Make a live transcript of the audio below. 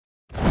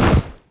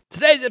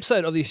Today's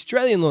episode of the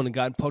Australian Lawn and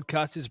Garden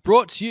Podcast is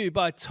brought to you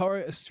by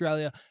Toro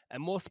Australia,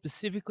 and more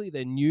specifically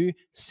their new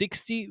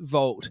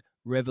 60-volt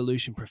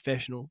Revolution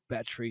Professional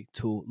battery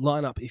tool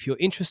lineup. If you're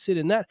interested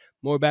in that,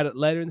 more about it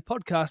later in the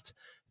podcast.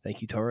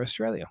 Thank you, Toro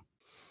Australia.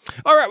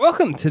 All right,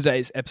 welcome to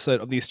today's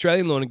episode of the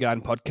Australian Lawn and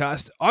Garden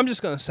Podcast. I'm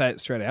just going to say it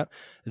straight out.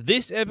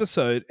 This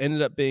episode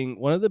ended up being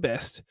one of the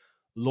best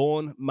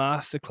lawn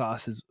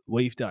masterclasses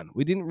we've done.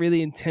 We didn't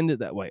really intend it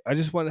that way. I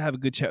just wanted to have a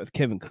good chat with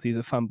Kevin because he's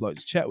a fun bloke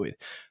to chat with.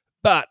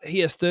 But he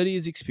has 30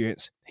 years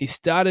experience. He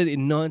started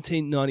in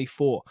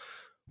 1994,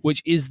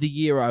 which is the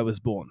year I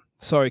was born.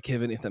 Sorry,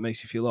 Kevin, if that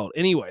makes you feel old.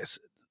 Anyways,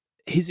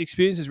 his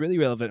experience is really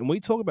relevant. And we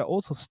talk about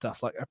all sorts of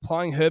stuff like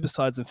applying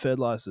herbicides and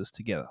fertilizers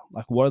together.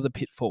 Like what are the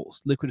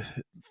pitfalls? Liquid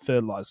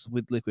fertilizers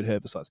with liquid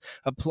herbicides.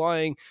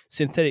 Applying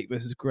synthetic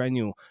versus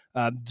granule.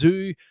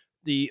 Do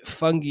the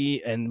fungi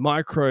and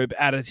microbe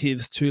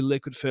additives to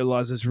liquid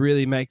fertilizers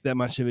really make that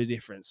much of a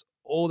difference?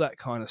 All that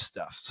kind of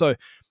stuff. So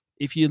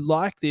if you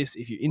like this,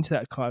 if you're into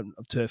that kind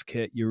of turf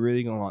care, you're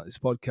really going to like this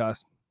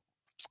podcast.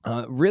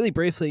 Really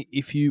briefly,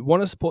 if you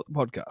want to support the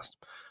podcast,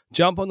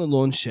 jump on the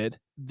Lawn Shed.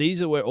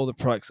 These are where all the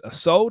products are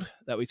sold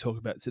that we talk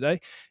about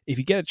today. If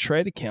you get a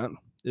trade account,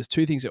 there's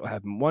two things that will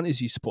happen. One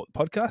is you support the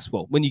podcast.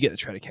 Well, when you get a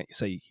trade account, you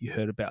say you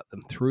heard about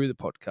them through the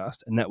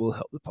podcast, and that will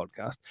help the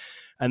podcast.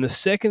 And the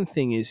second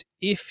thing is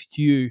if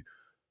you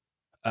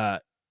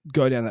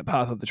go down that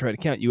path of the trade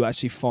account, you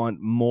actually find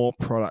more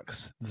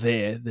products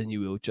there than you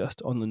will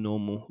just on the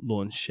normal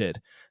Lawn Shed.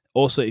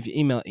 Also, if you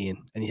email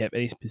Ian and you have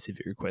any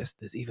specific requests,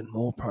 there's even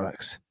more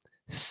products,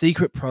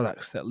 secret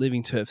products that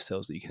Living Turf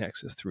sells that you can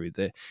access through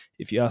there.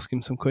 If you ask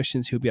him some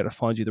questions, he'll be able to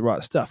find you the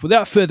right stuff.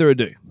 Without further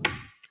ado,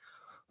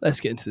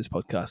 let's get into this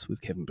podcast with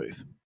Kevin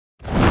Booth.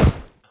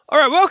 All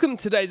right, welcome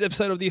to today's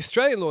episode of the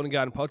Australian Lawn and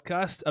Garden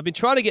Podcast. I've been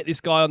trying to get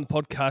this guy on the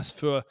podcast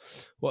for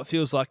what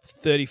feels like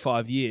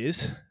 35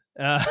 years.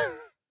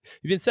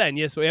 You've been saying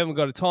yes, but we haven't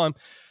got a time.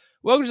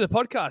 Welcome to the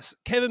podcast,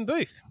 Kevin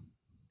Booth.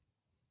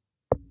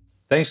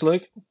 Thanks,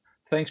 Luke.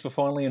 Thanks for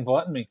finally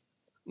inviting me.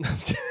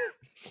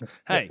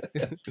 Hey,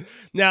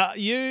 now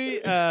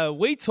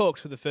we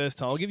talked for the first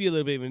time. I'll give you a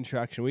little bit of an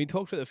introduction. We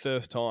talked for the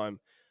first time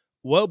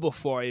well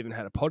before I even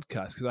had a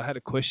podcast because I had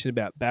a question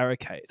about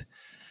barricade,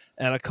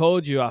 and I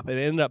called you up. And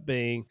it ended up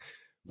being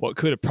what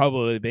could have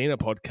probably been a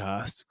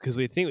podcast because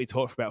we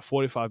talked for about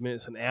 45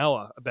 minutes, an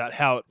hour about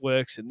how it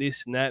works and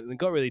this and that, and it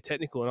got really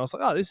technical. And I was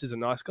like, oh, this is a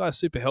nice guy,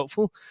 super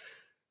helpful.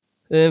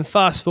 And then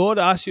fast forward,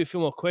 I asked you a few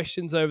more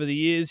questions over the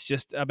years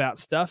just about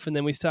stuff, and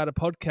then we started a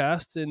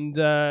podcast, and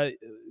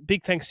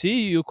big thanks to you.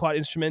 You were quite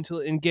instrumental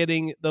in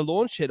getting the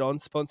Lawn Shed on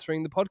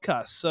sponsoring the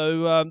podcast.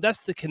 So that's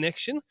the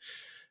connection.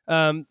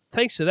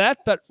 Thanks for that.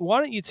 But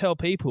why don't you tell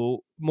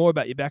people more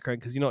about your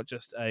background, because you're not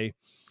just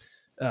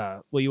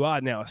you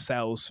are now a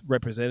sales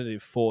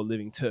representative for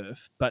Living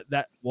Turf, but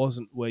that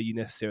wasn't where you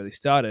necessarily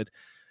started.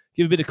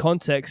 Give a bit of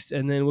context,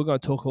 and then we're going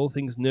to talk all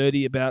things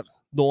nerdy about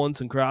lawns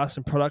and grass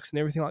and products and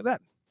everything like that.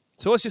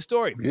 So what's your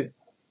story?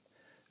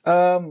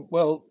 Yeah.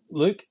 Well,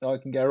 Luke, I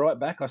can go right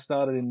back. I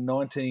started in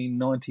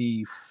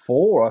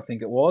 1994, I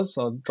think it was.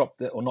 I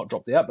not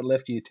dropped out, but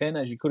left year 10,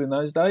 as you could in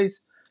those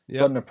days. Yep.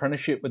 Got an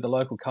apprenticeship with the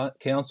local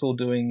council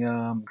doing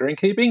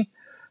greenkeeping.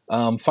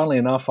 Funnily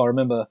enough, I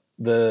remember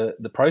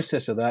the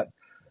process of that,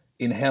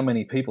 in how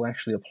many people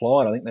actually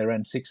applied. I think they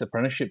ran 6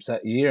 apprenticeships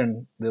that year,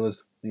 and there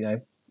was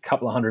a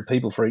couple of hundred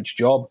people for each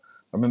job.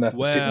 I remember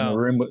having to sit in a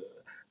room.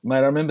 Mate,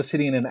 I remember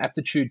sitting in an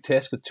aptitude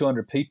test with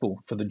 200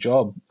 people for the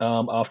job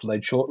after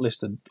they'd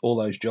shortlisted all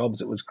those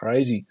jobs. It was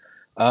crazy.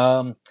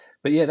 But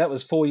yeah, that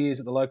was 4 years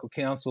at the local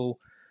council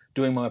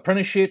doing my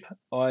apprenticeship.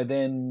 I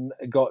then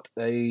got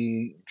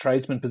a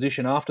tradesman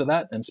position after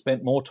that and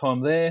spent more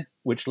time there,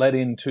 which led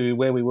into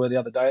where we were the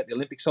other day at the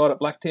Olympic site at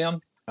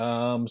Blacktown.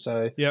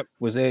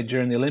 Was there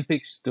during the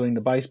Olympics doing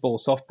the baseball,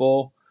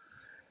 softball.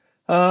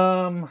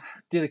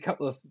 Did a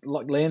couple of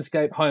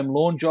landscape home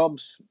lawn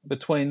jobs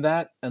between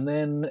that, and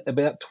then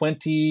about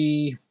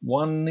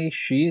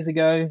 21-ish years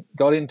ago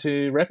got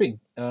into repping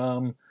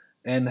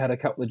and had a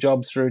couple of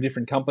jobs through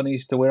different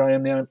companies to where I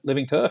am now at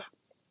Living Turf.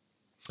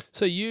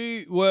 So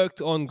you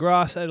worked on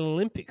grass at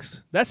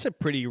Olympics. That's a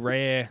pretty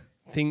rare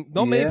thing.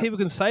 Not many people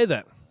can say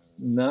that.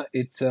 No,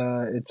 it's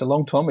a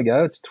long time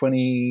ago. It's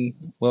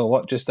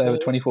just over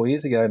 24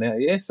 years ago now.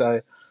 Yeah,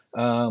 so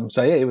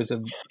yeah, it was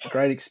a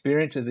great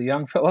experience as a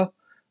young fella.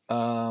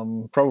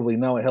 Probably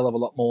know a hell of a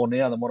lot more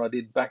now than what I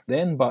did back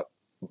then, but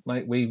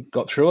mate, we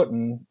got through it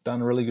and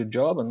done a really good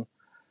job, and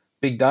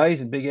big days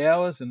and big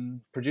hours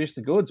and produced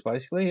the goods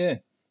basically. Yeah.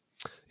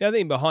 The other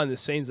thing behind the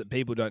scenes that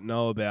people don't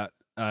know about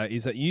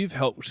is that you've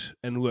helped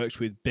and worked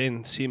with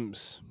Ben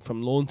Sims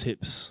from Lawn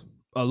Tips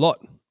a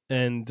lot.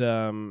 And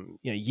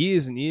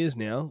years and years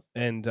now,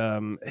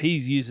 and he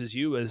uses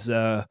you as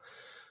a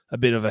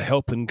bit of a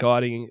help and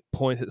guiding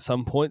point at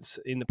some points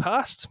in the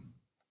past,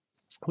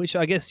 which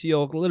I guess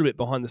you're a little bit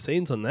behind the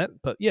scenes on that.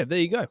 But yeah, there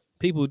you go.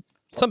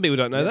 Some people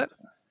don't know that.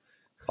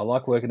 I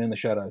like working in the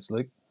shadows,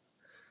 Luke.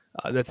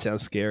 That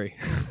sounds scary.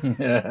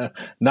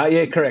 No,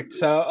 yeah, correct.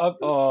 So,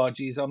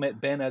 I met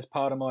Ben as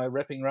part of my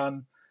repping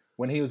run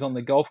when he was on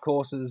the golf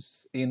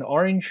courses in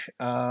Orange.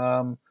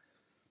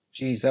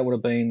 Geez, that would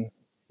have been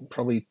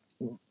probably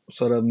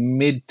sort of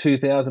mid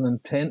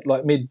 2010,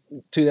 like mid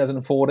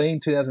 2014,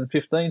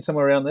 2015,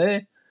 somewhere around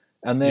there.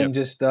 And then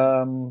just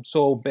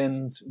saw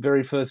Ben's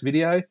very first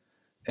video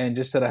and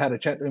just sort of had a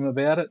chat to him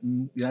about it,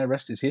 and,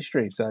 rest is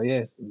history. So,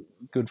 yeah,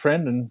 good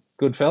friend and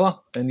good fella.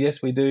 And,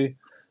 yes, we do,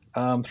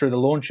 through the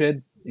lawn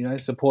shed,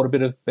 support a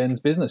bit of Ben's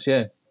business,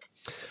 yeah.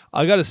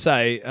 I got to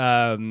say,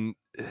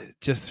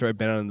 just throw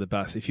Ben under the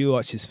bus. If you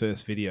watch his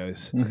first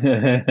videos,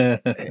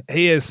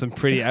 he has some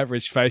pretty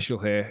average facial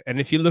hair. And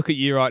if you look at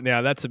you right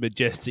now, that's a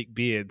majestic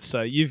beard.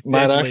 So you've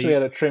Mate, I actually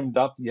had it trimmed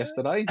up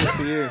yesterday just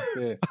for you.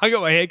 Yeah. I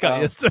got my hair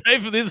cut yesterday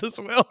for this as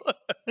well.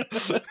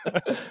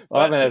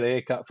 I haven't had a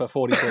haircut for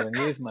 47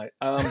 years, mate.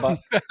 But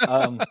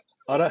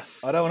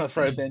I don't want to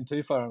throw Ben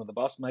too far under the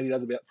bus, mate. He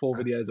does about 4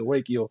 videos a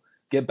week. You'll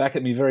get back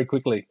at me very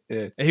quickly.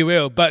 Yeah. He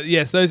will. But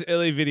yes, those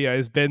early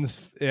videos, Ben's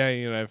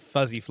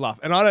fuzzy fluff.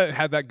 And I don't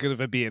have that good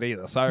of a beard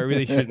either, so I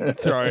really shouldn't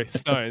throw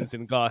stones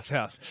in glass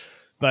house.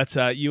 But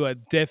you are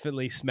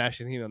definitely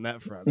smashing him on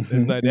that front.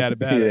 There's no doubt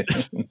about it.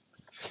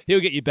 He'll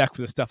get you back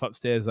for the stuff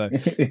upstairs, though.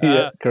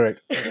 Yeah,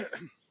 correct.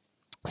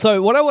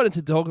 So what I wanted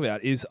to talk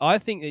about is I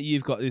think that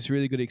you've got this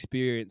really good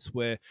experience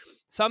where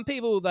some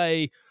people,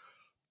 they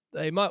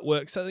might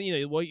work. So,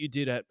 what you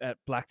did at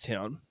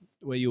Blacktown,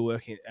 where you're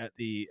working at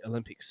the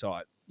Olympic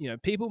site,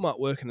 people might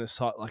work in a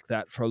site like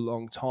that for a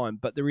long time,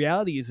 but the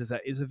reality is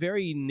that it's a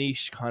very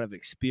niche kind of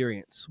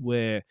experience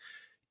where,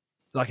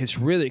 like, it's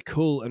really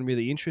cool and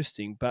really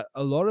interesting, but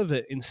a lot of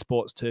it in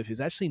sports turf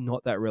is actually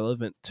not that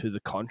relevant to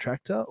the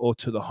contractor or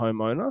to the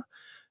homeowner,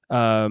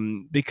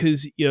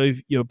 because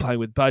you're playing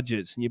with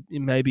budgets, and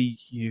maybe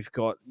you've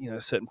got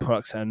certain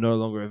products that are no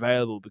longer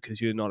available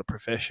because you're not a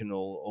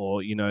professional,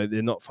 or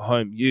they're not for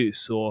home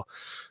use, or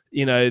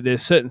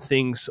there's certain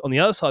things on the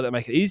other side that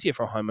make it easier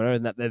for a homeowner,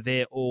 and that they're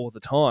there all the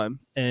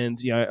time. And,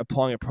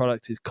 applying a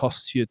product, it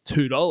costs you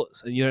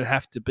 $2, and you don't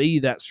have to be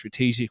that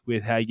strategic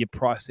with how you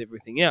price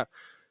everything out.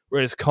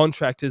 Whereas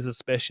contractors,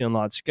 especially on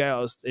large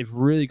scales, they've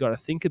really got to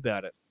think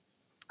about it.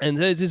 And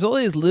there's all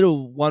these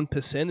little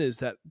 1%ers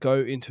that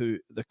go into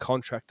the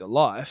contractor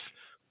life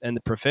and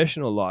the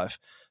professional life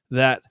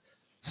that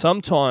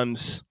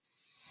sometimes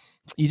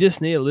you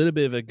just need a little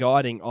bit of a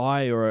guiding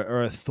eye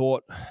or a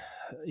thought,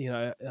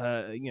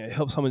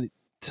 help someone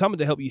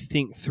to help you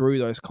think through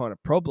those kind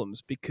of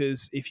problems.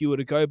 Because if you were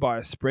to go by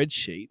a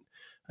spreadsheet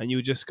and you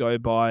would just go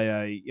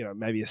by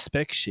maybe a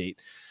spec sheet,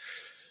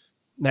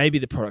 maybe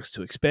the product's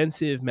too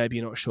expensive, maybe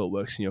you're not sure it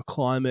works in your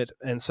climate.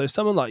 And so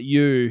someone like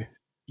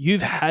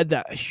you've had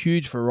that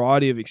huge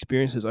variety of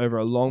experiences over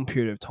a long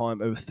period of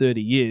time, over 30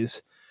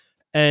 years.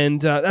 And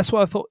that's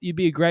why I thought you'd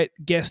be a great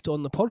guest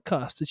on the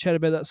podcast to chat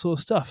about that sort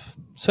of stuff.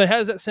 So how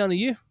does that sound to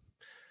you?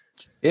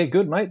 Yeah,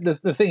 good, mate.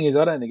 The thing is,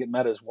 I don't think it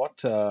matters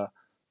what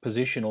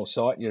position or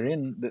site you're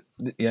in.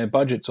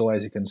 Budget's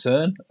always a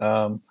concern.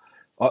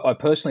 I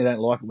personally don't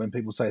like it when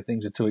people say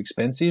things are too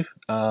expensive.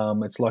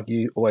 It's like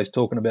you always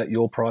talking about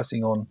your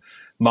pricing on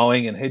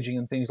mowing and hedging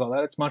and things like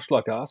that. It's much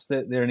like us.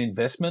 They're an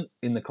investment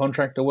in the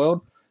contractor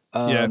world.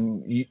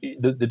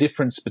 The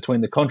difference between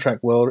the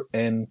contract world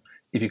and,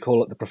 if you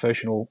call it, the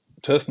professional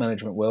turf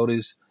management world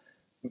is,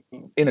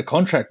 in a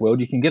contract world,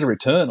 you can get a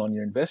return on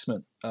your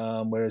investment,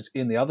 whereas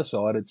in the other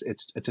side,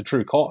 it's a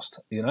true cost.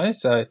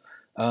 So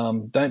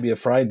don't be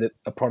afraid that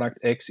a product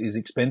X is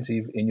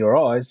expensive in your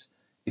eyes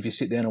if you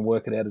sit down and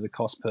work it out as a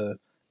cost per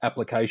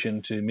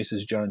application to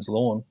Mrs. Jones'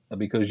 lawn,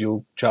 because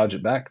you'll charge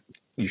it back.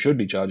 You should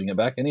be charging it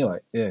back anyway.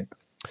 Yeah.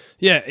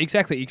 Yeah,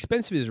 exactly.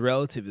 Expensive is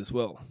relative as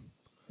well.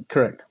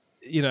 Correct.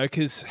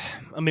 Because,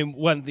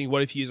 one thing,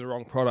 what if you use the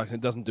wrong product and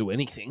it doesn't do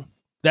anything?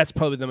 That's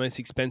probably the most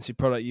expensive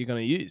product you're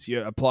going to use.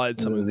 You applied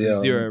something to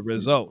zero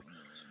result.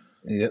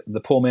 Yeah, the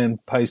poor man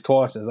pays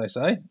twice, as they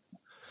say.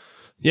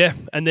 Yeah,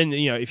 and then,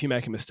 if you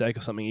make a mistake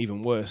or something,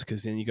 even worse,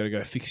 because then you got to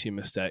go fix your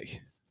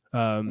mistake.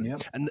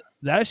 And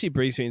that actually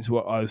brings me into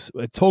what I was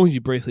talking to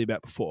you briefly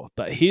about before.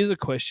 But here's a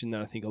question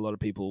that I think a lot of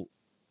people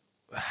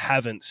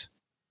haven't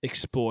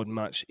explored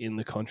much in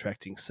the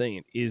contracting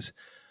scene is,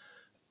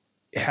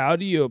 how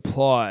do you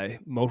apply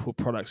multiple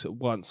products at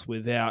once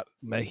without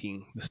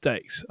making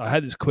mistakes? I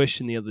had this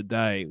question the other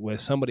day where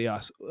somebody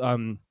asked,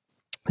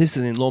 this is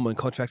in Lawman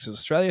Contractors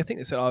Australia. I think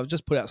they said, I've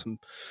just put out some,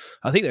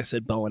 I think they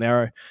said bow and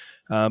arrow,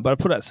 but I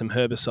put out some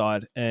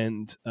herbicide,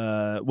 and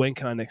when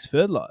can I next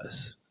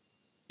fertilise?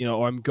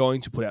 Or I'm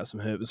going to put out some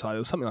herbicide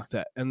or something like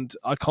that. And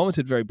I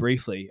commented very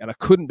briefly, and I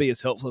couldn't be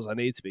as helpful as I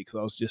needed to be because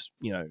I was just,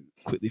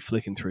 quickly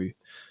flicking through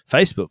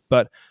Facebook.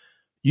 But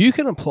you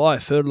can apply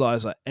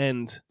fertilizer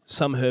and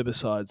some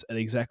herbicides at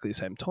exactly the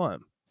same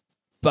time.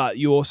 But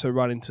you also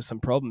run into some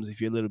problems if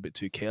you're a little bit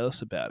too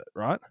careless about it,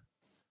 right?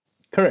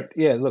 Correct.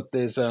 Yeah, look,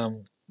 there's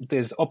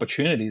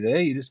opportunity there.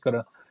 You just got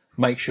to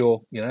make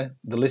sure, the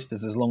list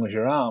is as long as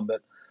your arm.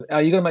 But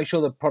you got to make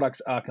sure the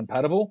products are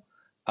compatible.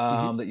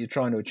 That you're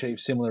trying to achieve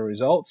similar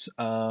results.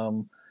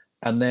 And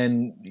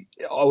then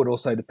I would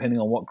also, depending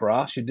on what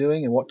grass you're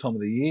doing and what time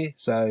of the year.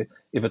 So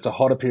if it's a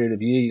hotter period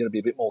of year, you've got to be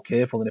a bit more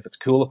careful than if it's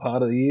cooler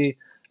part of the year.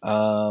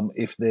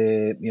 If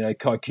they're,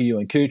 Kikuyu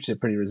and Cooch, they're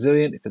pretty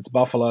resilient. If it's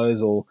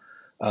buffaloes or,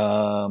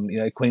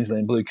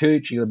 Queensland blue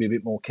Cooch, you've got to be a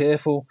bit more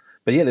careful.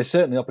 But yeah, there's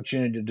certainly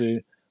opportunity to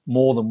do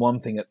more than one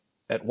thing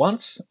at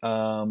once,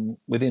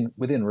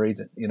 within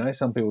reason.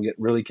 Some people get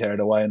really carried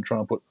away and try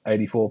and put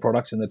 84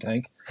 products in the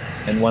tank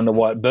and wonder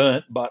why it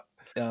burnt. But,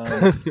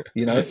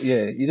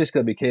 you just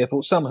got to be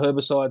careful. Some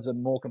herbicides are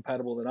more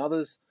compatible than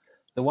others.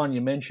 The one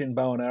you mentioned,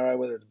 bow and arrow,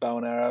 whether it's bow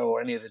and arrow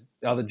or any of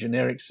the other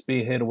generic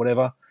spearhead or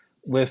whatever,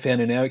 we've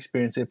found in our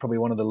experience they're probably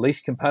one of the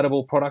least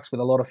compatible products with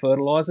a lot of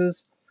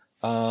fertilisers.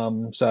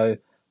 So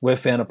we've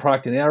found a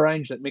product in our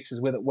range that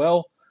mixes with it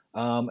well.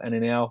 And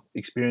in our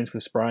experience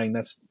with spraying,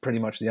 that's pretty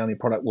much the only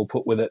product we'll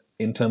put with it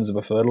in terms of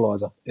a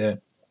fertiliser. Yeah.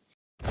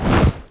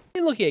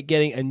 You're looking at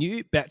getting a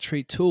new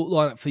battery tool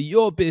lineup for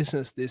your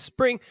business this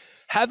spring,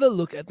 have a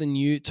look at the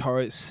new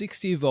Toro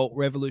 60-volt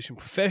Revolution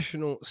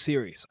Professional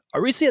series. I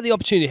recently had the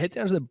opportunity to head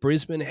down to the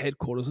Brisbane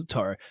headquarters of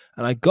Toro,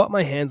 and I got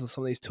my hands on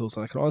some of these tools,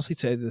 and I can honestly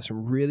say that there's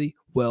some really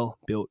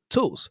well-built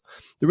tools.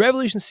 The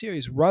Revolution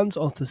series runs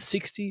off the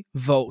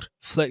 60-volt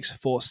Flex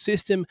Force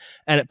system,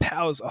 and it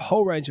powers a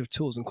whole range of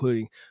tools,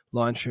 including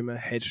line trimmer,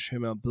 hedge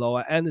trimmer,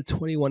 blower, and the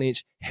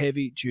 21-inch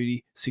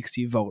heavy-duty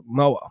 60-volt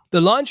mower.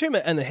 The line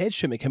trimmer and the hedge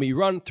trimmer can be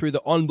run through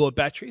the onboard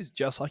batteries,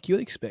 just like you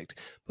would expect,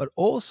 but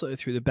also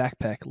through the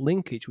backpack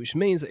linkage, which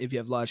means that if you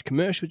have large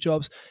commercial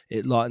jobs,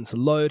 it lightens the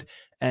load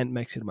and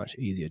makes it a much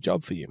easier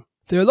job for you.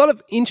 There are a lot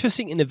of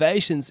interesting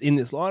innovations in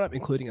this lineup,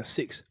 including a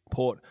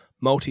 6-port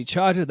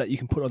multi-charger that you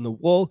can put on the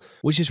wall,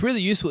 which is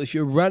really useful if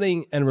you're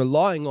running and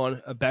relying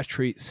on a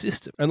battery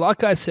system. And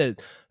like I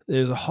said,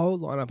 there's a whole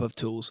lineup of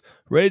tools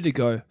ready to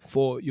go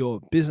for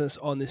your business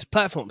on this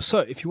platform. So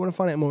if you want to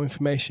find out more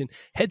information,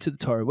 head to the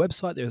Toro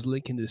website. There's a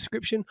link in the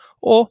description,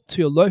 or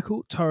to your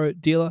local Toro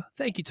dealer.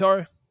 Thank you,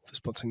 Toro, for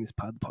sponsoring this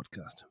part of the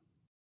podcast.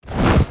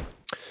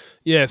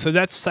 Yeah, so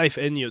that's safe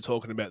end you're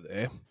talking about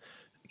there.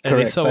 And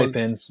correct, safe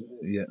ends,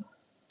 yeah.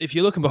 If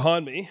you're looking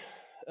behind me,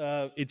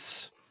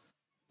 it's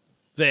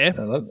there.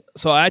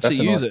 So I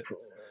actually use it.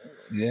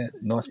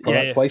 Nice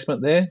product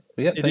placement there.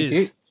 Yeah, thank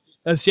you.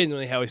 That's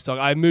genuinely how we stock.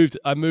 I moved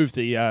the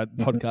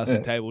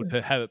podcasting table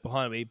to have it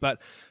behind me, but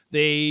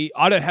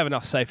I don't have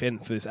enough safe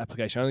end for this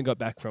application. I only got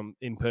back from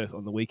in Perth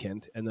on the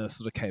weekend, and then I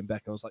sort of came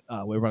back and I was like,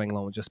 we're running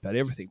along with just about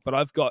everything. But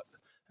I've got,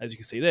 as you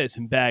can see there,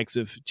 some bags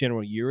of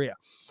general urea.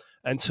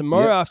 And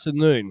tomorrow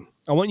afternoon,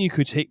 I want you to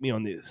critique me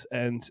on this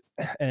and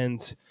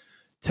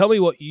tell me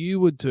what you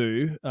would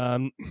do.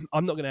 I'm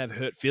not going to have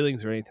hurt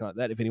feelings or anything like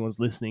that if anyone's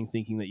listening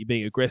thinking that you're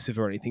being aggressive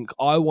or anything.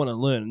 I want to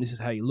learn, and this is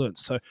how you learn.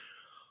 So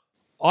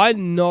I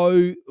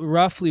know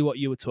roughly what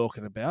you were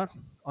talking about.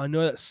 I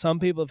know that some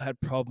people have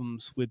had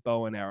problems with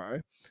bow and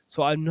arrow,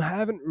 so I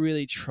haven't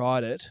really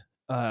tried it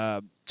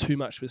too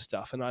much with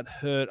stuff. And I'd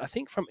heard, I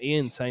think from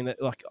Ian saying that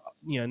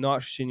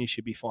nitrogen you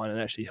should be fine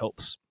and actually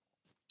helps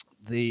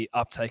the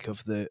uptake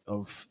of the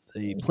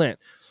plant.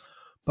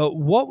 But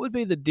what would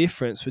be the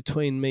difference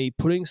between me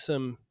putting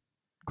some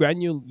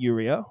granule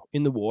urea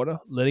in the water,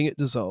 letting it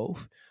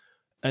dissolve,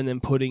 and then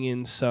putting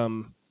in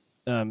some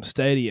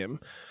stadium?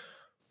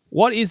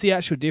 What is the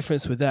actual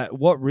difference with that?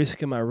 What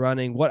risk am I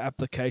running? What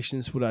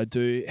applications would I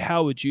do?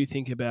 How would you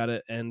think about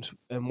it? And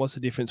what's the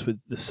difference with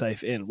the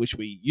safe end, which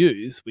we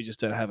use? We just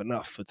don't have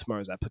enough for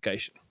tomorrow's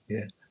application.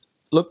 Yeah.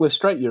 Look, with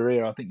straight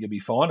urea, I think you'll be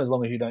fine as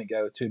long as you don't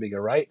go with too big a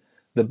rate.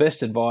 The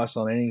best advice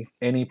on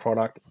any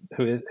product,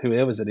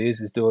 whoever's it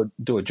is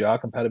do a jar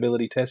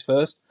compatibility test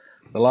first.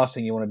 The last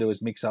thing you want to do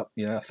is mix up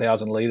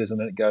 1,000 litres and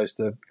then it goes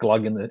to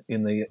glug in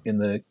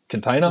the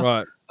container.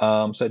 Right.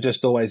 So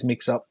just always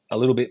mix up a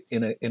little bit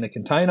in a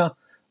container,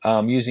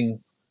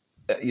 using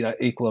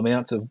equal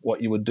amounts of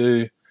what you would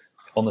do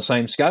on the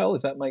same scale,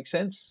 if that makes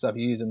sense. So if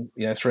you're using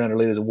 300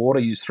 litres of water,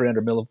 use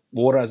 300 ml of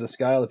water as a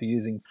scale. If you're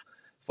using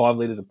 5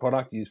 litres of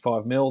product, use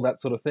 5 ml, that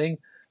sort of thing.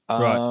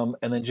 Right.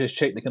 And then just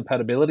check the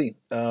compatibility.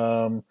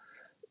 And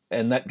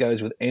that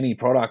goes with any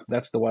product.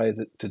 That's the way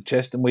to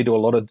test. And we do a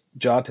lot of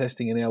jar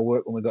testing in our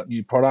work when we've got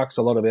new products.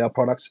 A lot of our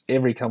products,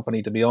 every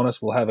company, to be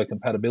honest, will have a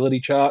compatibility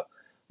chart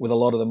with a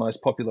lot of the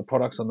most popular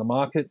products on the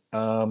market.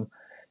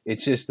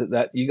 It's just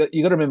that you got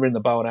to remember in the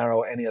bow and arrow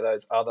or any of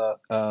those other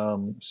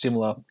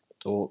similar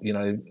or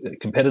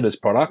competitors'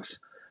 products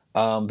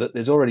that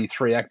there's already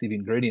 3 active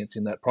ingredients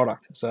in that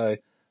product. So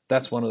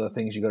that's one of the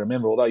things you got to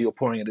remember. Although you're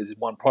pouring it as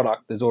one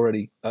product, there's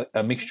already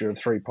a mixture of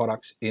 3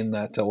 products in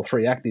that, or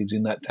 3 actives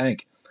in that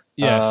tank.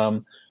 Yeah.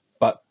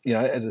 But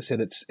as I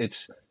said,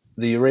 it's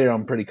the urea.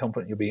 I'm pretty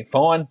confident you'll be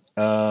fine.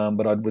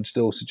 But I would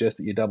still suggest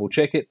that you double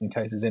check it in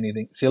case there's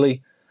anything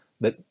silly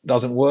that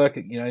doesn't work.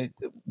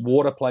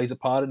 Water plays a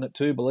part in it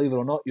too. Believe it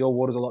or not, your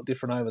water's a lot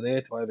different over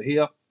there to over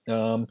here.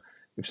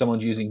 If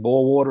someone's using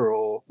bore water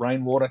or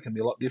rainwater, it can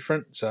be a lot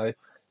different. So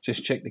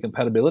just check the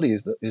compatibility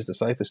is the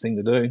safest thing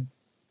to do.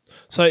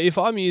 So if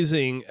I'm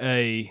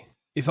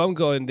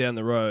going down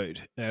the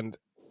road and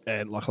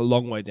like a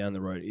long way down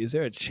the road, is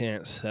there a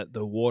chance that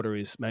the water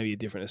is maybe a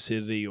different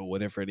acidity or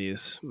whatever it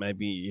is?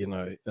 Maybe,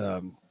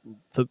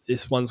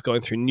 this one's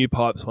going through new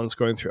pipes, one's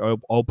going through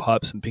old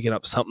pipes and picking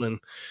up something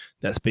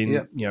that's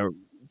been,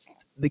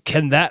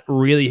 can that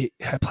really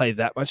play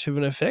that much of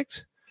an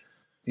effect?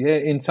 Yeah,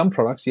 in some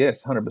products,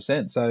 yes,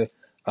 100%. So,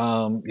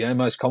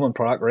 most common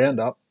product,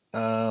 Roundup,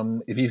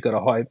 if you've got a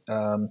high,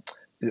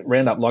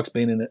 Roundup likes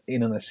being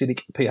in an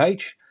acidic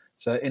pH.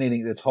 So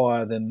anything that's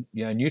higher than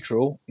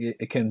neutral,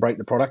 it can break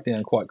the product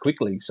down quite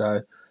quickly.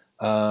 So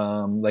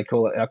they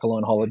call it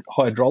alkaline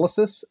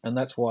hydrolysis, and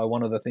that's why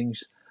one of the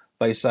things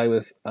they say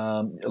with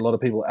a lot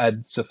of people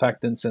add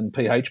surfactants and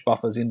pH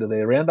buffers into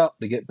their Roundup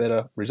to get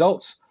better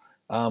results.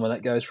 And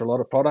that goes for a lot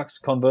of products.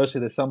 Conversely,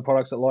 there's some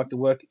products that like to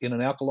work in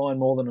an alkaline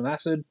more than an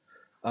acid.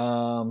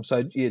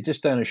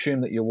 Just don't assume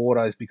that your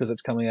water, is because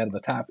it's coming out of the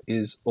tap,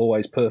 is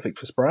always perfect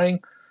for spraying.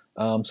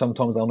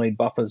 Sometimes they'll need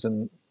buffers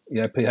and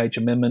pH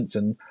amendments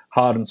and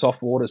hard and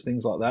soft waters,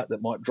 things like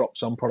that might drop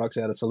some products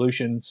out of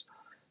solutions.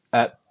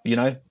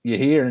 You're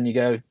here and you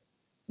go,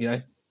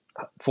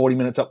 40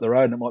 minutes up the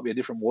road and it might be a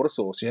different water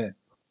source. Yeah.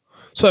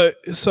 So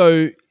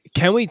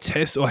can we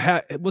test, or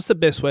what's the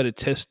best way to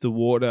test the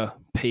water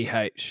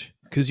pH?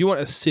 Because you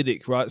want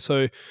acidic, right?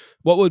 So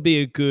what would be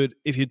a good,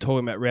 if you're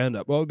talking about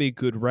Roundup, what would be a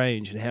good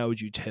range and how would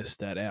you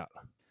test that out?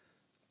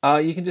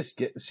 You can just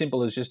get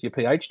simple as just your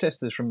pH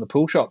testers from the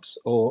pool shops,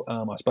 or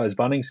I suppose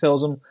Bunnings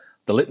sells them,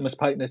 the litmus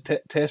paper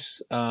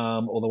tests,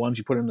 or the ones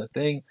you put in the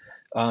thing.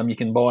 You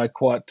can buy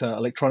quite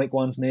electronic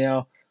ones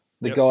now.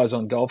 The guys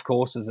on golf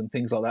courses and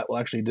things like that will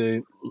actually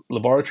do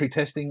laboratory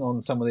testing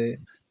on some of their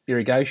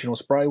irrigation or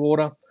spray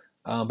water.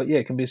 But yeah,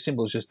 it can be as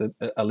simple as just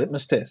a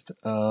litmus test.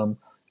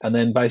 And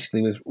then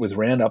basically with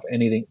Roundup,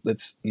 anything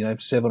that's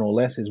 7 or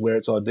less is where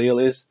its ideal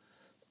is.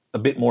 A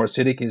bit more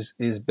acidic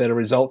is better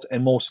results,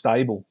 and more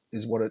stable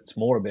is what it's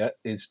more about,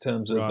 is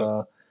terms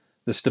of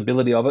the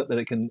stability of it, that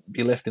it can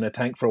be left in a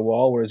tank for a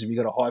while. Whereas if you've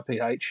got a high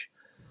pH,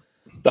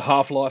 the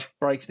half-life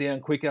breaks down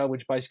quicker,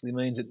 which basically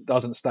means it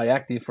doesn't stay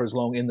active for as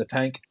long in the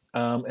tank,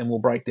 and will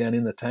break down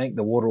in the tank.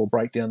 The water will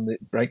break down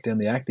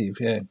the active.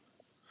 Yeah.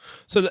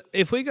 So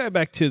if we go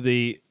back to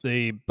the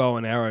bow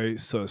and arrow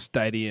sort of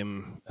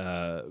stadium,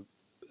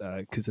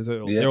 because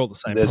they're all the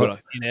same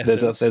product in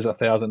essence. There's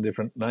 1,000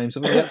 different names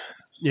of it.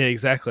 Yeah,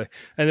 exactly.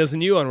 And there's a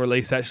new one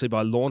released actually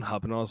by Lawn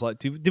Hub, and I was like,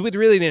 did we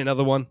really need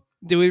another one?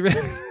 Do we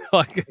really?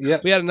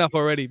 We had enough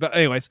already. But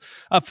anyways,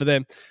 up for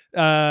them.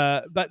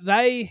 But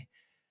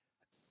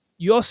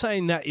you're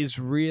saying that is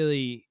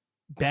really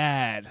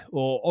bad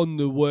or on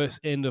the worst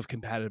end of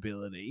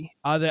compatibility.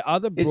 Are there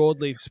other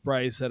broadleaf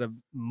sprays that are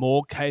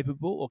more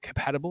capable or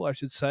compatible, I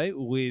should say,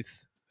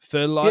 with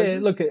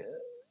fertilizers?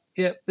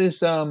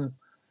 There's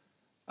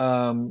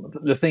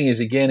the thing is,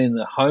 again, in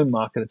the home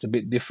market, it's a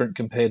bit different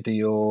compared to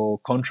your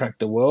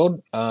contractor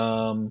world,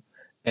 and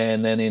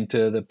then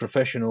into the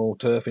professional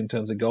turf in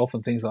terms of golf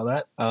and things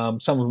like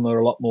that. Some of them are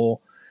a lot more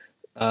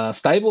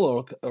stable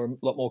or a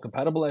lot more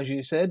compatible, as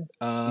you said.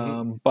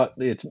 But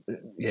it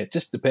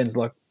just depends,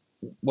 like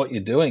what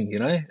you're doing.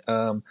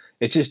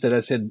 It's just that I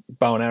said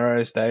bow and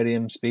arrow,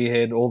 stadium,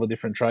 spearhead, all the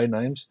different trade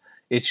names.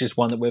 It's just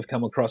one that we've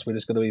come across. We're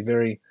just got to be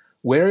very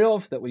wary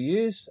of that we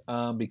use,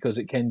 because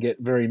it can get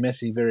very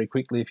messy very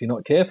quickly if you're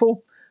not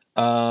careful,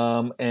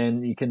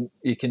 and you can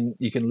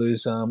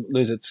lose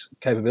its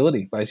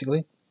capability,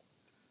 basically,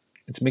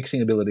 its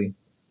mixing ability.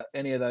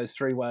 Any of those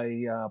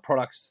three-way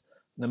products,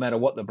 no matter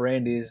what the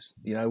brand is,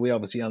 we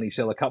obviously only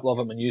sell a couple of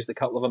them and used a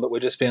couple of them, but we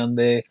just found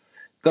they're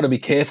got to be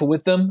careful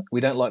with them. We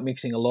don't like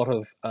mixing a lot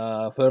of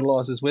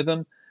fertilizers with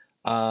them,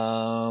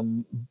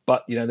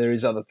 but there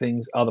is other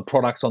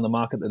products on the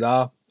market that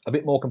are a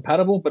bit more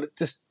compatible, but it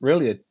just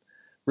really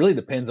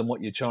depends on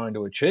what you're trying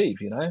to achieve,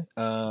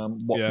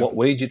 what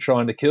weeds you're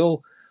trying to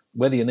kill,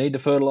 whether you need the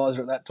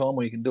fertilizer at that time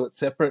or you can do it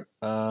separate.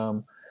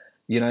 Although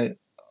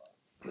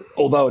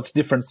it's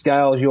different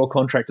scales, your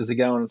contractors are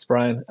going and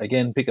spraying,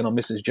 again, picking on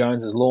Mrs.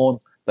 Jones's lawn.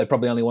 They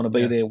probably only want to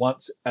be there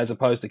once as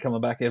opposed to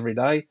coming back every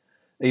day,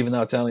 even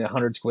though it's only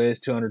 100 squares,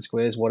 200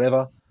 squares,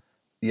 whatever.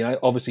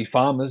 Obviously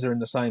farmers are in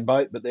the same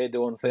boat, but they're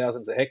doing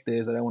thousands of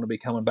hectares. They don't want to be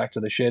coming back to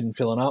the shed and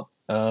filling up.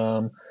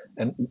 And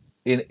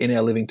in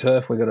our living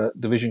turf, we've got a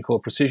division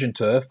called Precision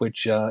Turf,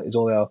 which is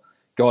all our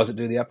guys that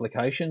do the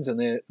applications,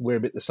 and we're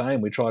a bit the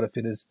same. We try to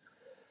fit as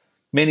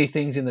many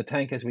things in the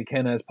tank as we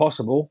can as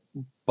possible,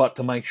 but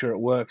to make sure it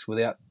works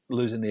without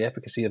losing the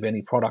efficacy of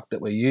any product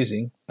that we're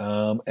using,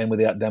 and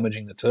without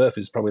damaging the turf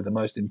is probably the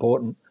most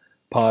important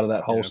part of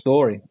that whole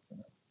story.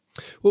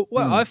 Well,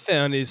 what I've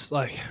found is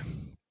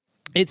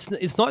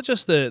it's not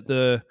just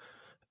the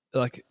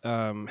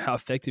how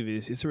effective it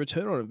is. It's a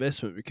return on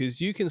investment,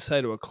 because you can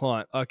say to a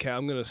client, okay,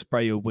 I'm going to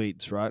spray your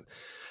weeds, right?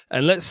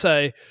 And let's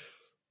say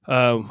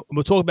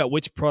we'll talk about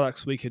which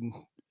products we can.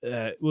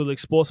 We'll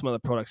explore some other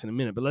products in a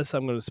minute, but let's say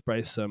I'm going to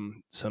spray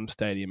some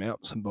stadium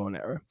out, some bow and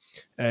arrow,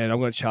 and I'm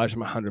going to charge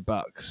them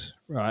 $100,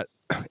 right?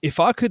 If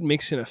I could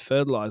mix in a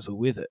fertilizer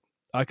with it,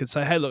 I could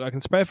say, hey, look, I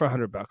can spray for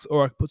 $100,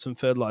 or I could put some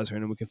fertilizer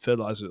in and we can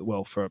fertilize it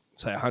well for,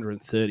 say,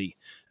 130.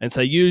 And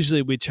so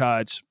usually we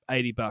charge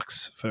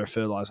 $80 for a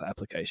fertilizer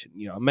application.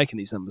 I'm making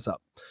these numbers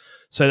up.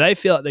 So they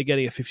feel like they're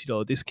getting a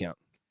 $50 discount.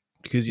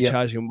 because you're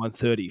charging them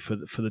 $130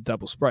 for the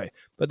double spray.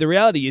 But the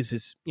reality is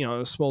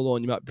a small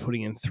lawn, you might be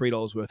putting in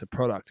 $3 worth of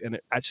product, and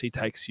it actually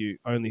takes you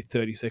only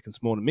 30 seconds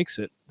more to mix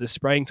it. The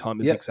spraying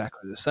time is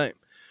exactly the same.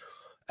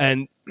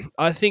 And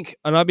I think,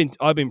 and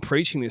I've been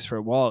preaching this for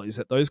a while, is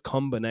that those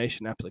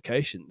combination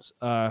applications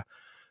are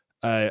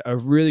a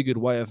really good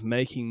way of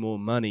making more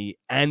money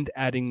and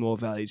adding more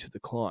value to the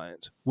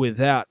client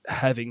without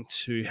having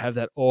to have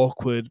that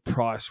awkward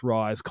price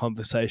rise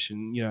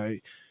conversation.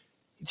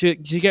 Do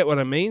you get what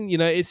I mean?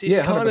 It's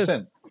kind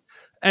 100%.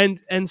 of,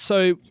 and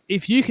so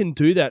if you can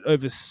do that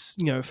over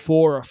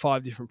 4 or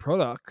 5 different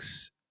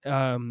products,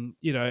 and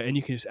you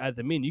can just add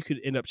them in, you could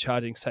end up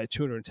charging say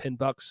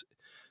 $210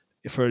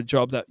 for a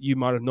job that you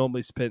might have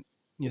normally spent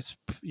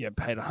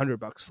paid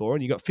 $100 for,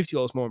 and you got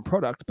 $50 more in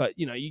product. But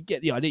you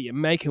get the idea. You're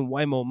making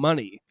way more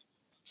money,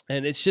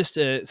 and it's just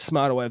a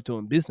smarter way of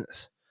doing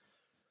business.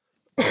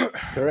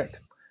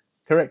 Correct.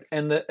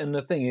 And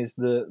the thing is,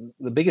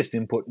 the biggest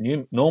input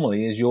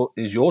normally is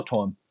your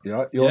time,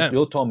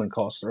 your time and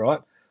cost, right?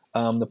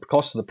 The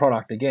cost of the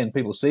product, again,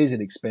 people sees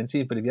it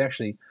expensive, but if you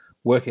actually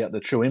work out the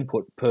true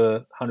input per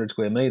 100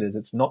 square meters,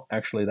 it's not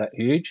actually that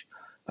huge.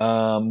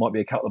 Might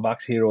be a couple of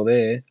bucks here or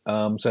there.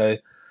 So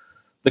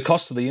the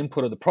cost of the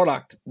input of the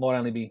product might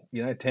only be,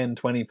 $10, $20,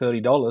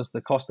 $30.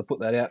 The cost to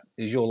put that out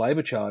is your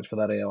labour charge for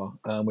that hour,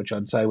 which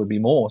I'd say would be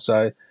more.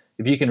 So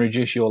if you can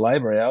reduce your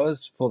labour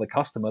hours for the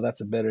customer,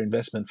 that's a better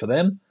investment for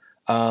them.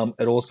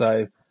 It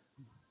also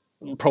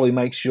probably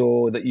makes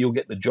sure that you'll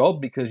get the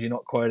job because you're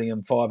not quoting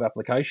them 5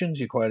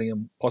 applications. You're quoting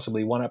them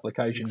possibly 1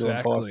 application doing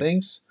 5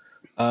 things.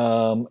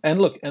 And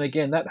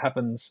again, that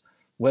happens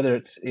whether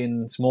it's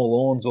in small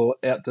lawns or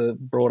out to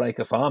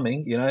broadacre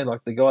farming.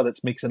 Like the guy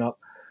that's mixing up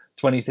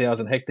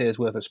 20,000 hectares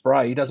worth of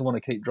spray, he doesn't want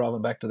to keep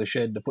driving back to the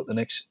shed to put the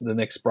next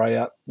spray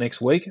out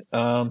next week.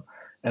 And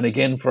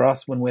again, for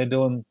us, when we're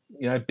doing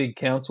big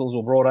councils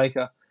or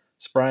broadacre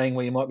spraying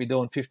where you might be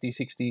doing 50,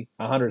 60,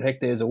 100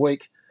 hectares a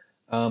week,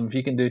 if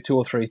you can do 2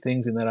 or 3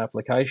 things in that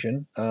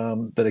application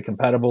that are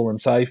compatible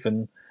and safe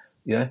and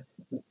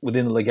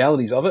within the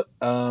legalities of it,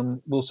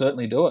 we'll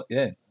certainly do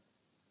it.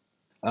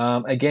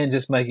 Again,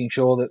 just making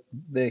sure that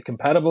they're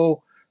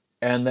compatible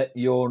and that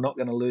you're not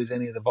going to lose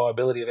any of the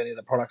viability of any of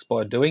the products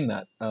by doing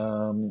that.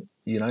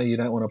 You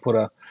don't want to put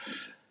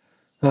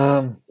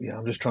I'm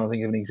just trying to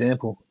think of an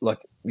example. Like,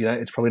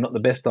 it's probably not the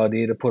best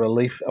idea to put a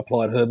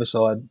leaf-applied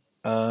herbicide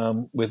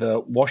with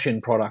a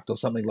wash-in product or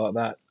something like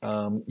that.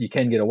 You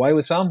can get away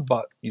with some,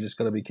 but you just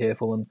got to be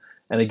careful and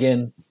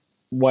again,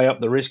 weigh up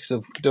the risks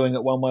of doing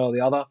it one way or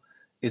the other.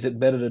 Is it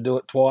better to do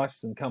it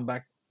twice and come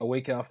back a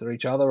week after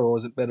each other, or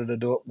is it better to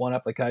do it one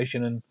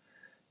application and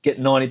get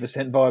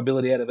 90%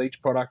 viability out of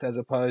each product as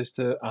opposed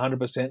to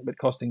 100% but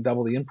costing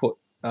double the input?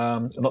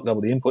 Not double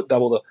the input,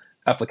 double the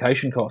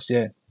application cost,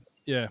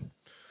 Yeah.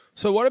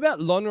 So what about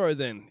Lonro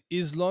then?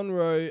 Is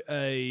Lonro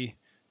a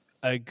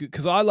good,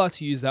 because I like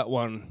to use that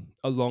one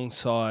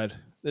alongside,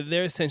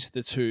 they're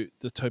essentially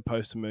the two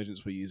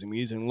post-emergence we're using.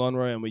 We're using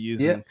Lonro and we're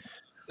using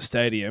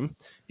Stadium.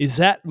 Is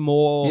that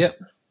more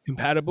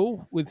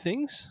compatible with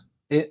things?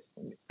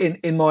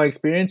 In my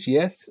experience,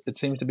 yes. It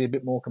seems to be a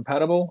bit more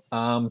compatible,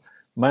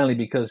 mainly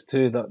because,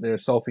 too, that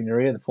there's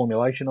sulfonylurea, the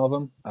formulation of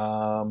them.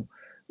 All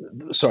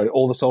the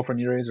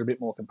sulfonylureas are a bit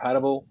more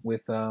compatible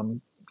with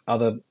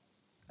other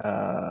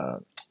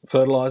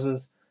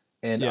fertilizers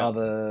and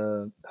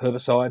other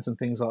herbicides and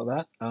things like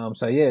that.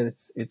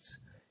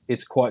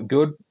 It's quite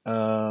good.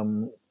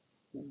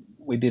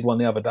 We did one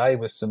the other day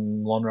with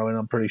some Lonro, and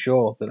I'm pretty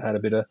sure that had a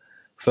bit of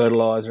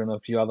fertilizer and a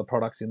few other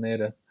products in there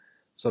to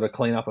sort of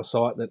clean up a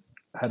site that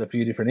had a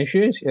few different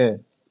issues.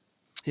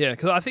 Yeah,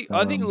 because I think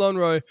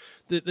Lonro,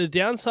 the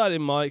downside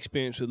in my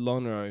experience with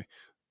Lonro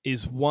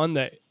is one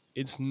that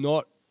it's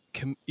not,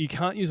 you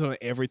can't use it on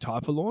every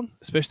type of lawn,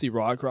 especially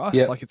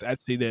ryegrass. Like it's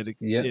actually there to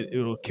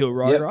it'll kill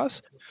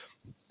ryegrass,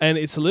 and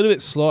it's a little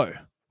bit slow.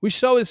 Which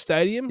so is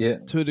Stadium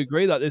to a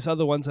degree. Like there's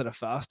other ones that are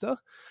faster,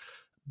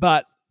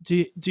 but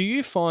do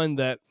you find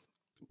that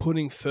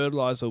putting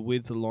fertilizer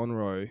with the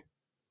Lonro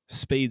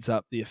speeds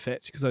up the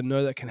effect? Because I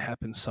know that can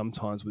happen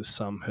sometimes with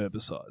some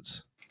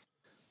herbicides.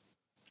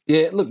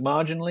 Yeah, look,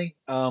 marginally,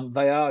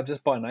 they are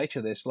just by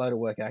nature, they're slow to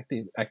work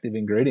active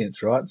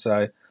ingredients, right?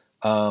 So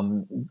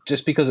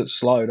just because it's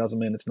slow doesn't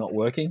mean it's not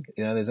working.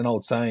 There's an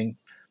old saying,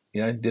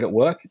 did it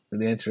work?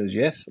 And the answer is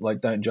yes.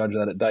 Like, don't judge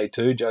that at day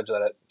 2, judge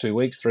that at 2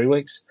 weeks, 3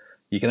 weeks.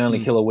 You can only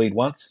kill a weed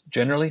once,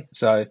 generally.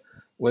 So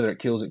whether it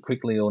kills it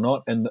quickly or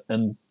not,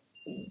 and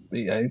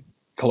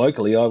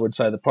colloquially, I would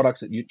say the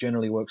products that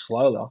generally work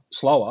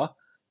slower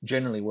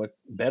generally work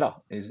better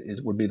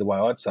would be the way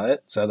I'd say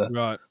it. So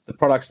the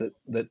products that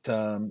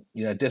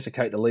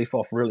desiccate the leaf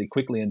off really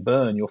quickly and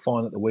burn, you'll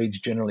find that the weeds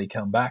generally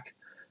come back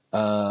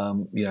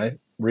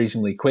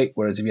reasonably quick.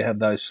 Whereas if you have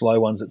those slow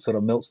ones that sort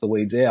of melts the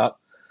weeds out,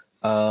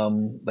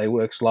 they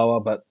work slower,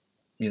 but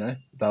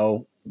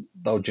they'll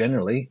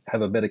generally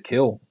have a better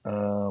kill.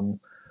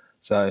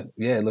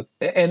 Look,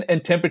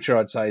 and temperature,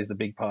 I'd say, is the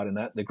big part in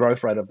that. The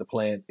growth rate of the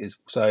plant is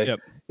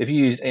if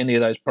you use any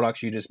of those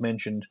products you just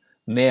mentioned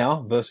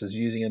now versus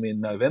using them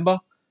in November,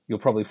 you'll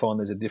probably find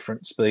there's a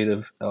different speed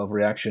of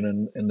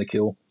reaction and the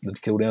kill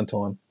down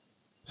time.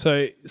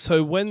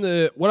 So when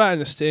what I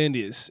understand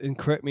is, and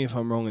correct me if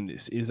I'm wrong in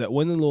this, is that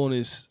when the lawn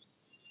is,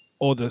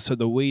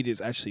 the weed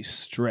is actually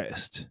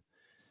stressed,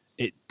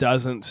 it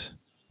doesn't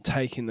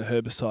take in the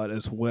herbicide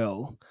as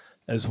well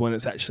as when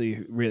it's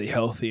actually really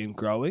healthy and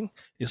growing.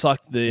 It's like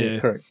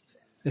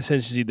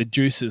essentially the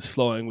juices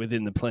flowing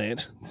within the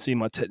plant. See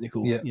my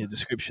technical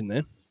description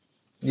there.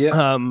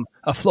 Yeah,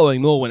 are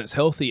flowing more when it's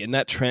healthy, and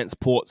that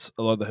transports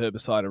a lot of the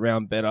herbicide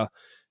around better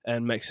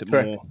and makes it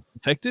more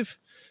effective.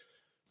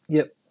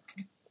 Yep,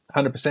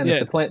 100%. Yeah. If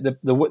the plant,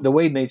 the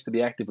weed needs to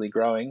be actively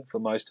growing for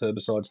most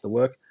herbicides to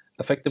work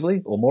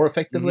effectively or more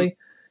effectively.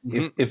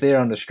 Mm-hmm. If they're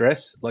under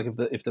stress, like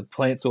if the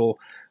plant's all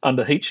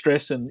under heat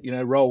stress and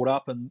rolled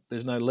up and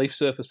there's no leaf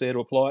surface there to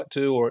apply it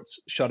to, or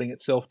it's shutting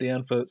itself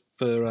down for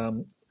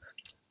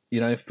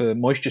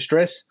moisture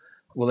stress,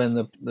 well then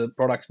the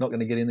product's not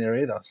going to get in there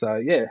either. So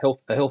yeah,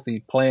 a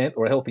healthy plant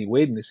or a healthy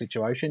weed in this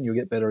situation, you'll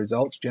get better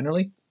results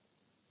generally.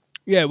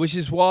 Yeah, which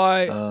is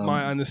why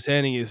my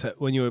understanding is that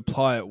when you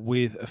apply it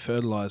with a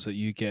fertilizer,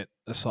 you get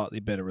a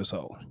slightly better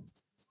result.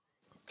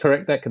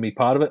 Correct, that can be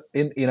part of it.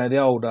 In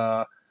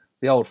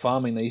the old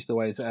farming, they used to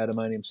always add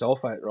ammonium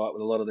sulfate, right,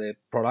 with a lot of their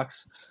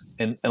products,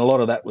 and a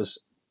lot of that was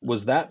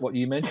that what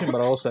you mentioned.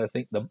 But I also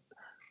think the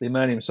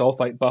ammonium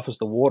sulfate buffers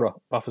the water,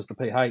 buffers the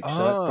pH.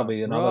 So that's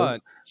probably another.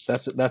 Right.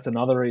 That's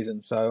another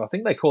reason. So I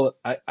think they call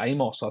it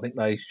AMOS. I think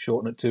they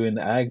shorten it to in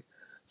the ag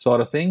side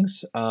of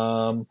things.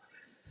 And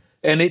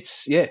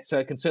so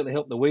it can certainly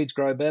help the weeds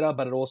grow better,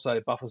 but it also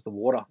buffers the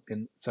water.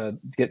 And so to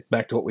get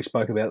back to what we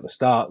spoke about at the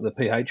start, the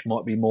pH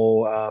might be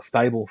more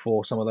stable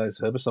for some of those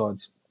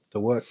herbicides to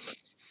work.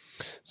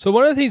 So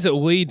one of the things that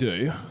we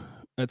do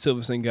at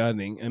Silverstein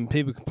Gardening, and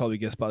people can probably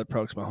guess by the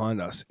products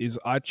behind us, is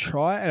I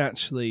try and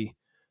actually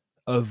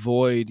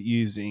avoid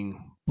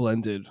using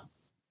blended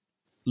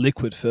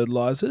liquid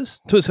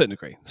fertilizers to a certain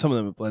degree. Some of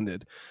them are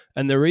blended.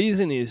 And the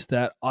reason is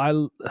that I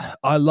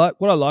like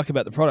what I like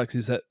about the products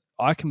is that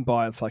I can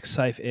buy, it's like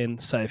Safe N,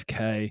 Safe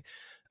K,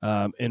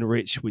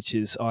 Enrich, which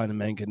is iron and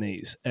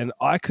manganese. And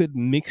I could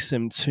mix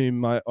them to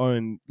my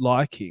own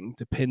liking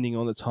depending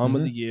on the time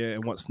of the year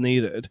and what's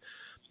needed,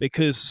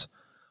 because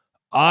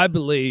I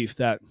believe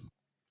that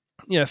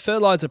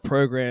fertilizer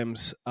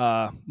programs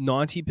are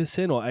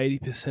 90% or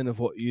 80% of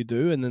what you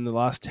do, and then the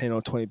last 10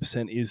 or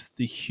 20% is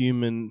the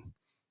human,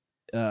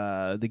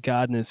 the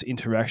gardener's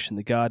interaction,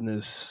 the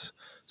gardener's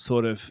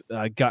sort of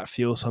gut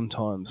feel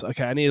sometimes.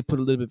 Okay, I need to put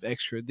a little bit of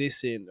extra of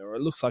this in, or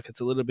it looks like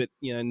it's a little bit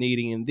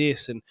needing in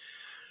this,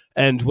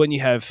 and when you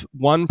have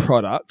one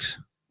product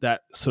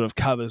that sort of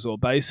covers all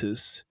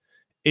bases,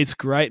 it's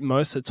great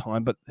most of the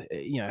time. But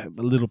a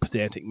little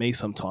pedantic me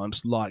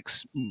sometimes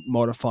likes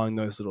modifying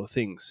those little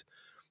things.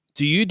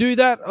 Do you do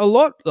that a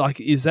lot?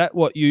 Like, is that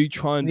what you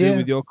try and do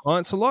with your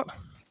clients a lot?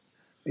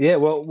 Yeah,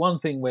 well, one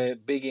thing we're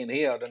big in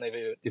here, I don't know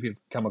if you've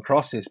come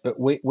across this, but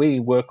we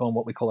work on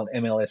what we call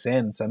an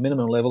MLSN, so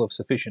minimum level of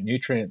sufficient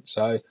nutrients.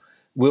 So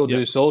we'll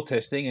do soil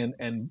testing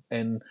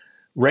and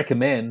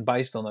recommend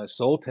based on those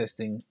soil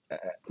testing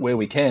where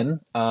we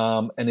can.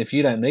 And if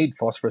you don't need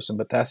phosphorus and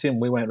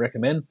potassium, we won't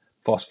recommend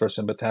phosphorus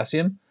and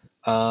potassium.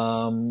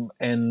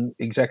 And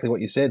exactly what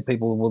you said,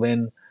 people will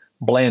then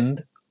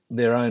blend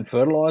their own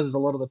fertilizers a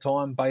lot of the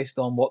time based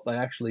on what they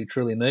actually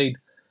truly need.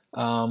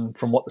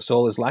 From what the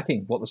soil is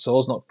lacking, what the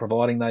soil's not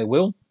providing, they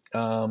will.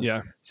 So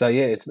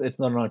it's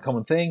not an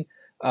uncommon thing.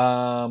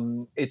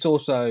 It's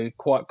also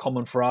quite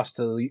common for us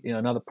to,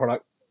 another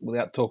product,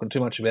 without talking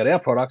too much about our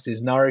products,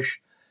 is Nourish.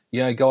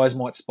 Guys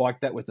might spike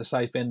that with the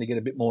Safe N to get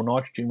a bit more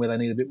nitrogen where they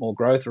need a bit more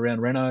growth around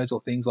Renos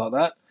or things like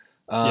that.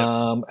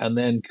 And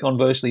then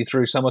conversely,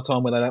 through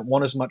summertime where they don't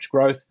want as much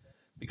growth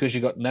because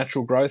you've got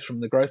natural growth from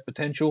the growth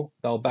potential,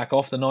 they'll back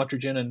off the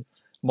nitrogen and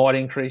might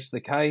increase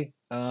the K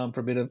for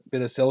a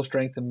bit of cell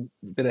strength and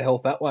a bit of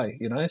health that way,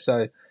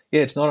 So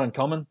it's not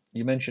uncommon.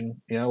 You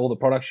mentioned, all the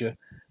products you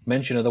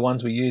mentioned are the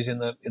ones we use in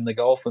the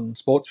golf and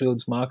sports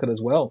fields market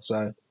as well.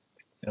 So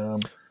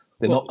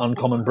they're not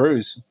uncommon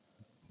brews.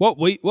 What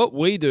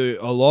we do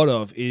a lot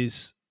of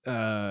is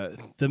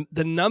the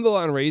number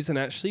one reason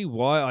actually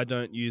why I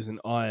don't use an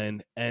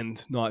iron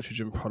and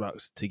nitrogen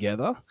products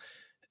together,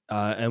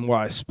 and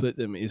why I split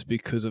them, is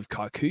because of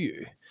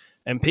kikuyu.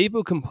 And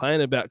people complain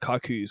about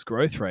kikuyu's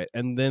growth rate,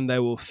 and then they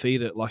will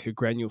feed it like a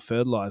granule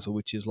fertilizer,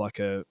 which is like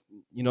a,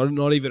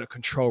 not even a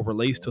control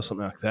released or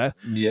something like that.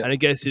 Yeah. And it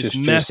gets this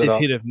massive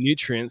hit of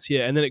nutrients.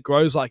 Yeah. And then it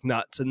grows like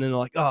nuts. And then they're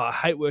like, oh, I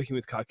hate working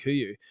with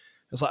kikuyu.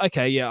 It's like,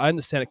 okay, yeah, I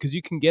understand it, because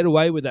you can get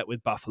away with that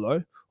with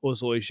buffalo or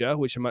zoysia,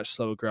 which are much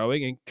slower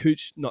growing, and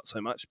cooch not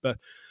so much. But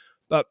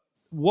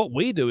what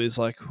we do is,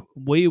 like,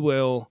 we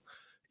will,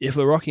 if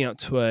we're rocking up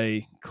to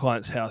a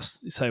client's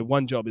house, say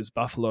one job is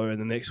buffalo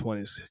and the next one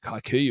is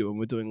kikuyu, and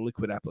we're doing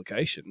liquid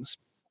applications,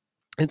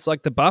 it's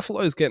like the buffalo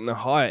is getting a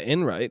higher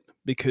N rate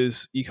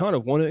because you kind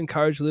of want to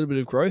encourage a little bit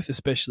of growth,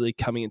 especially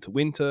coming into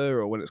winter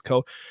or when it's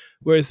cold.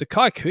 Whereas the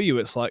kikuyu,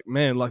 it's like,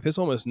 man, like there's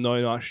almost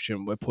no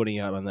nitrogen we're putting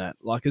out on that,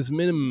 like as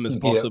minimum as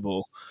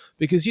possible,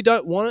 because you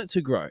don't want it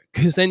to grow,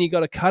 because then you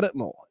got to cut it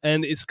more.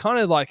 And it's kind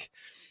of like,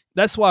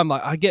 that's why I'm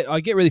like, I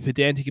get really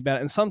pedantic about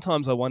it. And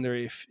sometimes I wonder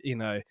if,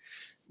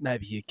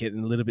 maybe you're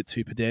getting a little bit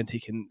too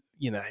pedantic and,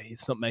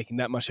 it's not making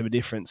that much of a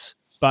difference.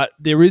 But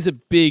there is a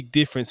big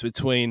difference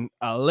between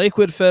a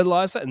liquid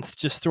fertilizer and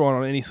just throwing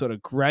on any sort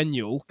of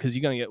granule, because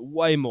you're going to get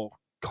way more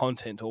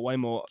content or way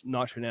more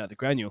nitrogen out of the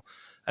granule.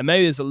 And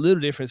maybe there's a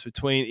little difference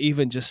between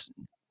even just,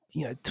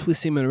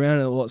 twisting it around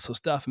and all that sort of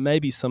stuff. And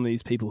maybe some of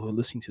these people who are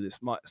listening to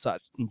this might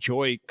start to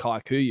enjoy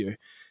Kikuyu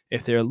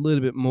if they're a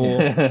little bit more.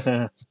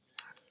 Do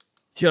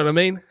you know what I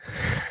mean?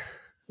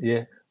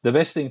 Yeah. The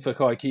best thing for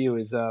Kikuyu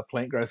is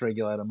plant growth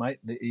regulator, mate.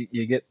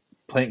 You get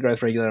plant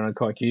growth regulator on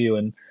Kikuyu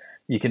and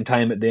you can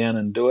tame it down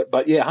and do it.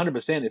 But yeah,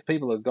 100%. If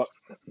people have got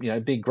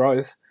big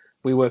growth,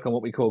 we work on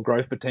what we call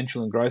growth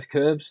potential and growth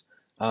curves.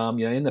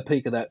 In the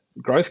peak of that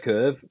growth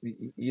curve,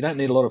 you don't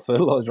need a lot of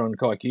fertilizer on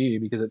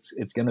Kikuyu because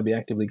it's going to be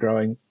actively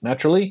growing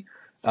naturally.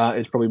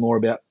 It's probably more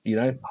about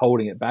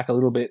holding it back a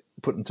little bit,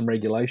 putting some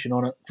regulation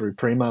on it through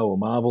Primo or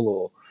Marvel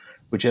or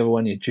whichever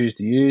one you choose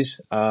to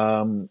use,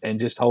 and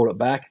just hold it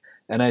back.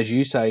 And as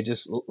you say,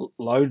 just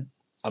load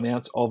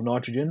amounts of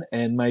nitrogen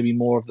and maybe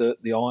more of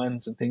the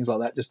ions and things like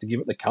that, just to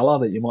give it the colour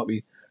that you might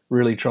be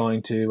really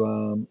trying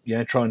to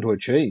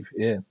achieve.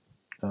 Yeah.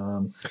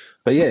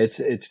 But yeah,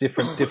 it's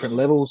different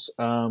levels.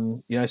 Some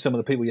of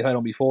the people you heard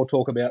on before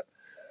talk about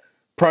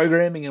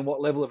programming and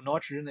what level of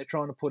nitrogen they're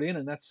trying to put in,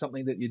 and that's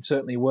something that you'd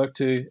certainly work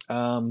to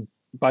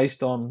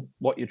based on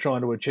what you're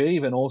trying to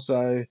achieve and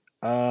also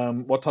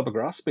what type of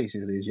grass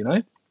species it is.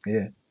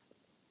 Yeah.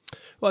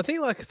 Well, I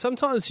think like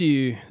sometimes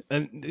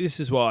and this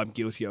is what I'm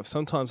guilty of.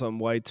 Sometimes I'm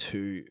way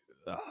too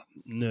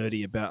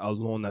nerdy about a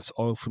lawn that's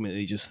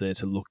ultimately just there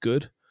to look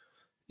good.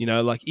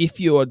 Like if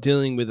you are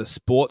dealing with a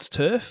sports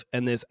turf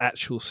and there's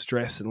actual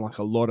stress and like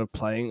a lot of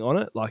playing on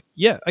it, like,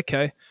 yeah,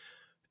 okay,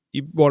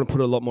 you want to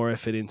put a lot more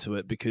effort into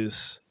it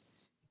because,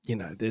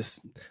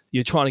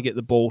 you're trying to get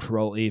the ball to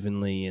roll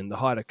evenly and the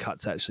height of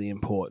cut's actually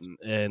important.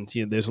 And,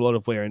 there's a lot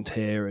of wear and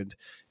tear and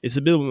it's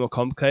a bit more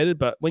complicated.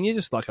 But when you're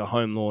just like a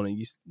home lawn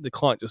and the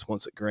client just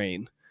wants it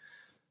green,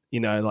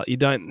 like you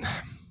don't,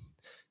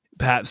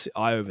 perhaps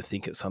I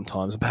overthink it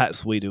sometimes and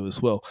perhaps we do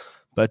as well.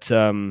 But,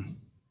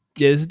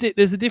 yeah,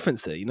 there's a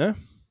difference there, Yeah,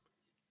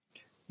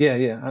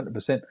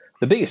 100%.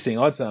 The biggest thing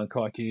I'd say on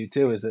Kikuyu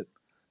too is that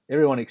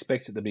everyone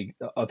expects it to be.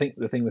 I think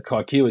the thing with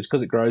Kikuyu is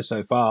because it grows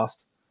so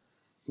fast,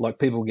 like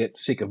people get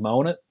sick of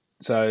mowing it,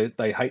 so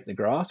they hate the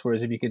grass.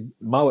 Whereas if you could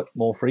mow it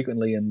more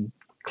frequently and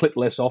clip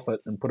less off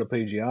it and put a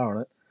PGR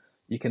on it,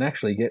 you can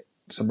actually get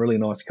some really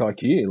nice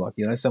Kikuyu. Like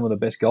some of the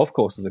best golf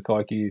courses are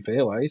Kikuyu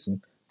fairways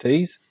and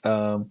tees.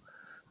 I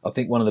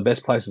think one of the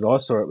best places I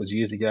saw it was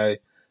years ago.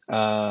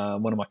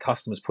 One of my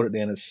customers put it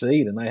down as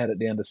seed, and they had it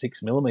down to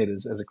 6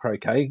 millimeters as a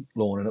croquet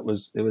lawn, and it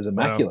was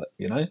immaculate.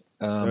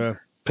 Wow.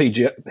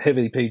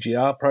 Heavy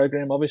PGR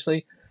program,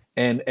 obviously,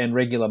 and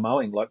regular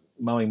mowing, like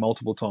mowing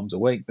multiple times a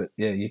week. But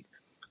yeah,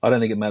 I don't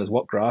think it matters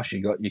what grass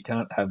you got. You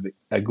can't have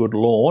a good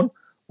lawn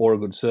or a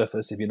good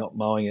surface if you're not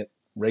mowing it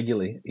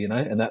regularly.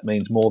 And that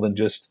means more than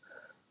just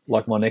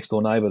like my next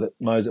door neighbour that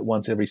mows it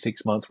once every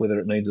 6 months, whether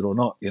it needs it or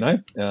not.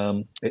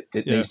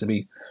 It needs to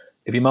be.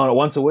 If you mow it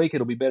once a week,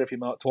 it'll be better if you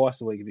mow it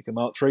twice a week. If you can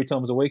mow it 3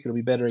 times a week, it'll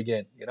be better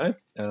again,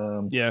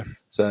 Yeah.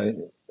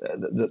 So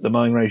the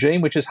mowing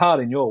regime, which is hard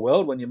in your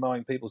world when you're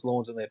mowing people's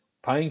lawns and they're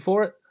paying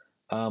for it,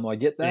 I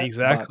get that.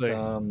 Exactly.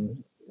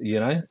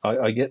 But,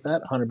 I get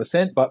that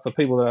 100%. But for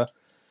people that are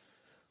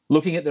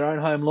looking at their own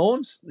home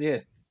lawns, yeah,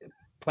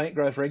 plant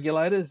growth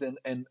regulators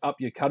and up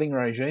your cutting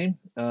regime,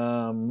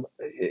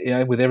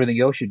 with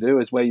everything else you do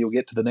is where you'll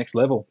get to the next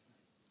level.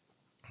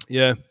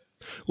 Yeah.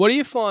 What do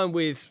you find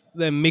with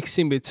them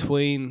mixing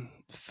between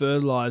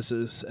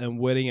fertilizers and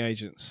wetting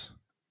agents?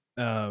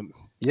 Well,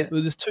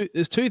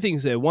 there's two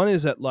things there. One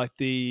is that like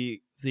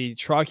the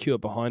Tricure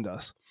behind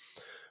us,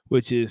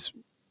 which is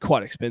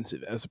quite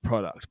expensive as a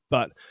product,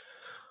 but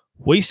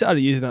we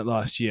started using that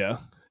last year,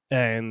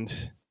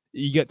 and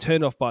you get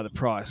turned off by the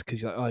price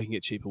because you're like, oh, you can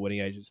get cheaper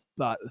wetting agents.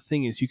 But the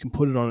thing is, you can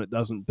put it on; it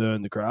doesn't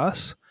burn the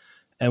grass.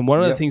 And one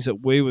of the things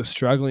that we were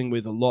struggling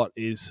with a lot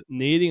is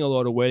needing a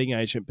lot of wetting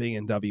agent being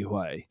in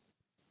WA,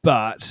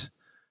 but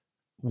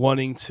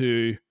wanting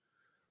to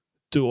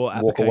do all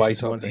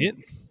applications in one hit.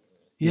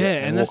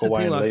 Yeah, and that's the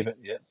thing. Like, leave it.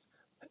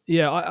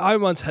 Yeah, I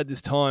once had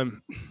this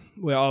time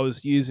where I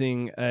was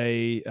using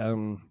I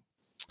don't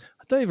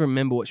even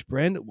remember which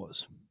brand it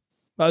was.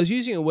 But I was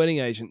using a wetting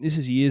agent. This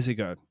is years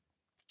ago,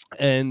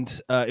 and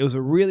it was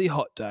a really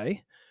hot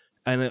day,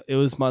 and it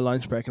was my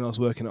lunch break, and I was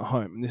working at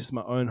home, and this is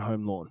my own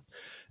home lawn.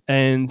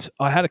 And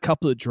I had a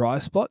couple of dry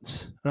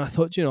spots, and I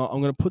thought,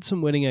 I'm going to put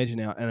some wetting agent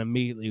out and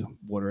immediately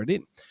water it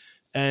in.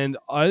 And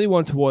I only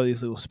wanted to water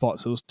these little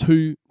spots. There was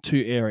two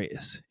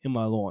areas in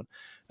my lawn.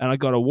 And I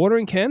got a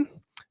watering can,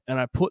 and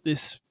I put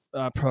this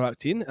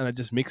product in, and I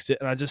just mixed it,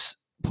 and I just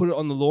put it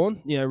on the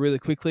lawn, really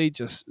quickly,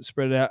 just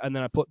spread it out. And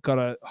then I got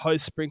a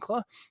hose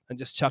sprinkler and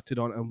just chucked it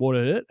on and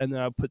watered it. And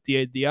then I put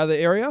the other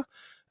area.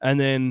 And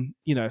then,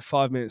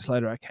 5 minutes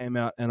later, I came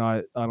out and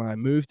I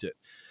moved it.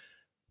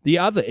 The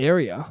other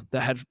area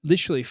that had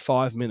literally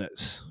 5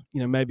 minutes,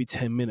 maybe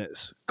 10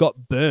 minutes, got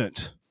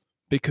burnt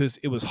because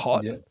it was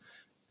hot. Yeah.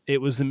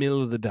 it was the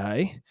middle of the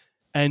day,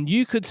 and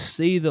you could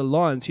see the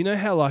lines. You know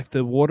how like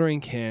the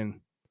watering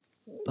can,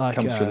 like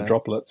Comes through the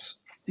droplets.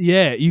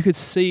 yeah, you could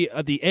see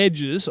at the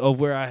edges of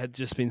where I had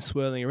just been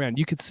swirling around.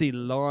 You could see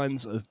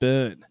lines of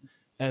burn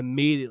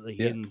immediately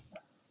Yeah.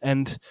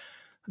 and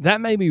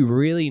that made me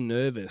really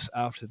nervous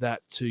after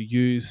that to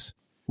use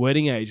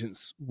wetting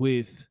agents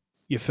with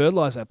your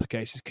fertilizer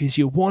applications, because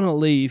you want to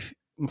leave,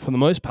 for the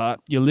most part,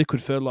 your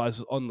liquid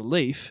fertilizers on the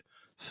leaf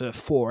for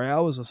 4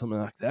 hours or something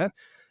like that.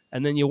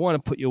 And then you want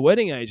to put your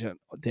wetting agent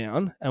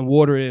down and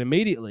water it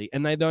immediately.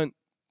 And they don't,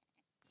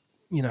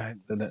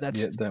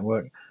 It don't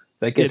work.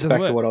 That gets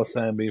back to what I was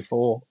saying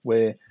before,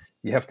 where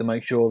you have to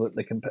make sure that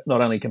they're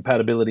not only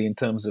compatibility in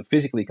terms of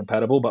physically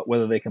compatible, but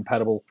whether they're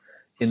compatible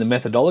in the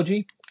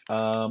methodology.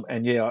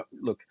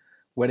 Look,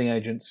 wetting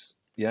agents,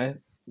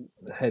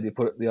 how do you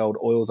put it? The old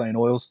oils ain't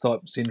oils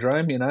type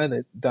syndrome.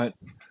 They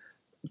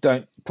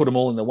don't put them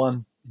all in the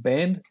one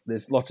band.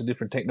 There's lots of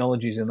different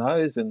technologies in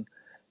those, and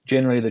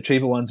generally the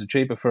cheaper ones are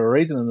cheaper for a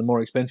reason, and the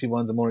more expensive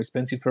ones are more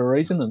expensive for a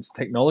reason. And it's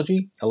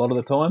technology a lot of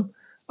the time.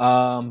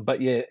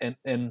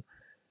 And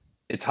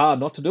it's hard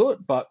not to do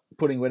it, but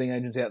putting wetting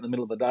agents out in the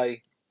middle of the day,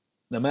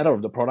 no matter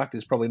of the product,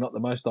 is probably not the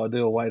most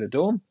ideal way to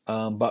do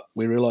them. But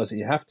we realise that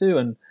you have to,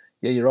 and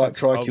you're right.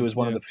 TriQ is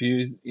one of the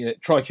few.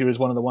 TriQ is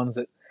one of the ones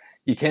that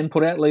you can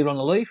put out, leave it on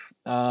the leaf.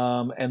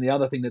 And the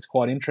other thing that's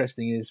quite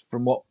interesting is,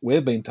 from what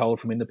we've been told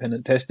from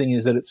independent testing,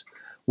 is that it's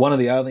one of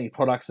the only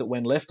products that,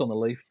 when left on the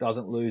leaf,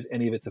 doesn't lose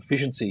any of its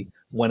efficiency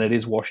when it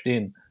is washed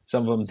in.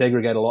 Some of them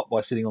degrade a lot by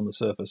sitting on the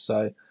surface.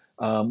 So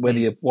whether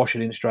you wash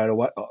it in straight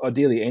away,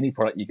 ideally any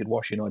product you could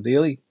wash in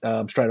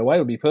straight away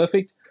would be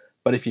perfect.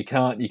 But if you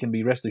can't, you can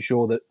be rest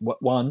assured that,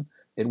 one,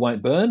 it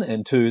won't burn,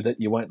 and two,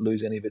 that you won't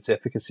lose any of its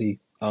efficacy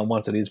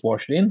once it is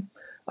washed in.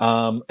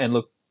 And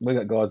look, we've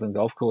got guys on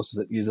golf courses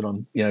that use it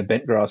on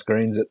bent grass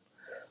greens at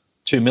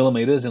 2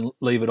 millimeters and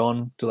leave it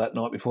on till that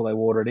night before they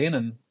water it in,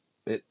 and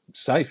it's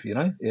safe.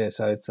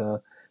 So it's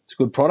a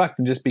good product,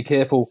 and just be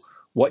careful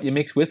what you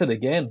mix with it.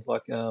 Again,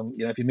 like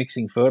if you're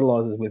mixing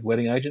fertilizers with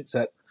wetting agents,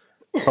 that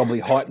probably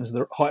heightens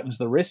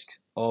the risk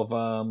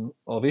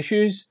of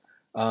issues.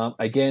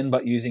 Again,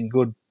 but using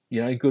good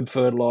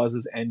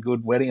fertilizers and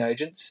good wetting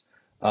agents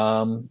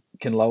can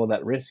lower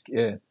that risk.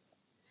 Yeah.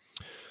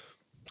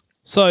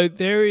 So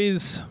there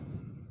is.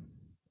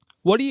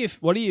 What do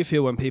you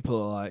feel when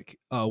people are like,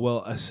 oh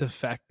well, a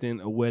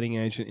surfactant, a wetting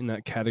agent, in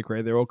that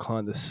category, they're all kind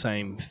of the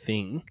same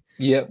thing?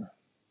 Yeah.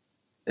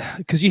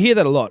 Because you hear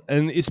that a lot,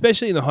 and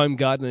especially in the home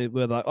garden,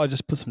 where like, I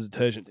just put some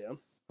detergent down.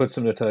 Put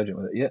some detergent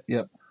with it.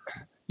 Yep.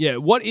 Yeah.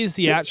 What is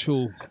the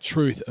actual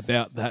truth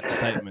about that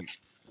statement?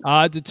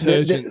 Are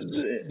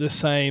detergents the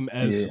same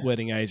as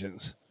wetting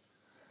agents?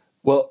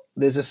 Well,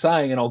 there's a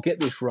saying, and I'll get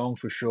this wrong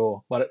for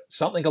sure, but it's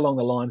something along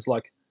the lines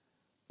like,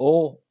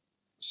 all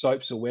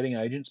soaps are wetting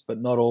agents, but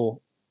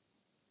all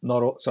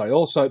soaps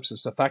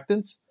are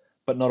surfactants,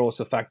 but not all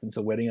surfactants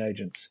are wetting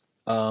agents.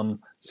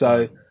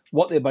 So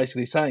what they're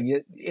basically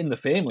saying, in the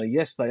family,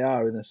 yes, they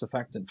are in the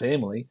surfactant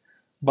family,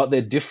 but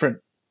they're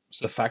different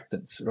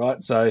surfactants,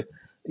 right? So,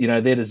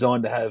 they're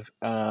designed to have,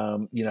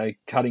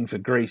 cutting for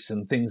grease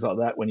and things like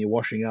that when you're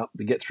washing up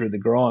to get through the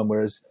grime,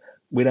 whereas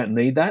we don't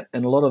need that.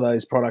 And a lot of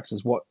those products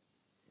is what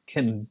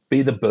can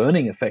be the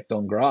burning effect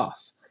on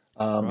grass.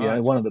 Right.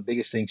 One of the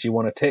biggest things you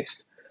want to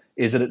test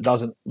is that it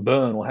doesn't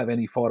burn or have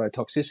any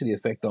phytotoxicity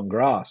effect on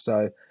grass.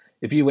 So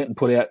if you went and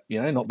put out,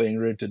 not being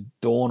rude to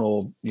Dawn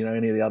or,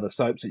 any of the other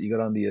soaps that you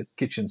got under your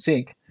kitchen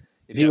sink,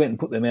 if you went and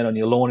put them out on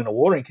your lawn in a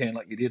watering can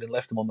like you did and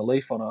left them on the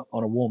leaf on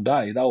a warm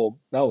day,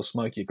 they'll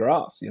smoke your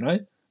grass,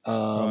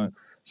 Right.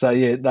 So,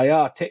 they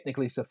are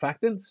technically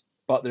surfactants,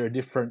 but they're a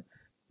different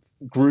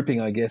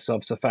grouping, I guess,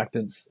 of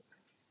surfactants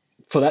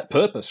for that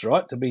purpose,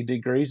 right? To be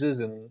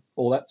degreasers and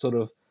all that sort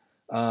of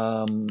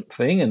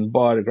thing, and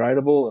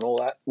biodegradable and all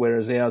that,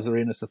 whereas ours are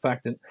in a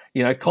surfactant.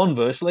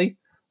 Conversely,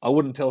 I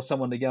wouldn't tell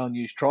someone to go and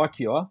use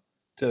Tricure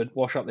to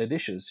wash up their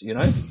dishes.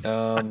 That's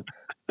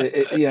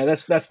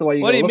the way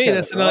you. What do you mean?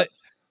 That's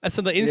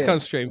another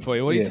income stream for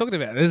you. What are you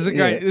talking about? This is a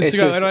great. This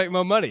is a great way to make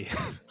more money.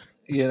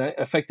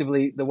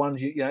 Effectively, the ones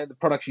the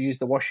products you use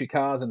to wash your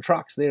cars and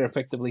trucks, they're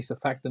effectively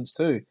surfactants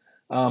too.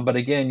 But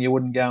again, you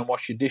wouldn't go and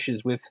wash your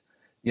dishes with,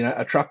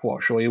 a truck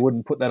wash, or you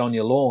wouldn't put that on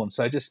your lawn.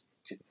 So just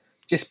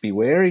be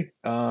wary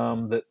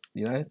that,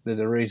 there's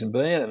a reason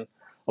being. And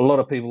a lot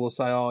of people will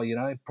say, oh,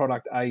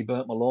 product A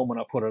burnt my lawn when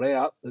I put it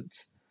out.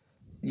 It's,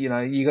 you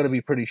got to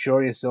be pretty sure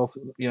of yourself.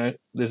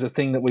 There's a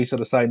thing that we sort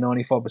of say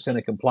 95%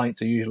 of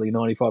complaints are usually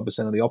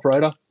 95% of the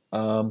operator.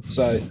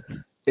 So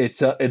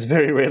it's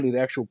very rarely the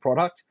actual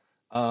product.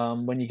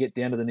 When you get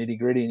down to the nitty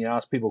gritty and you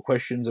ask people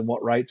questions and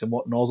what rates and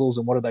what nozzles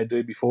and what do they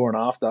do before and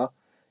after,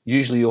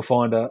 usually you'll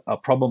find a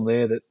problem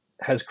there that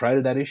has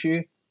created that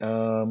issue.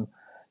 So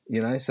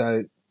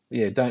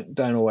don't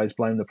always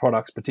blame the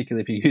products,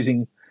 particularly if you're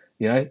using,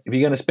 if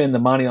you're going to spend the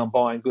money on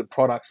buying good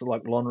products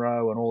like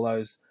Lonro and all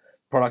those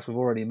products we've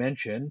already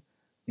mentioned,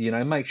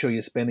 make sure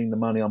you're spending the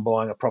money on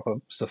buying a proper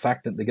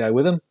surfactant to go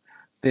with them.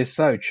 they're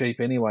so cheap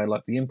anyway.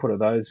 Like the input of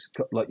those,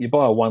 like you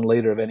buy a 1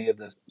 litre of any of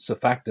the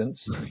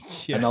surfactants,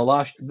 Yeah. and they'll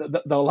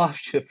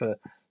last you for,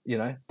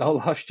 they'll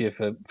last you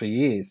for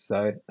years.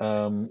 So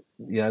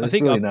there's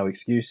really no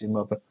excuse in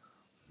my.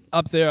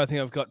 Up there, I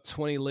think I've got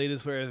 20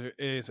 litres. Where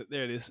is it?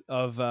 There it is.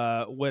 Of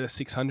Weta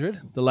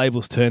 600. The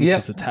label's turned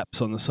because the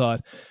tap's on the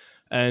side.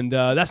 And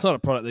that's not a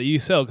product that you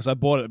sell, because I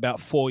bought it about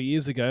 4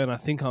 years ago, and I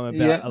think I'm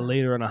about 1.5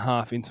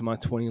 litres into my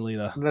 20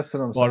 litre. That's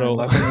what I'm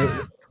bottle. saying.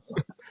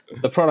 Like,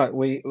 the product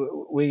we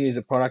use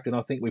a product, and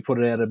I think we put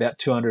it out at about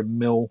 200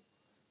 ml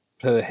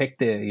per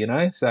hectare.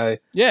 So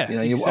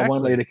exactly.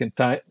 1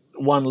 litre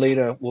 1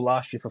 litre will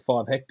last you for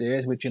 5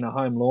 hectares, which in a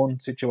home lawn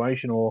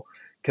situation or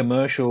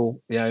commercial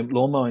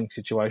lawn mowing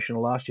situation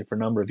will last you for a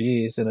number of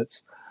years. And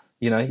it's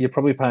you're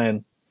probably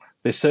paying.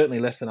 There's certainly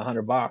less than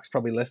 $100,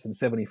 probably less than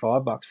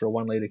 $75 for a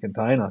 1 litre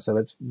container. So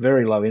that's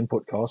very low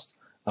input cost,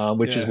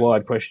 which is why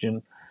I'd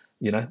question,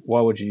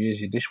 why would you use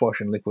your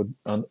dishwashing liquid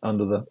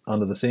under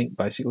the sink,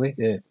 basically?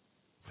 Yeah.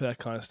 For that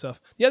kind of stuff.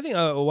 The other thing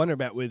I wonder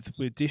about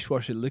with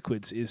dishwasher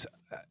liquids is,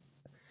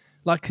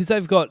 because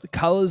they've got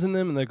colours in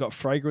them and they've got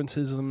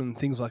fragrances in them and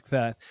things like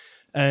that.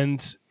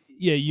 And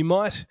you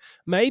might,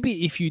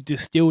 maybe if you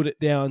distilled it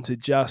down to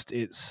just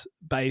its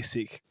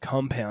basic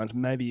compound,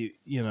 maybe,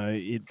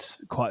 it's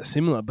quite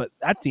similar. But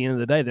at the end of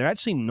the day, they're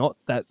actually not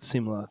that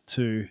similar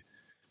to,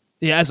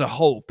 as a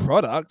whole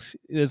product.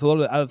 There's a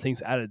lot of other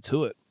things added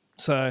to it.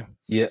 So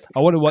I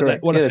wonder what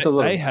effect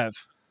they have.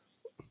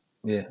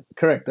 Yeah,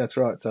 correct. That's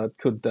right. So it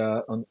could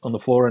on the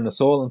floor and the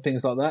soil and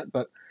things like that.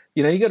 But,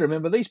 you got to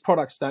remember, these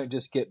products don't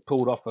just get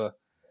pulled off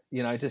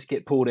just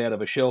get pulled out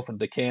of a shelf and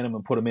decant them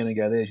and put them in and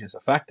go, there's your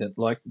surfactant.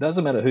 Like, it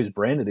doesn't matter whose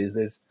brand it is.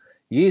 There's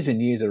years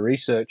and years of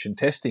research and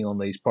testing on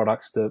these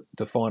products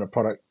to find a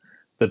product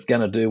that's going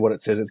to do what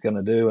it says it's going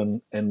to do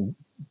and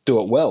do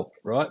it well,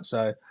 right?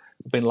 So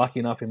I've been lucky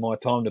enough in my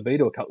time to be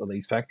to a couple of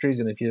these factories,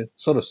 and if you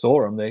sort of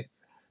saw them,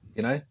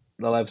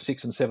 they'll have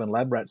 6 and 7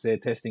 lab rats there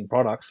testing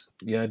products,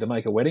 to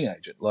make a wetting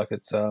agent. Like,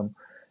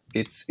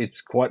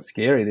 it's quite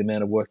scary the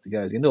amount of work that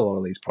goes into a lot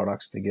of these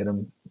products to get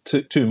them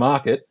to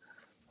market.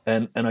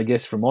 And I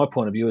guess from my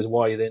point of view is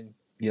why you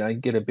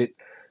then, get a bit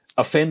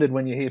offended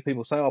when you hear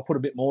people say, I'll put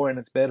a bit more in,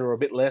 it's better, or a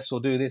bit less,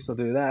 or do this or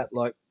do that.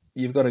 Like,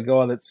 you've got a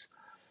guy that's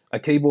a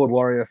keyboard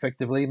warrior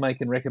effectively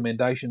making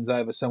recommendations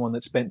over someone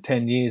that spent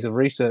 10 years of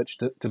research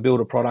to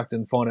build a product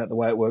and find out the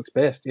way it works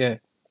best. Yeah.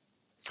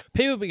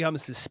 People become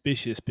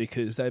suspicious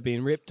because they've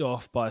been ripped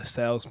off by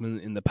salesmen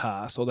in the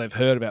past, or they've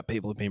heard about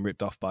people who've been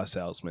ripped off by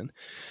salesmen,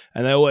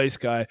 and they always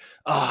go,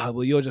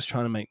 well, you're just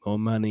trying to make more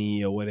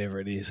money or whatever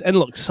it is. And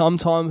look,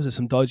 sometimes there's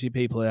some dodgy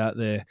people out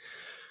there,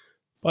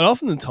 but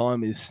often the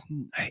time is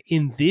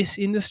in this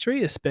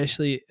industry,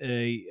 especially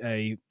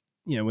when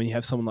you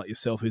have someone like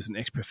yourself who's an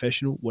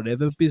ex-professional,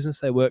 whatever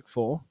business they work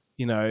for,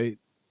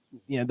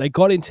 they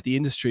got into the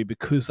industry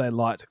because they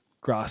liked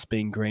grass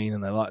being green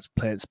and they liked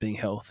plants being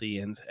healthy,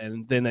 and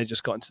then they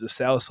just got into the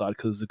sales side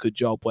because it was a good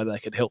job where they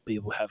could help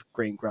people have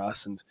green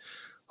grass and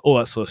all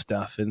that sort of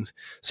stuff. And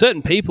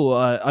certain people,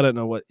 I don't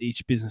know what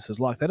each business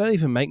is like, they don't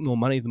even make more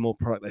money the more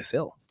product they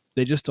sell.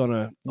 They're just on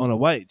a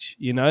wage,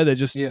 they're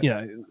just,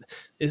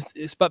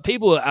 but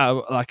people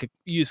are like a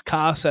used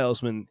car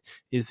salesman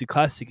is the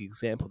classic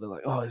example. They're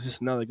like, is this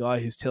another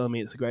guy who's telling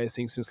me it's the greatest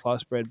thing since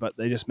sliced bread, but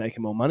they're just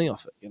making more money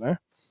off it,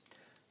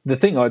 The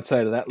thing I'd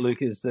say to that,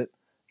 Luke, is that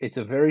it's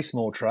a very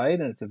small trade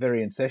and it's a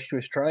very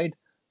incestuous trade,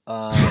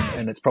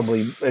 and it's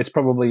probably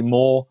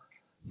more.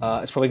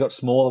 It's probably got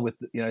smaller with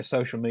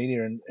social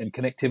media and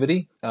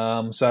connectivity.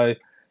 So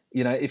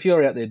if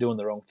you're out there doing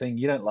the wrong thing,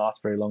 you don't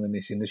last very long in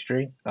this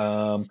industry.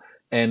 And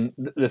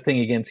the thing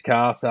against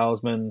car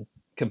salesmen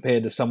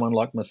compared to someone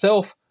like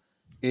myself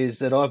is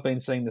that I've been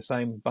seeing the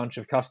same bunch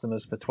of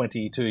customers for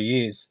 22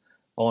 years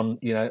on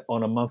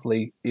a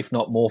monthly, if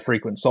not more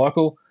frequent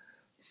cycle.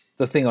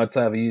 The thing I'd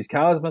say of a used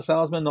car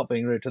salesman, not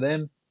being rude to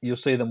them, you'll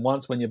see them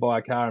once when you buy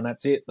a car and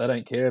that's it. They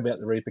don't care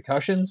about the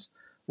repercussions.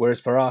 Whereas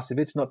for us, if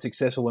it's not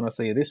successful when I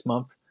see you this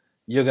month,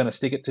 you're going to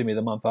stick it to me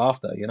the month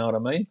after. You know what I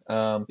mean?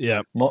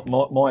 Yeah.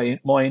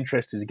 My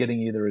interest is getting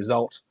you the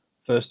result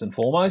first and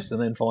foremost,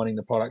 and then finding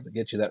the product that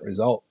gets you that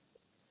result.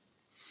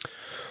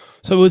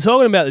 So we're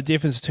talking about the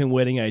difference between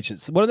wetting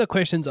agents. One of the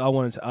questions I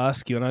wanted to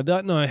ask you, and I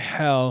don't know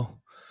how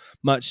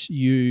much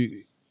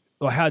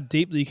or how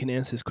deeply you can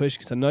answer this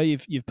question, because I know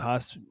you've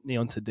passed me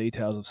on to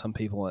details of some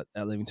people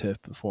at Living Turf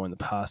before in the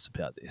past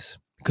about this,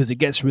 because it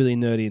gets really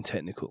nerdy and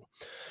technical.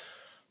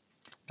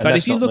 And but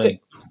if you look at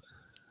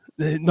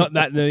not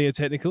that nerdy and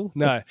technical,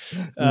 no.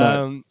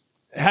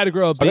 How to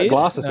grow a beard. I got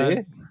glasses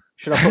here.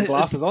 Should I put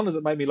glasses on? Does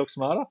it make me look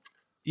smarter?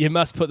 You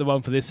must put them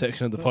on for this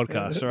section of the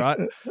podcast, all right?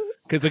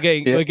 Because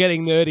we're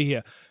getting nerdy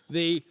here.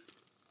 The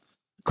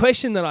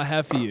question that I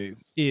have for you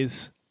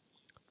is,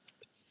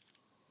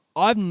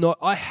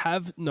 I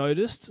have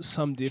noticed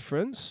some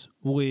difference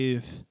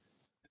with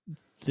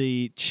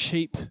the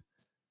cheap,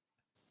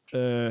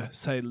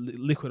 say,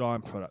 liquid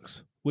iron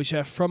products, which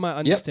are, from my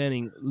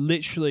understanding,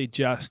 literally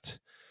just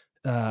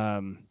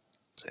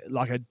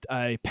like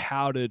a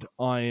powdered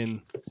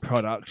iron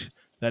product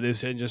that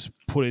is then just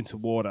put into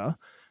water.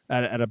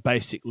 at a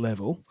basic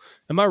level.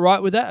 Am I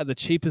right with that? At the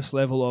cheapest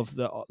level of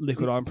the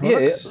liquid iron Yeah,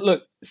 products?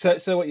 look,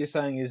 so what you're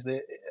saying is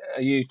that,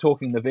 are you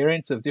talking the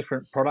variants of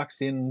different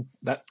products in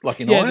that, like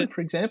in Yeah, iron,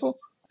 for example?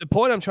 the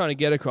point I'm trying to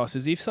get across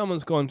is if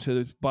someone's gone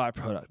to buy a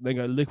product, they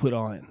go liquid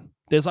iron.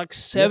 There's like Yep,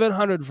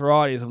 700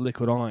 varieties of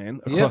liquid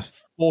iron yep, across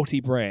 40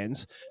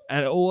 brands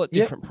and all at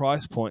yep. different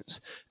price points.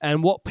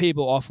 And what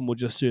people often will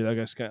just do, they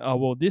just go, oh,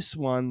 well, this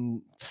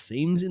one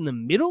seems in the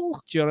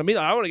middle. Do you know what I mean?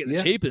 I want to get the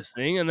Yeah. cheapest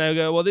thing. And they'll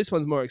go, well, this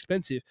one's more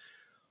expensive.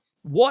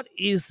 What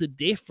is the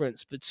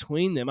difference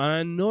between them? And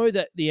I know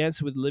that the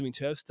answer with the living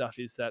turf stuff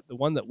is that the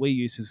one that we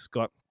use has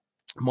got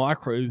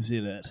microbes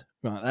in it.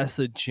 Right, that's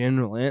the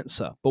general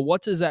answer. But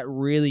what does that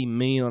really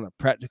mean on a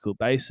practical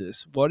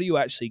basis? What are you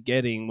actually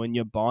getting when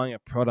you're buying a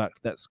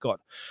product that's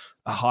got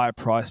a higher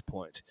price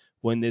point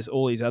when there's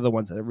all these other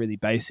ones that are really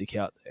basic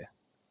out there?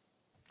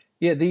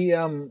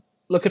 Yeah,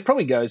 look, it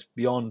probably goes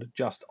beyond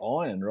just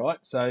iron, right?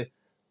 So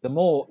the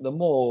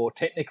more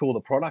technical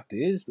the product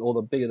is, or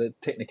the bigger the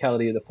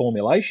technicality of the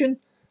formulation,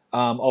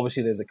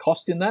 obviously there's a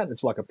cost in that.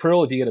 It's like a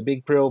prill. If you get a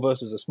big prill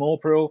versus a small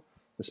prill,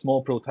 the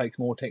small prill takes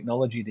more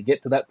technology to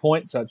get to that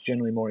point, so it's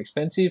generally more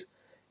expensive.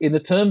 In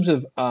the terms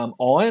of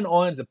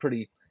iron's a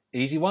pretty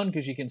easy one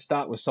because you can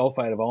start with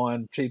sulfate of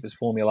iron, cheapest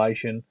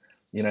formulation,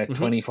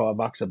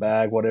 $25 a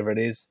bag, whatever it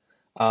is.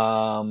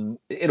 It'll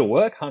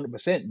work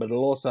 100%, but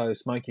it'll also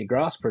smoke your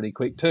grass pretty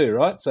quick too,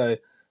 right? So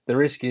the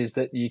risk is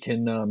that you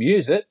can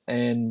use it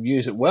and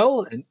use it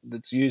well, and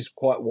it's used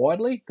quite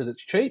widely because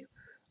it's cheap.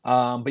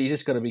 But you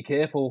just got to be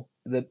careful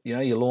that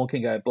your lawn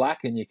can go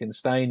black and you can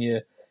stain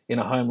in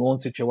a home lawn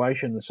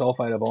situation. The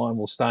sulfate of iron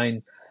will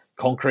stain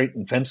concrete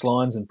and fence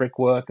lines and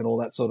brickwork and all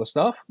that sort of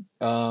stuff.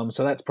 So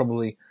that's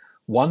probably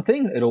one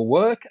thing. It'll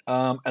work,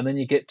 and then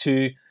you get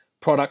to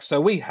products.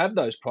 So we have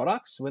those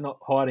products. We're not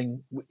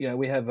hiding.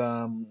 We have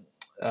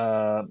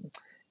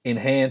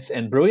Enhance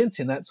and Brilliance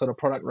in that sort of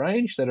product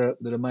range that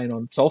are made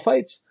on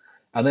sulfates.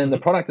 And then the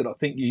product that I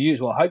think you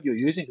use, well, I hope you're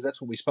using because that's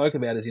what we spoke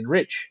about, is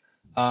Enrich.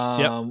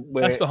 Yep,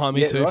 that's behind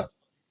me too. Right.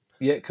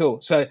 Yeah,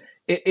 cool. So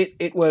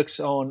it works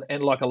on,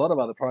 and like a lot of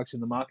other products in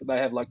the market, they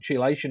have like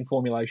chelation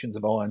formulations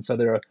of iron. So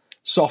they're a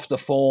softer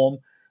form.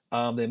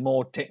 They're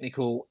more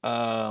technically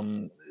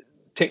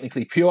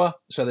pure.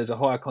 So there's a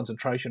higher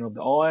concentration of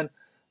the iron.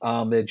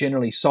 They're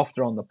generally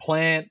softer on the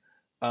plant.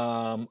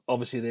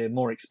 Obviously, they're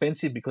more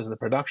expensive because of the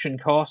production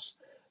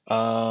costs.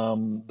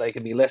 They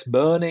can be less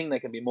burning. They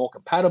can be more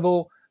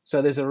compatible.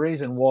 So there's a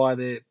reason why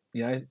they're,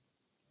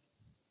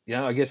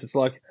 I guess it's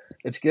like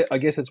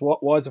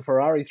why is a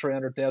Ferrari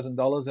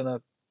 $300,000 and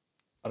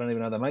I don't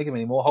even know they make them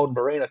anymore. Holden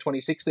Barina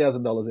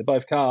 $26,000. They're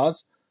both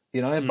cars,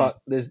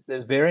 but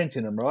there's variance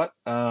in them, right?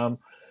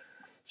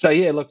 So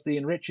yeah, look, the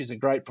Enrich is a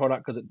great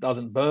product because it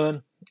doesn't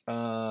burn.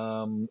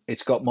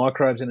 It's got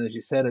microbes in it, as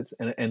you said.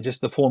 And just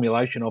the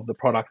formulation of the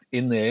product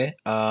in there.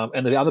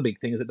 And the other big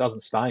thing is it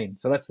doesn't stain.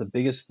 So that's the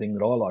biggest thing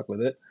that I like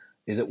with it,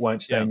 is it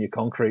won't stain your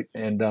concrete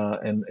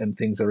and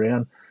things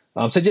around.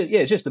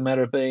 It's just a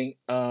matter of being,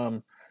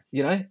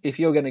 if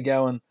you're going to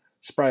go and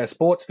spray a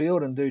sports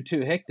field and do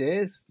 2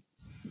 hectares,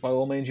 by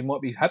all means, you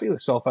might be happy with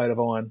sulfate of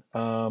iron.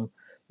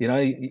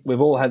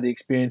 We've all had the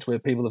experience where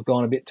people have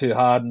gone a bit too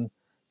hard and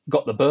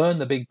got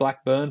the big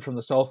black burn from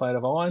the sulfate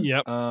of iron.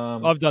 Yep,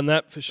 I've done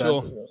that for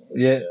sure.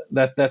 Yeah,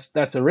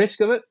 that's a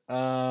risk of it.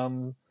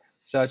 So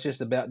it's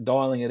just about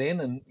dialing it in.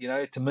 And,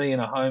 to me, in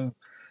a home,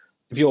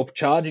 if you're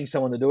charging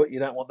someone to do it, you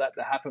don't want that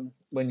to happen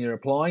when you're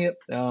applying it.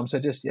 So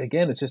just,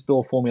 again, it's just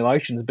all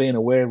formulations, being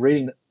aware,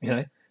 reading,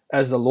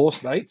 as the law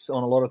states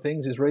on a lot of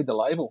things, is read the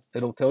label.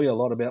 It'll tell you a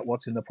lot about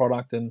what's in the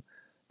product and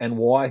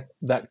why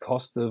that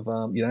cost of,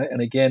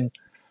 and again,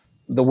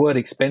 the word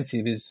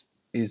expensive is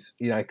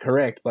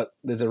correct, but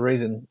there's a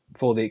reason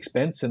for the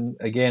expense. And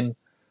again,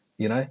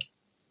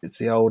 it's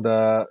the old,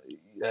 the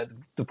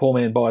poor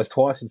man buys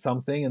twice in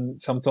something,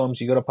 and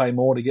sometimes you got to pay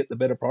more to get the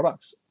better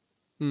products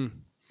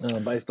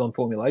based on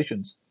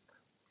formulations.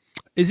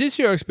 Is this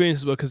your experience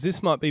as well? Because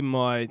this might be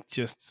my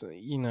just,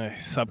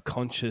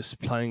 subconscious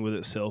playing with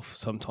itself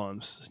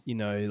sometimes,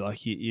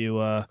 like you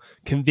are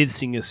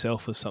convincing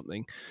yourself of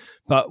something.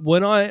 But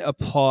when I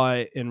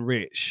apply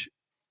Enrich,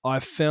 I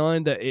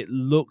found that it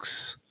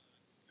looks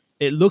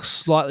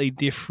slightly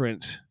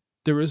different.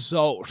 The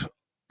result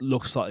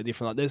looks slightly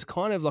different. Like there's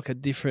kind of like a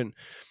different,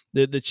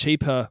 the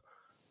cheaper,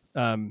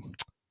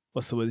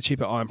 what's the word? The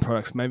cheaper iron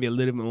products, maybe a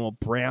little bit more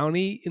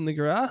browny in the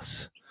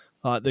grass.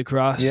 The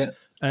grass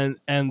and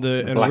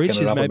the Enrich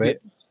is maybe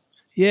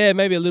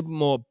a little bit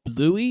more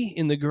bluey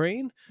in the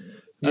green.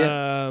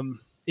 Yeah.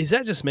 Is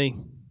that just me?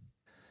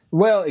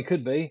 Well, it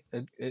could be.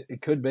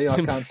 It could be. I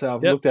can't say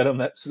I've looked at them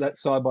that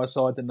side by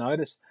side to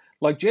notice.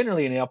 Like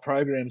generally in our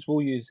programs,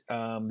 we'll use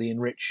the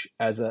Enrich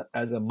as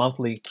a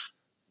monthly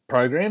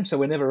program, so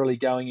we're never really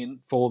going in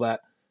for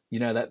that,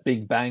 that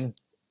big bang,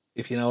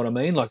 if you know what I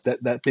mean, like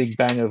that big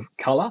bang of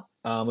colour.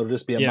 It'll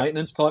just be a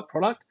maintenance type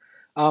product.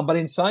 But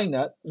in saying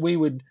that, we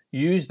would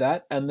use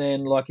that, and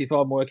then like if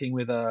I'm working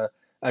with a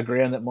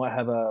ground that might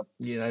have an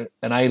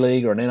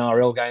A-League or an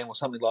NRL game or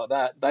something like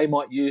that, they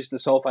might use the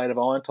sulfate of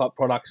iron type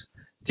products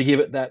to give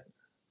it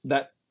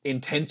that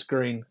intense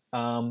green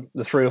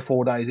the 3 or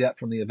 4 days out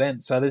from the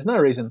event. So there's no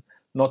reason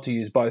not to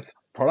use both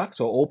products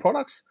or all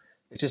products.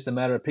 It's just a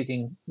matter of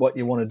picking what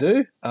you want to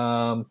do.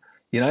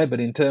 But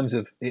in terms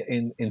of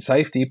in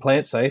safety,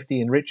 plant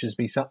safety, Enrich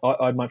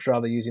I'd much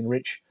rather use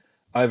Enrich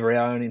over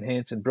our own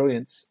Enhance and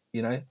Brilliance.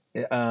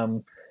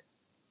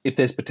 If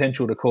there's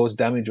potential to cause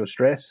damage or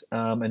stress,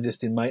 and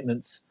just in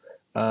maintenance,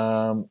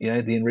 the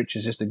Enrich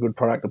is just a good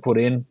product to put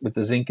in with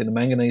the zinc and the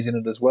manganese in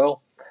it as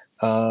well,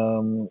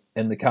 and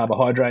the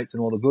carbohydrates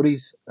and all the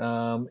goodies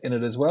in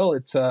it as well.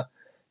 It's a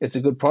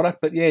good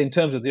product, but yeah, in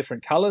terms of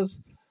different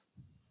colours,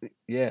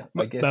 yeah,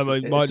 I guess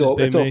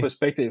it's all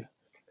perspective.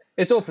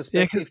 It's all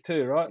perspective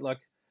too, right? Like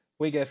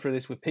we go through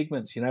this with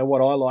pigments.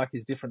 What I like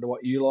is different to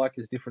what you like,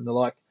 is different to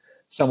like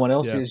someone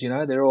else is.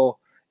 They're all.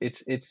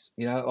 It's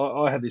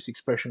I have this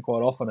expression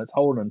quite often. It's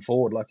holding and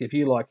forward. Like if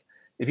you like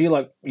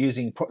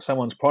using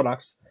someone's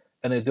products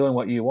and they're doing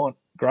what you want,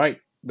 great.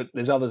 But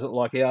there's others that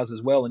like ours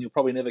as well, and you'll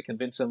probably never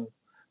convince them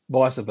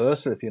vice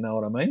versa, if you know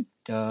what I mean.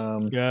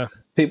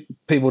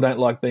 People don't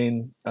like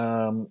being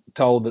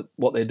told that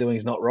what they're doing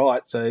is not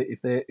right. So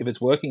if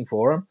it's working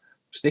for them,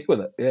 stick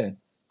with it. Yeah.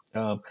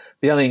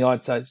 The only thing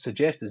I'd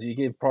suggest is you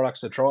give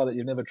products a try that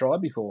you've never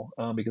tried before,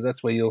 because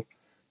that's where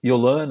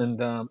you'll learn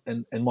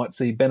and might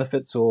see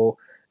benefits or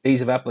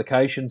ease of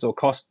applications or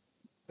cost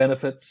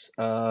benefits.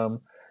 Things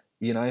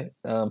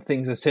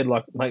are said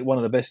like, mate, one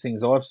of the best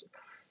things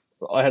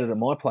I had it at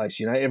my place.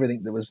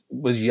 Everything that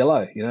was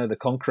yellow. The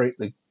concrete,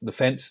 the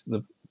fence,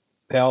 the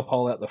power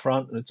pole out the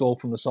front, and it's all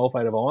from the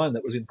sulfate of iron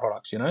that was in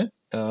products. And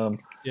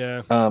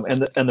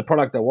the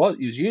product I was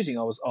using,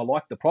 I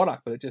liked the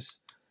product, but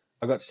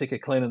I got sick of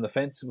cleaning the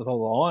fence with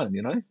all the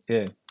iron.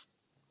 Yeah.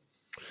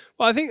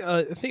 Well, I think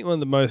one of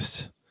the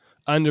most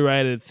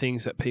underrated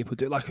things that people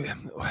do, like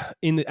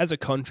as a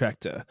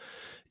contractor,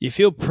 you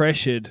feel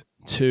pressured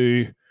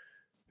to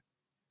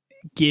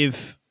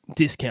give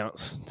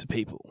discounts to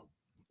people.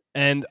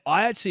 And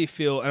I actually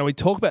feel, and we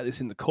talk about this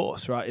in the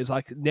course, right, is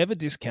like never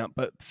discount,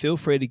 but feel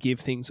free to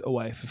give things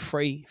away for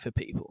free for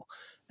people.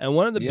 And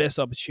one of the best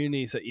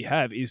opportunities that you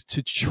have is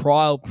to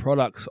trial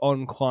products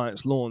on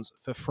clients' lawns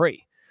for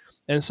free.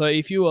 And so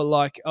if you are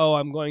like, oh,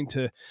 I'm going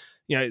to,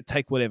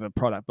 take whatever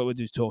product, but we're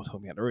just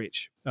talking about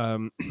Rich,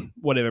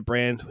 whatever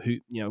brand,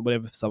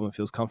 whatever someone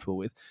feels comfortable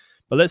with.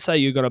 But let's say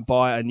you're going to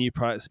buy a new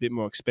product that's a bit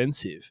more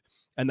expensive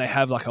and they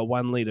have like a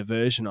 1 litre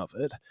version of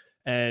it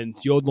and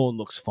your lawn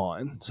looks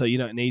fine. So you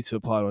don't need to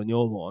apply it on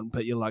your lawn,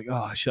 but you're like,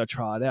 oh, should I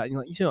try it out?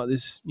 And you're like,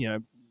 this,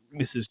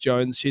 Mrs.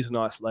 Jones, she's a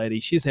nice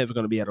lady. She's never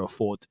going to be able to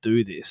afford to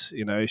do this.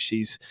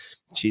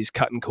 She's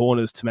cutting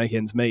corners to make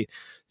ends meet.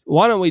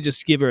 Why don't we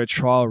just give her a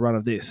trial run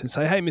of this and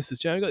say, hey,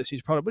 Mrs. Jones, I got this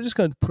new product. We're just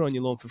going to put it on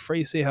your lawn for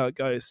free, see how it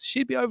goes.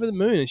 She'd be over the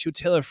moon and she'll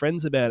tell her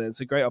friends about it. It's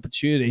a great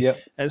opportunity. And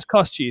it's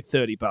cost you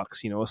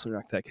 $30, or something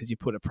like that because you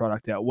put a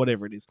product out,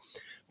 whatever it is.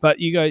 But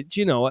you go, do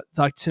you know what?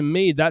 Like to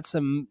me, that's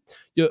from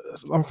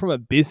a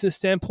business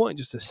standpoint,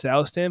 just a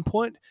sales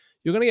standpoint,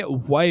 you're going to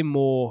get way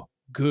more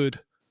good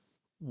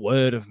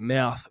word of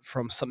mouth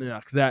from something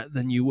like that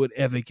than you would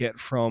ever get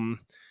from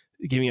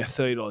giving a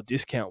 $30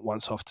 discount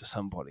once off to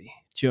somebody.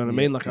 Do you know what I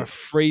mean? Like a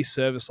free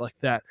service like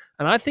that.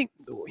 And I think,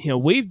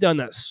 we've done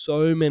that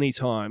so many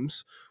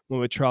times when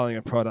we're trialing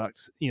a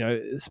product,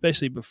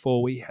 especially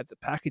before we had the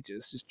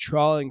packages, just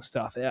trialing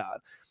stuff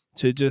out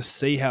to just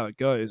see how it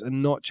goes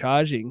and not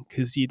charging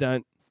because you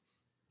don't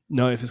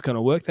know if it's going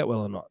to work that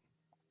well or not.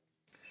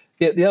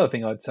 Yeah, the other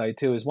thing I'd say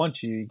too is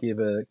once you give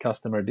a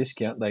customer a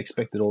discount, they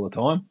expect it all the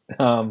time.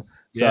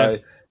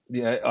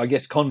 I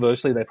guess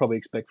conversely, they probably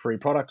expect free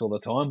product all the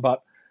time.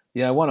 But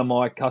one of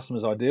my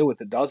customers I deal with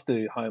that does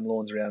do home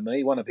lawns around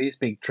me, one of his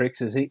big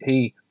tricks is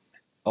he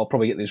I'll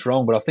probably get this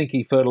wrong, but I think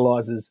he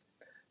fertilises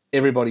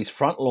everybody's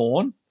front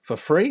lawn for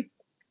free.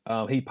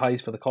 He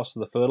pays for the cost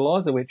of the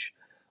fertiliser, which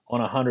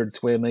on 100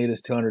 square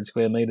metres, 200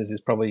 square metres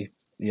is probably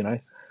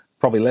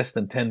less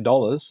than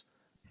 $10.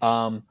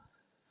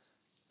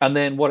 And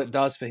then what it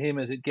does for him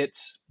is it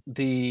gets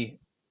the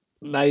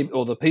neighbour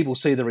or the people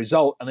see the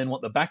result and then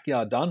want the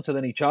backyard done. So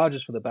then he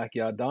charges for the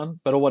backyard done.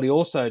 But what he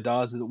also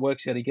does is it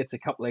works out he gets a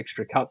couple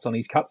extra cuts on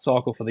his cut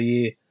cycle for the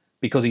year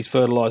because he's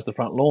fertilised the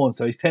front lawn.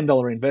 So his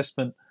 $10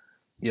 investment,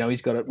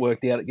 he's got it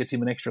worked out. It gets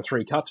him an extra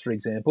 3 cuts, for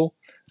example.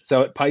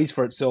 So it pays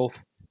for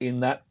itself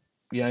in that,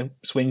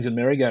 swings and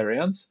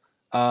merry-go-rounds.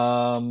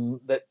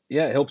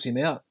 It helps him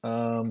out.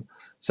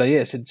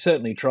 So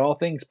certainly trial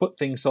things, put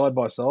things side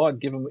by side,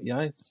 give them,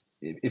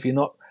 if you're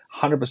not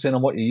 100%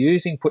 on what you're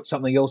using, put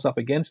something else up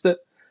against it,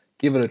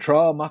 give it a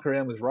trial, muck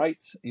around with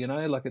rates,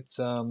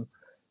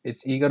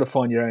 it's you got to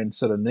find your own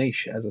sort of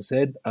niche, as I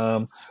said.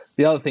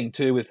 The other thing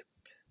too with,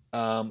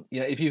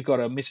 if you've got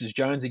a Mrs.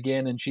 Jones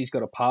again and she's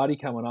got a party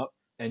coming up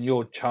and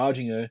you're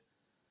charging her,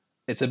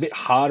 it's a bit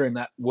harder in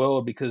that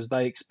world because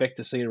they expect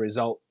to see a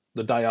result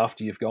the day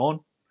after you've gone.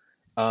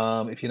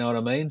 If you know what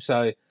I mean.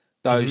 So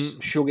those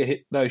sugar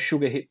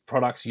hit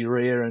products,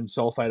 urea and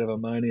sulfate of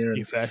ammonia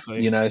and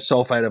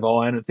sulfate of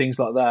iron and things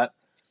like that,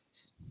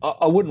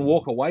 I wouldn't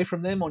walk away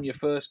from them on your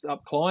first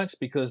up clients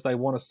because they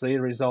want to see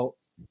a result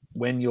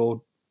when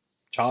you're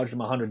charging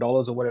them $100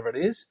 or whatever it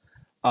is.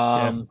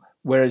 Yeah.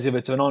 Whereas if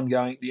it's an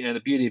ongoing,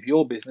 the beauty of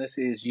your business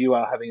is you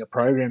are having a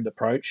programmed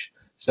approach,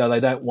 so they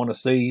want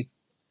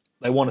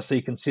to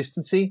see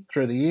consistency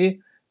through the year,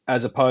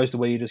 as opposed to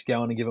where you just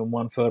go in and give them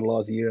one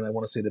fertilizer a year and they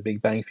want to see the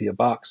big bang for your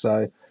buck.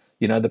 So,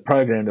 the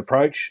programmed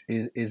approach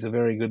is a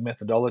very good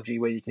methodology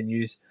where you can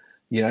use,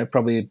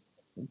 probably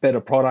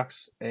better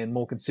products and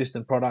more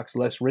consistent products,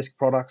 less risk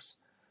products.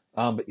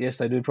 But yes,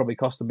 they do probably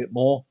cost a bit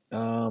more,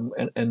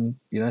 and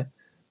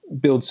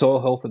build soil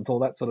health and all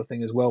that sort of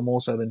thing as well, more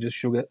so than just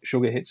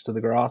sugar hits to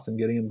the grass and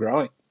getting them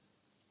growing.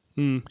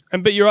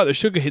 But you're right, the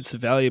sugar hits are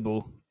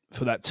valuable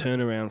for that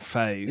turnaround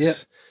phase. Yep.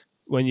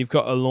 When you've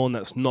got a lawn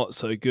that's not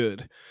so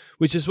good,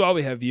 which is why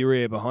we have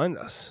urea behind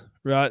us,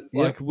 right?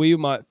 Yep. Like we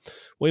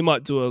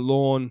might do a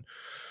lawn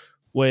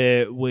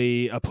where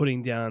we are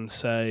putting down,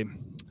 say,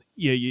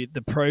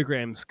 the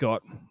program's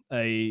got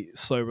a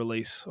slow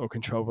release or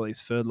control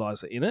release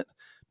fertilizer in it,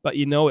 but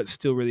it's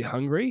still really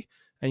hungry.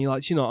 And you're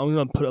like, I'm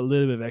going to put a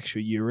little bit of extra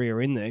urea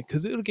in there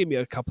because it'll give me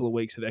a couple of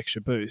weeks of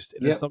extra boost.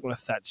 And It's not going to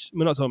thatch.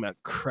 We're not talking about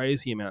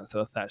crazy amounts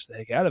that'll thatch the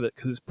heck out of it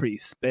because it's pretty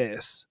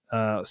sparse.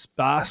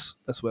 Sparse.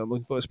 That's what I'm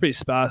looking for. It's pretty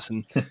sparse,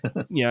 and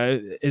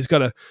it's got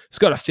to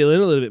fill in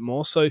a little bit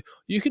more. So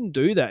you can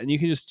do that, and you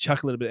can just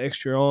chuck a little bit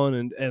extra on,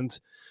 and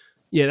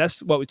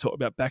that's what we talked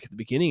about back at the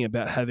beginning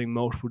about having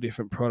multiple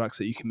different products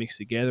that you can mix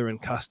together and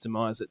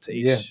customize it to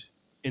each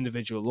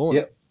individual lawn.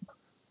 Yep.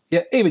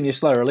 Yeah, even your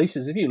slow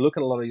releases, if you look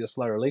at a lot of your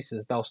slow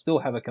releases, they'll still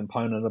have a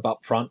component of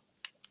upfront,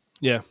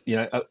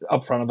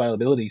 upfront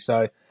availability.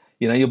 So,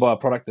 you'll buy a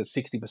product that's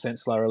 60%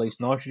 slow release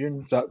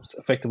nitrogen, so it's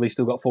effectively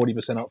still got 40%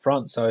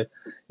 upfront. So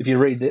if you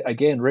read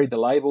the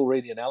label,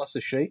 read the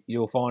analysis sheet,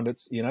 you'll find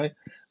it's, a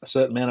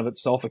certain amount of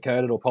it's sulfur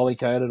coated or poly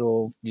coated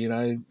or,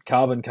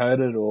 carbon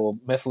coated or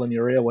methyl and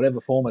urea, whatever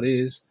form it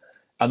is.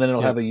 And then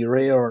it'll have a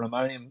urea or an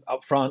ammonium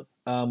upfront,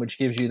 which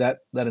gives you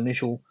that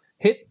initial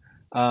hit.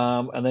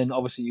 And then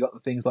obviously you got the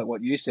things like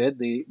what you said,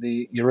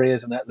 the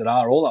ureas and that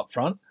are all up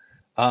front.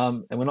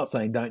 And we're not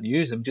saying don't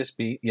use them, just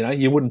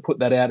you wouldn't put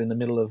that out in the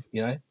middle of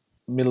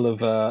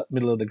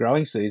the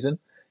growing season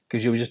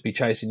because you would just be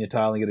chasing your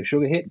tail and get a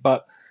sugar hit.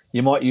 But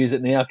you might use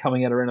it now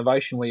coming out of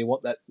renovation where you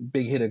want that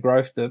big hit of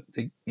growth to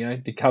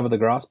cover the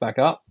grass back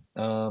up.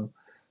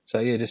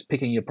 Just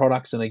picking your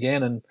products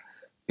and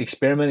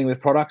experimenting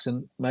with products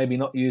and maybe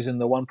not using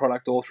the one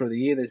product all through the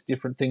year. There's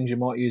different things you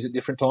might use at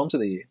different times of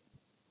the year,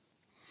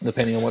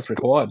 depending on what's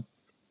required.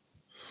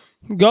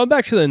 Going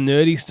back to the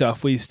nerdy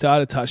stuff we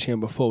started touching on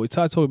before, we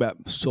started talking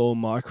about soil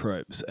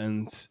microbes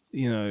and, is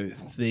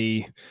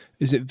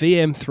it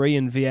VM3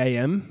 and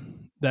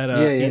VAM that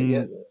are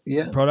in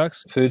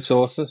products? Food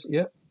sources,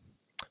 yeah.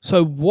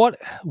 So what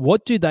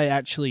do they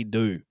actually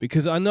do?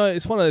 Because I know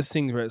it's one of those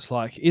things where it's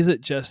like, is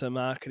it just a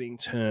marketing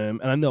term?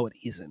 And I know it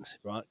isn't,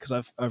 right?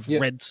 Because I've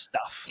read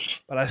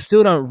stuff, but I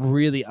still don't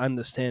really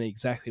understand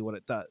exactly what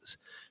it does.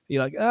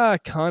 You're like,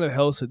 it kind of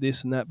helps with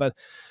this and that, but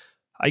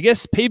I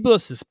guess people are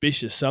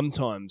suspicious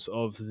sometimes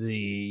of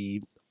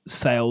the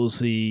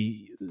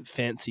salesy,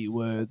 fancy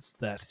words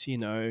that,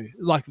 a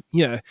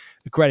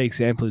great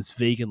example is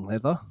vegan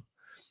leather.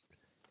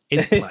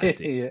 It's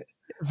plastic.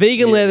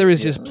 Vegan leather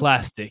is just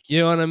plastic.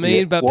 You know what I mean?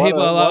 Yeah. But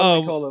people are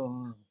like,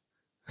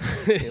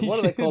 what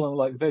do they call them?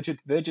 Like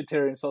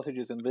vegetarian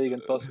sausages and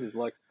vegan sausages.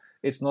 Like,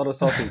 it's not a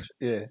sausage.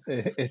 Yeah.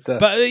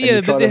 But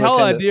the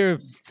whole idea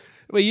of,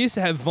 we used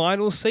to have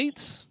vinyl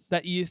seats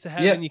that you used to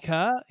have in your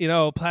car,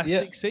 or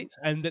plastic seats,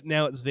 and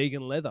now it's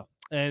vegan leather.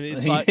 And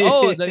it's like,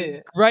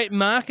 the great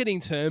marketing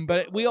term,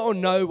 but we all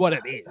know what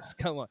it is.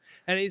 Come on.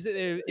 And is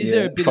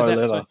there a bit of that?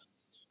 Leather.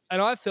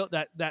 And I felt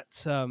that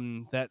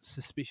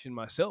suspicion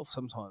myself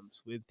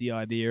sometimes with the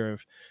idea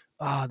of,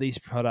 these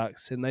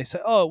products, and they say,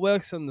 it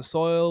works on the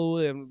soil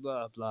and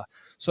blah, blah.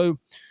 So,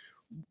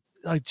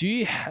 like, do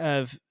you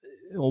have,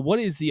 or what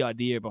is the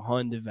idea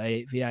behind the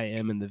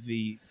VAM and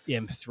the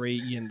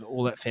VM3 and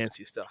all that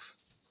fancy stuff?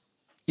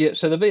 Yeah,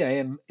 so the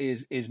VAM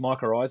is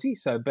mycorrhizae,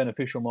 so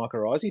beneficial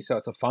mycorrhizae. So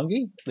it's a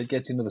fungi that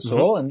gets into the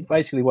soil, and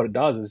basically what it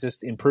does is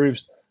just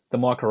improves the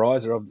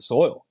mycorrhiza of the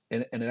soil,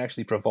 and it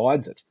actually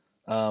provides it.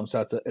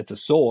 So it's a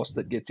source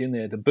that gets in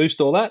there to boost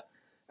all that,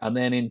 and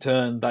then in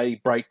turn they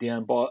break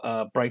down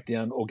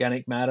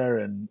organic matter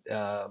and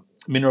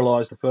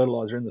mineralize the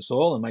fertilizer in the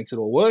soil and makes it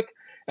all work.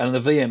 And the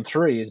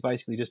VM3 is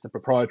basically just a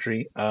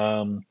proprietary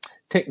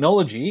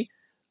technology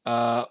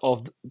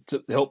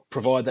to help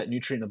provide that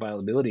nutrient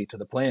availability to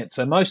the plant.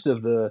 So most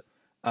of the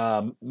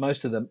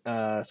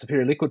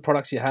superior liquid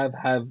products you have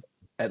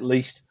at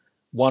least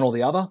one or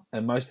the other,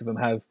 and most of them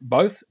have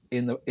both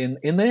in there.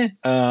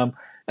 And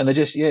they're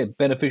just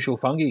beneficial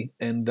fungi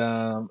and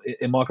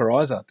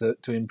mycorrhiza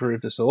to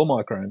improve the soil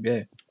microbiome.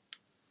 Yeah,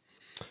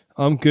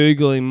 I'm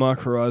googling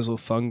mycorrhizal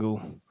fungi.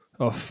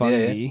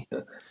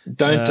 Yeah.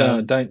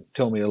 Don't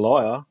tell me a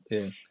liar.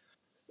 Yeah.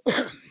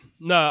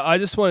 No, I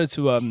just wanted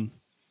to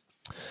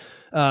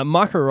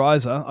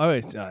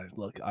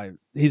mycorrhiza.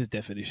 Here's a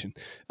definition: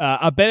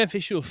 a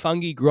beneficial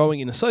fungi growing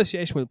in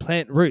association with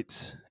plant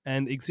roots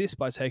and exist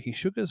by taking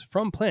sugars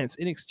from plants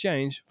in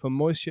exchange for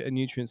moisture and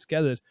nutrients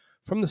gathered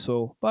from the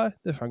soil by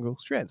the fungal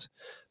strands.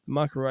 The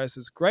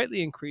mycorrhizas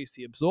greatly increase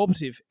the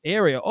absorptive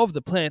area of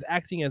the plant,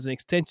 acting as an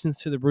extension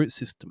to the root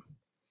system.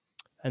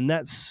 And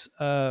that's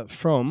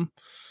from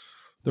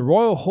the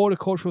Royal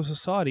Horticultural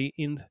Society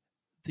in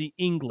the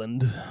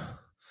England.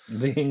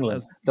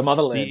 The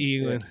motherland. The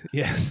England,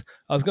 yes.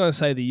 I was going to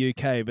say the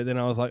UK, but then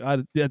I was like,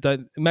 I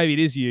don't. Maybe it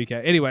is the UK.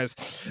 Anyways,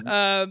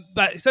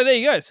 but so there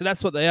you go. So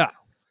that's what they are.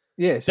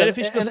 Yeah, so,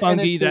 beneficial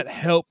fungi that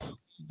help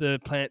the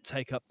plant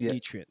take up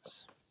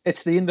nutrients.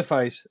 It's the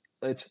interface.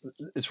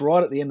 It's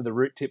right at the end of the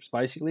root tips,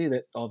 basically,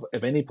 that of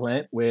any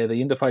plant, where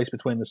the interface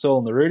between the soil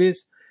and the root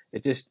is.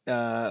 It just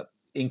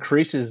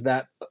increases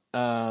that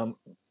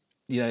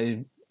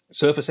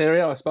surface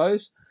area, I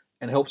suppose,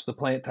 and helps the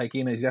plant take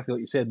in exactly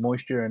what you said,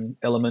 moisture and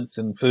elements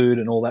and food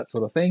and all that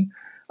sort of thing.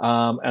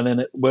 And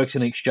then it works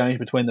in exchange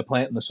between the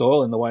plant and the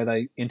soil in the way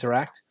they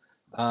interact.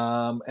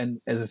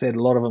 And as I said,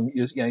 a lot of them,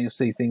 you'll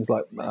see things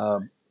like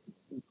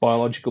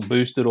biological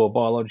boosted or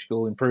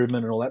biological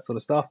improvement and all that sort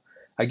of stuff.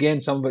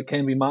 Again, some of it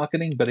can be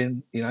marketing, but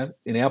in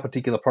our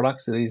particular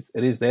products, it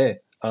is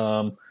there.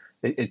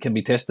 It can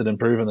be tested and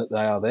proven that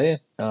they are there.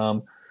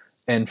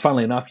 And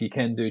funnily enough, you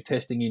can do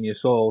testing in your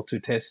soil to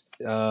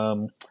test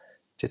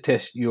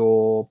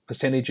your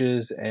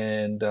percentages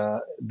and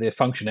their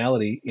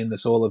functionality in the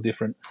soil of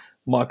different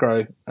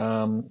microbial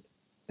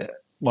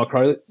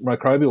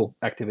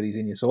activities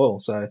in your soil.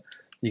 So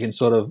you can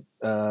sort of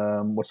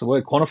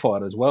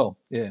quantify it as well.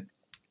 Yeah.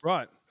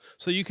 Right.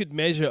 So you could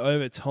measure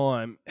over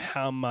time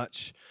how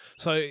much.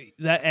 So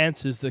that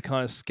answers the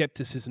kind of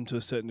skepticism to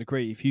a certain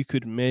degree. If you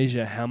could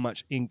measure how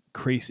much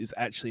increase is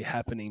actually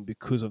happening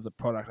because of the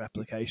product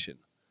application.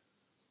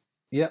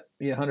 Yeah,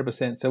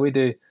 100%. So we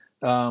do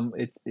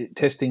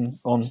testing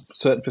on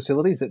certain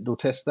facilities that will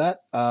test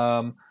that,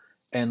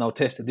 and they'll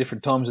test at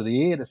different times of the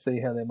year to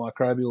see how their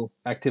microbial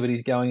activity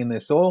is going in their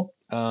soil.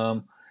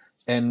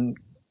 And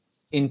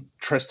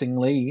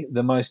interestingly,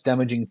 the most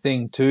damaging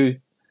thing to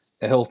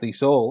a healthy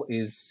soil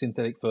is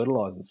synthetic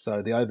fertilizers.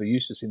 So the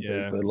overuse of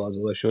synthetic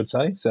fertilizers, I should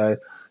say. So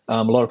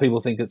a lot of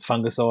people think it's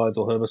fungicides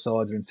or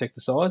herbicides or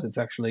insecticides. It's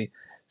actually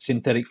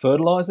synthetic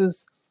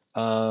fertilizers,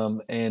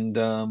 that's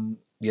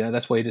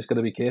why you just got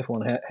to be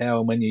careful on how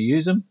and when you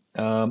use them.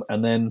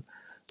 And then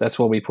that's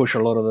why we push a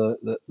lot of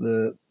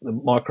the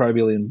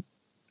microbial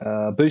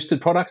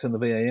boosted products and the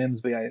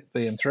VAMs,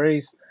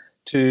 VM3s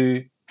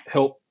to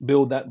help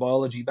build that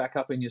biology back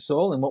up in your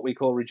soil and what we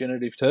call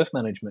regenerative turf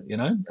management,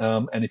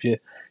 And if you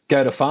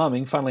go to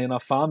farming, funnily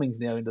enough, farming's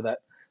now into that.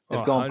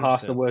 They've gone 100%.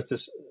 Past the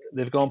words.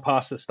 They've gone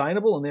past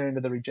sustainable and they're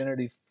into the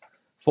regenerative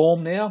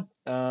form now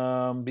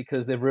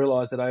because they've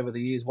realised that over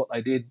the years what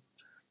they did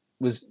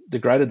was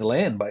degraded the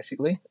land,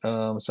 basically.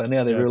 So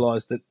now they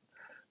realise that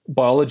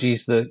biology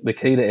is the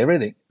key to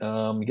everything.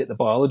 You get the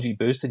biology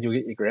boosted, you'll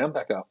get your ground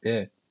back up.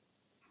 Yeah.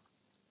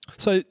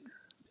 So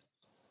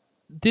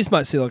this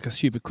might seem like a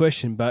stupid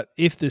question, but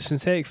if the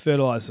synthetic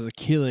fertilizers are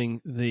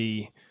killing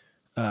the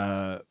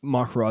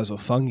mycorrhizal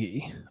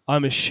fungi,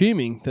 I'm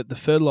assuming that the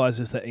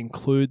fertilizers that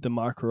include the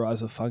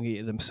mycorrhizal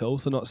fungi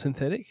themselves are not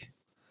synthetic?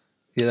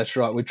 Yeah, that's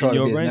right. We try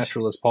to be as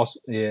natural as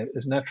possible. Yeah,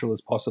 as natural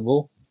as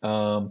possible.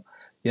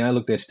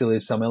 Look, there still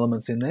is some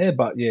elements in there,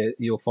 but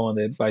you'll find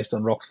they're based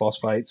on rocks,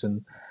 phosphates,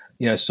 and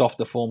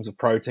softer forms of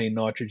protein,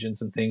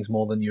 nitrogens, and things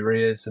more than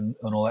ureas and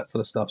all that sort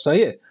of stuff. So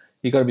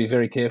you've got to be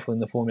very careful in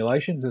the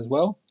formulations as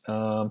well.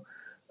 A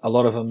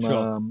lot of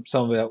them,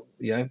 some of our,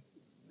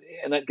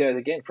 and that goes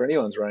again for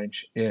anyone's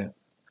range. Yeah.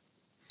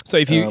 So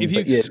if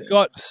you've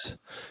got,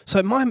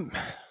 so my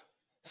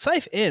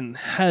Safe N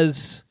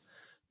has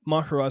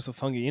mycorrhizal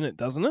fungi in it,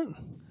 doesn't it?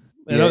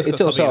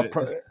 It's also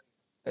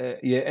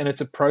and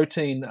it's a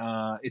protein.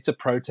 It's a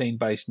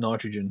protein-based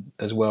nitrogen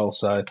as well,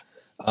 so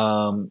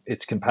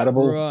it's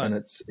compatible,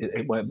 and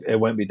it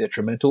won't be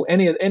detrimental.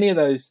 Any of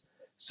those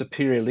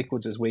superior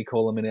liquids, as we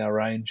call them in our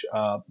range,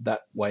 are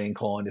that way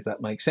inclined, if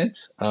that makes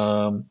sense.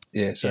 And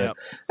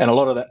a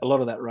lot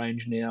of that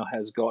range now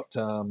has got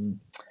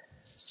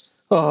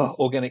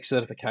organic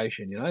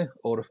certification.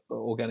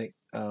 Organic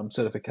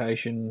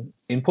certification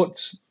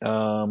inputs.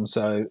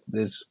 So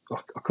there's,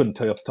 I couldn't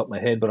tell you off the top of my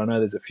head, but I know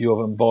there's a few of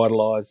them.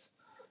 Vitalize,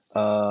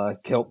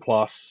 Kelp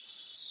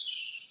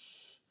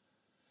Plus.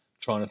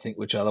 Trying to think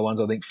which other ones.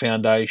 I think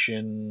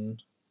Foundation.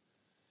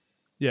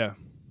 Yeah.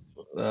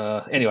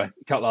 Anyway,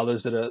 a couple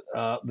others that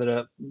are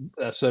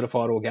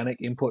certified organic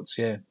inputs.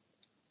 Yeah.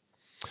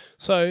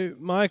 So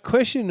my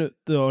question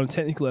on a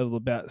technical level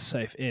about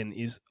Safe N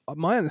is,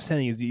 my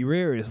understanding is that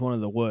urea is one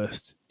of the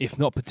worst, if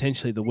not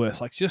potentially the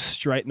worst. Like just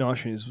straight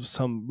nitrogen is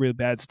some real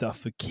bad stuff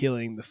for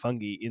killing the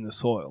fungi in the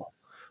soil,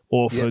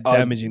 or for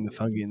damaging the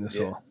fungi in the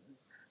soil.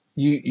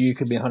 You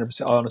could be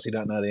 100%. I honestly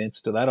don't know the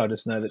answer to that. I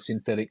just know that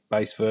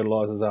synthetic-based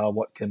fertilizers are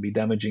what can be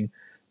damaging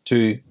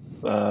to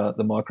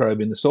the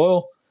microbe in the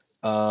soil.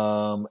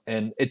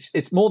 And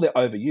it's more their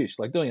overuse.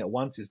 Like doing it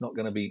once is not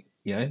going to be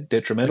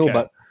detrimental,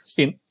 but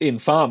in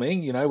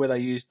farming, where they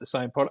use the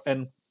same product,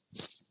 and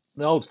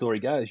the old story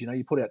goes,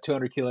 you put out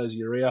 200 kilos of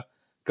urea,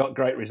 got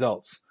great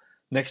results.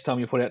 Next time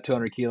you put out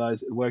 200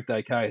 kilos, it worked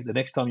okay. The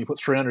next time you put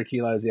 300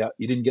 kilos out,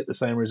 you didn't get the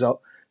same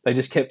result. They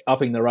just kept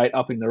upping the rate.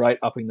 Yeah. And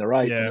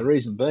the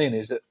reason being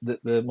is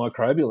that the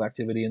microbial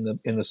activity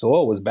in the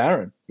soil was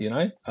barren,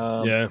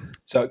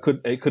 So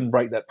it couldn't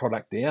break that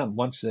product down.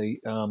 Once they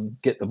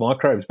get the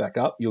microbes back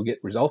up, you'll get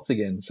results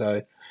again.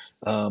 So,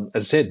 as I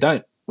said,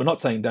 we're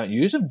not saying don't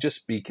use them.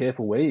 Just be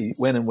careful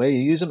when and where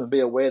you use them, and be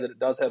aware that it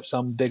does have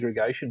some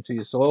degradation to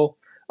your soil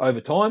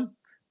over time.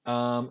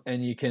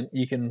 And you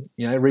can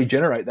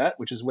regenerate that,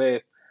 which is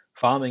where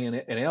farming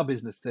in our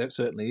business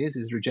certainly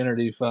is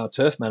regenerative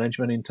turf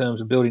management, in terms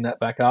of building that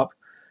back up,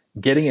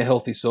 getting a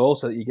healthy soil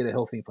so that you get a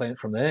healthy plant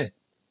from there.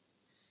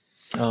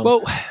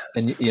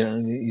 And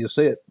you'll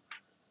see it.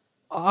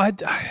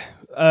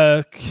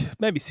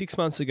 Maybe 6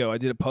 months ago, I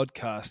did a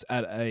podcast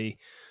at a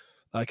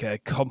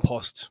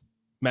compost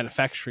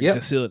manufacturing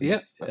facility.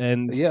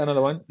 And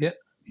another one.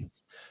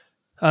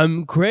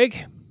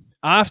 Greg,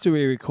 after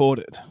we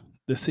recorded,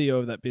 the CEO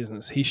of that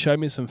business, he showed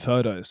me some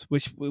photos,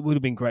 which would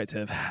have been great to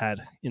have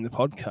had in the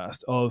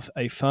podcast, of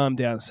a farm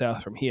down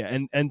south from here.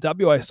 And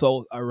WA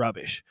soils are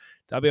rubbish.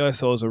 WA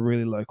soils are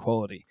really low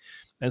quality.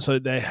 And so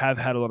they have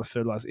had a lot of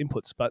fertilizer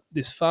inputs. But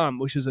this farm,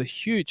 which is a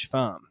huge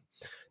farm,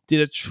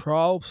 did a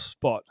trial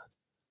spot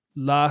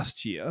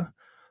last year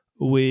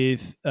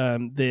with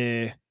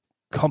their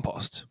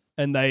compost.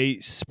 And they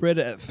spread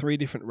it at 3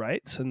 different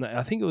rates. And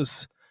I think it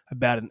was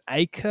about an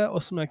acre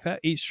or something like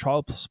that, each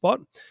trial spot.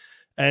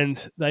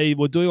 And they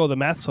were doing all the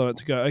maths on it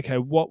to go, okay,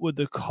 what would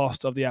the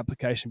cost of the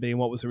application be and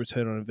what was the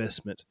return on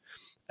investment?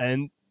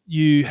 And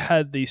you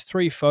had these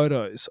 3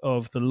 photos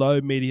of the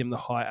low, medium, the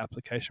high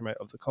application rate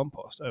of the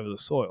compost over the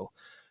soil.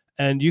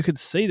 And you could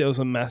see there was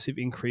a massive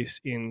increase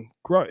in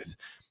growth.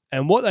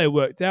 And what they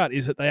worked out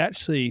is that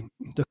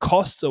the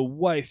costs are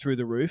way through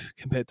the roof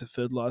compared to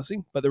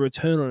fertilizing, but the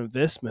return on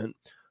investment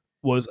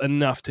was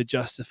enough to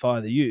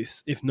justify the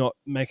use, if not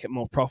make it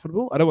more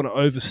profitable. I don't want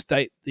to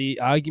overstate the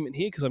argument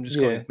here because I'm just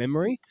going with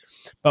memory.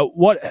 But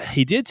what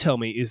he did tell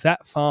me is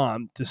that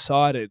farm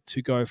decided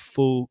to go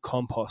full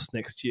compost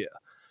next year.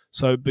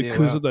 So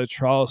because of those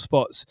trial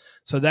spots,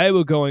 so they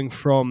were going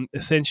from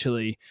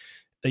essentially,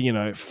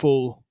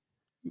 full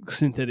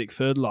synthetic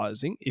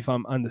fertilizing, if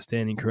I'm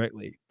understanding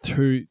correctly,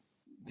 to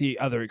the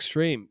other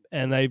extreme.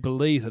 And they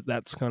believe that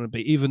that's going to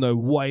be, even though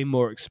way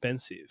more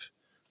expensive,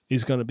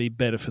 is going to be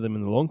better for them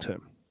in the long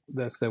term.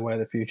 That's their way of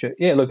the future.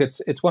 Yeah, look,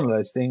 it's one of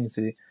those things.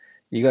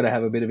 You got to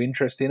have a bit of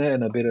interest in it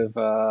and a bit of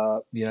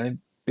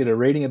bit of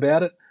reading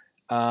about it.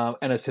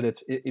 And I said,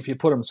 if you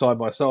put them side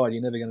by side,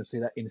 you're never going to see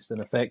that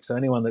instant effect. So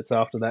anyone that's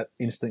after that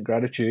instant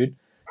gratitude,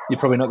 you're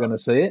probably not going to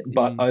see it.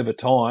 But over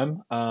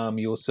time,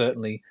 you'll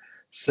certainly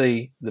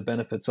see the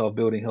benefits of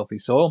building healthy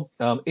soil.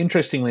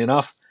 Interestingly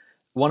enough,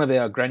 one of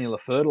our granular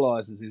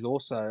fertilizers is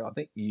also, I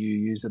think you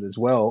use it as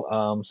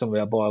well, some of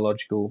our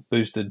biological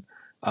boosted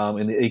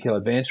in the Eco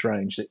Advanced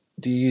range.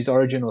 Do you use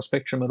Origin or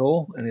Spectrum at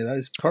all? Any of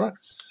those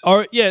products?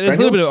 There's granules? A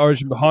little bit of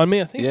Origin behind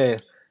me, I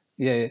think.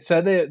 Yeah.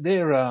 So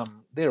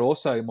they're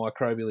also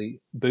microbially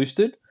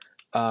boosted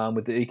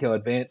with the Eco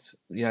Advanced,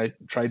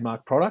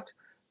 trademark product.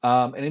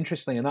 And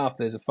interestingly enough,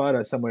 there's a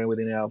photo somewhere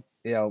within our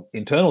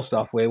internal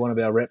stuff where one of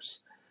our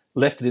reps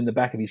left it in the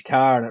back of his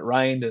car and it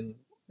rained and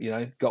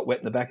got wet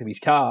in the back of his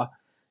car.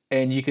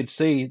 And you could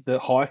see the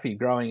hyphae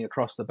growing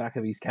across the back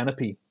of his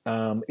canopy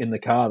in the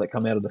car that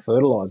come out of the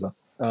fertilizer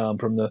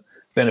from the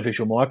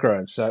beneficial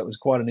microbes. So it was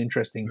quite an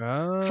interesting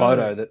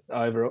photo that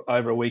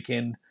over a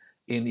weekend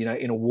in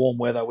a warm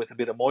weather with a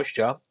bit of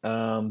moisture,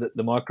 that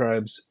the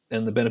microbes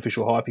and the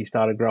beneficial hyphae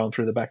started growing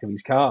through the back of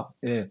his car.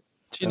 Yeah.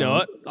 Do you know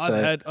what?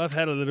 I've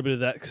had a little bit of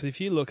that, because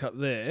if you look up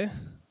there,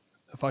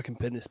 if I can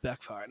bend this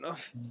back far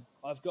enough,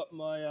 I've got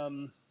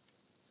my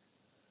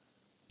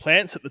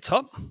plants at the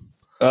top.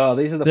 Oh,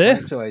 these are the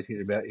plants I always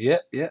hear about. Yeah.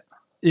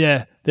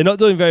 Yeah, they're not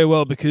doing very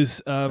well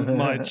because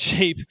my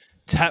cheap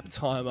tap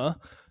timer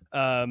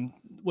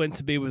went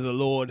to be with the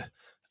Lord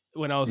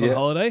when I was on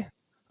holiday.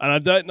 And I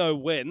don't know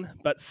when,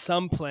 but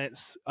some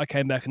plants, I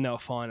came back and they were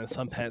fine, and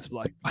some plants were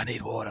like, I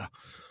need water.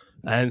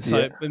 And so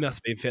it must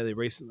have been fairly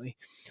recently.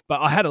 But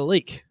I had a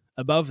leak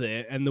above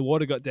there, and the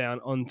water got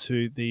down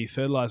onto the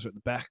fertilizer at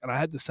the back, and I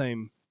had a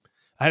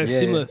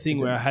similar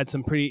thing where I had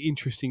some pretty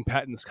interesting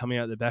patterns coming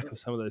out the back of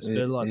some of those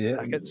fertilizer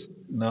packets.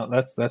 No,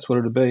 that's what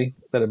it'll be.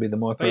 That'll be the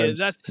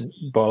microbes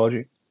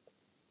biology.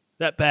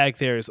 That bag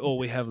there is all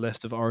we have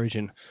left of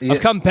Origin. I've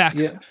come back,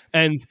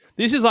 and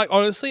this is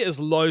honestly as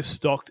low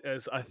stocked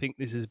as I think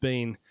this has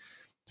been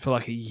for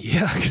a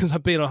year, because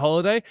I've been on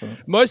holiday.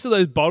 Right. Most of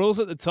those bottles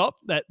at the top,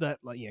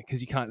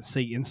 because you can't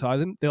see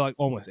inside them, they're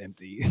almost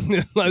empty.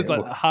 There's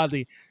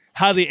hardly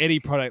any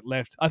product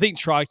left. I think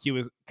TriQ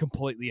is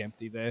completely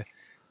empty there.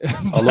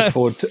 I look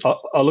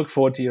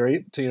forward to your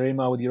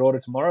email with your order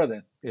tomorrow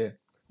then. Yeah.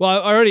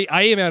 Well,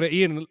 I emailed it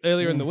Ian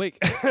earlier in the week.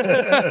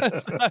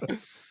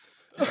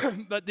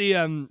 But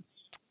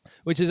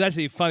which is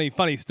actually a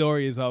funny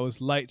story, is I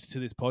was late to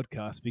this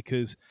podcast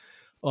because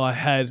I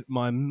had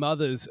my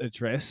mother's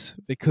address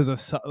because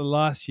of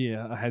last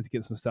year I had to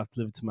get some stuff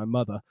delivered to my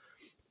mother.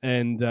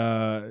 And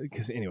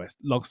because, anyways,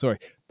 long story.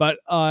 But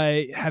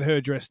I had her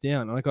address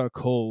down, and I got a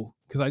call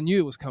because I knew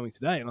it was coming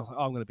today, and I was like,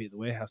 "Oh, I'm going to be at the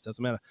warehouse.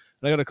 Doesn't matter."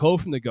 And I got a call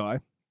from the guy,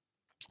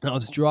 and I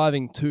was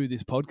driving to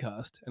this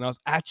podcast, and I was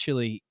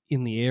actually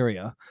in the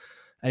area.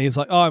 And he was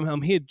like, "Oh,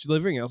 I'm here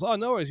delivering." I was like, "Oh,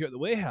 no worries, you're at the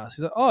warehouse."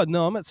 He's like, "Oh,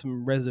 no, I'm at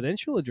some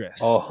residential address."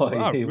 Oh,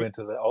 Like, he went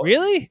to the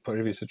really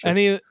previous address.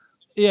 And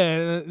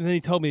and then he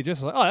told me the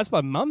address. I was like, "Oh, that's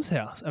my mum's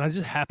house," and I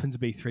just happened to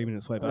be 3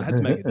 minutes away, but I had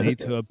to make a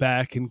detour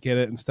back and get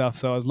it and stuff.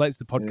 So I was late to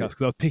the podcast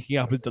because I was picking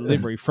up a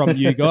delivery from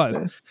you guys.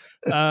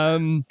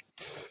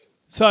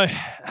 So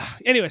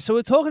anyway, so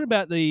we're talking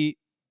about the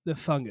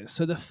fungus.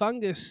 So the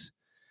fungus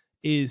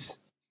is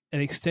an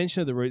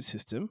extension of the root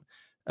system.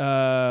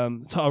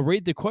 So I'll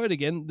read the quote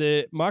again.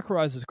 The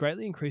mycorrhizas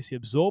greatly increase the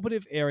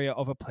absorptive area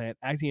of a plant,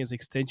 acting as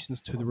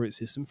extensions to the root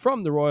system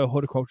from the Royal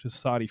Horticultural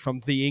Society from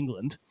the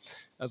England,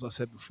 as I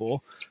said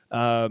before.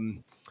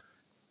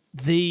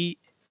 The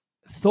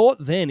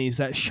thought then is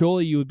that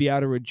surely you would be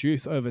able to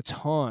reduce over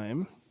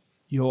time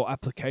your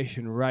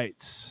application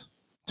rates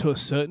to a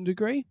certain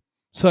degree.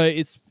 So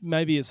it's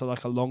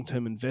like a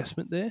long-term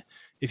investment there.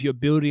 If you're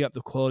building up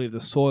the quality of the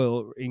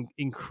soil,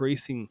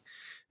 increasing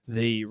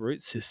the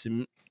root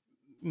system,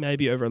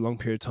 maybe over a long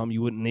period of time,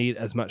 you wouldn't need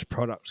as much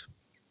product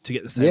to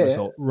get the same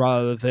result,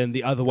 rather than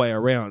the other way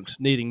around,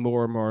 needing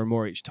more and more and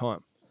more each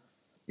time.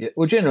 Yeah,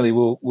 well, generally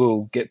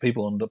we'll get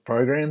people onto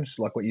programs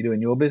like what you do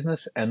in your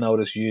business, and they'll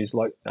just use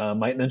like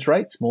maintenance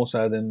rates more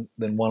so than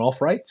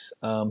one-off rates.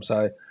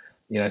 So,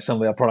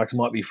 some of our products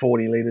might be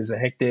 40 litres a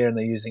hectare, and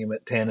they're using them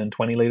at 10 and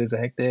 20 litres a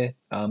hectare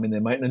in their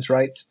maintenance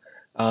rates.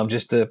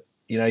 Just to,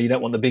 you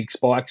don't want the big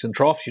spikes and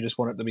troughs. You just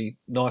want it to be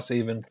nice,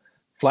 even,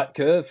 flat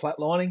curve, flat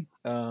lining.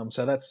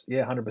 So that's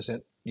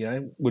 100%.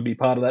 Would be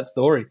part of that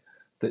story,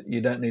 that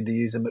you don't need to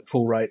use them at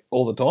full rate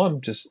all the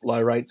time. Just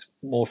low rates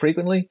more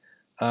frequently.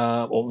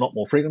 Or not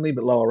more frequently,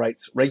 but lower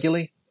rates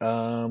regularly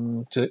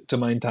to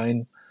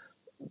maintain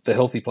the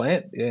healthy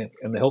plant,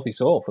 and the healthy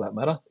soil for that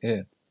matter,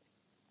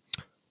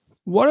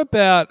 What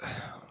about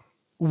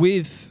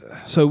with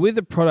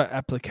the product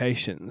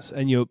applications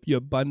and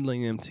you're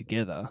bundling them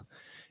together?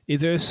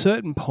 Is there a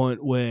certain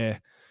point where,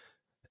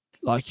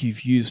 like,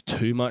 you've used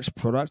too much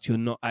product, you're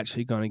not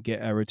actually going to get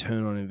a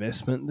return on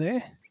investment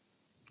there?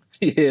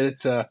 Yeah,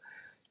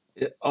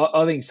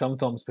 I think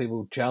sometimes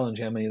people challenge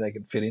how many they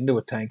can fit into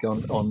a tank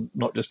on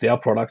not just our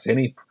products.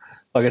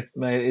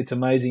 It's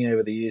amazing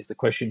over the years the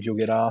questions you'll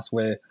get asked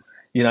where,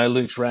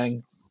 Luke's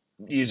rang,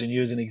 using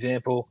you as an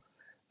example.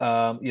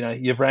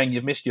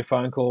 You've missed your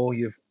phone call,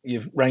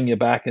 you've rang you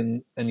back,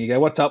 and you go,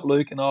 "What's up,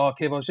 Luke?" And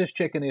Kev, I was just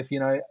checking if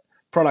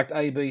product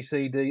A, B,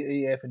 C, D,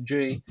 E, F, and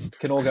G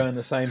can all go in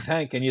the same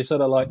tank, and you're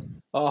sort of like,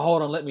 "Oh,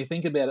 hold on, let me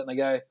think about it." And they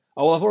go,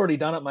 "Oh, well, I've already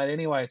done it, mate.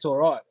 Anyway, it's all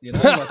right." You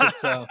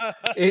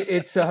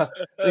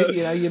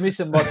miss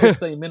them by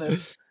 15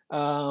 minutes.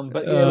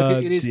 But yeah,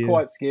 look, it is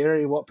quite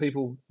scary what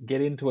people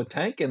get into a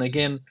tank. And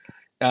again,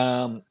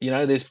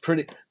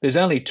 there's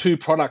only two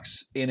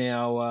products in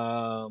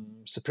our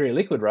Superior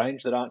Liquid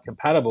range that aren't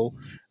compatible,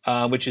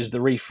 which is the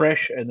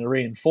Refresh and the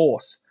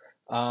Reinforce.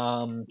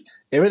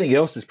 Everything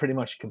else is pretty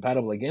much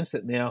compatible against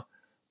it. Now,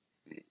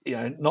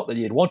 not that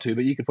you'd want to,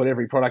 but you could put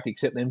every product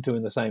except them two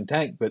in the same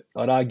tank. But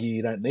I'd argue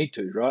you don't need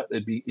to, right?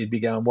 You'd be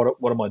going,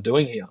 what am I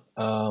doing here?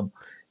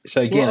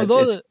 So again,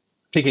 it's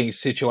picking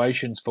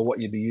situations for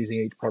what you'd be using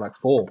each product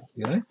for,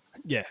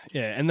 Yeah,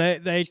 and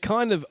they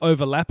kind of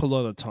overlap a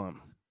lot of the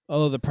time.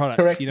 All of the products,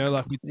 correct. You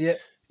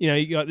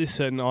got this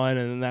certain iron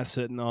and then that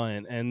certain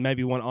iron, and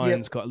maybe one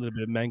iron's got a little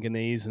bit of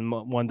manganese and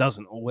one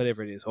doesn't, or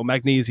whatever it is, or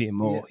magnesium,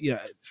 or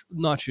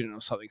nitrogen or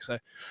something. So,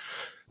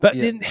 but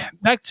then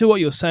back to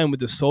what you're saying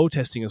with the soil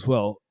testing as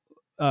well.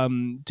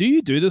 Do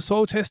you do the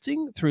soil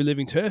testing through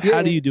Living Turf?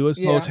 How do you do a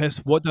soil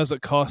test? What does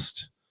it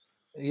cost?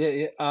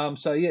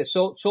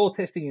 Soil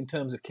testing in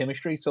terms of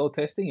chemistry, soil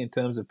testing in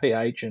terms of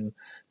pH and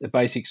the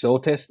basic soil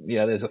test.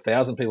 There's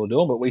 1,000 people do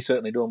them, but we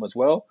certainly do them as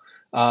well.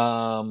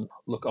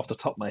 Look, off the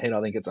top of my head,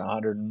 I think it's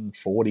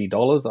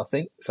 $140. I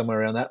think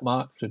somewhere around that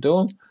mark to do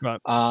them.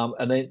 Right.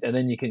 And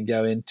then you can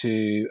go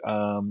into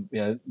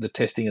the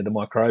testing of the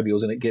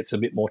microbials, and it gets a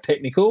bit more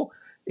technical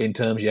in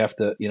terms you have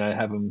to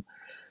have them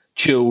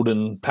chilled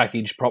and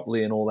packaged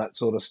properly and all that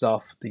sort of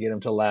stuff to get them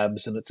to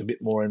labs, and it's a bit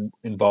more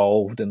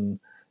involved and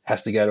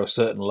has to go to a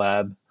certain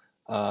lab.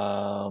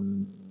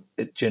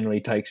 It generally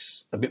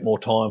takes a bit more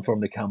time for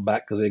them to come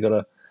back because they've got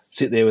to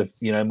sit there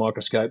with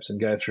microscopes and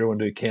go through and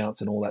do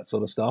counts and all that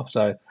sort of stuff.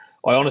 So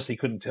I honestly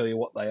couldn't tell you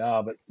what they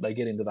are, but they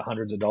get into the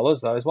hundreds of dollars,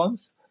 those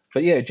ones.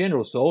 But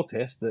general soil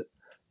test that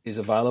is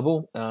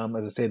available.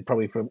 As I said,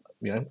 probably for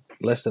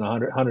less than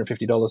 $100,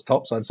 $150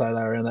 tops. I'd say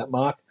they're around that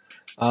mark,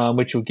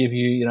 which will give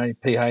you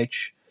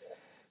pH,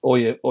 all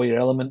your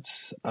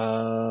elements,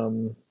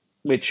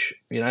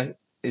 which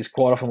is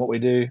quite often what we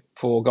do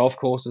for golf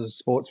courses,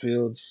 sports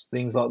fields,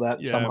 things like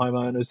that. Some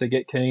homeowners, they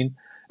get keen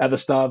at the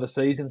start of the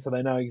season so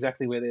they know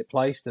exactly where they're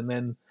placed and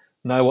then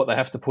know what they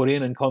have to put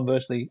in, and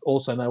conversely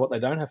also know what they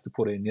don't have to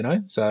put in,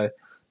 So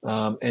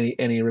any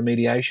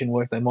remediation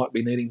work they might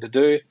be needing to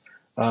do,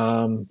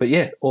 But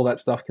yeah, all that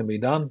stuff can be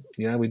done.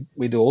 You know,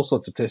 we do all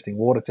sorts of testing,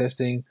 water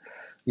testing,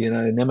 you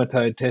know,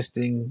 nematode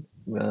testing.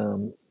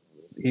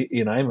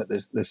 You name it.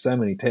 There's so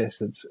many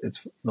tests.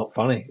 It's not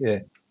funny. Yeah.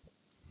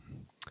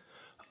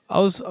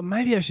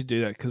 Maybe I should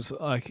do that because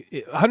like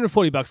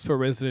 $140 per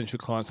residential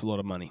client's a lot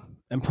of money,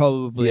 and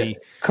probably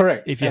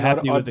correct. if you're and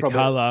happy with the probably,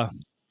 color,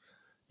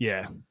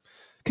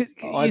 because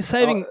you're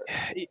saving.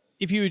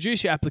 If you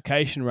reduce your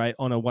application rate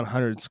on a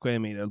 100 square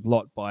meter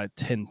lot by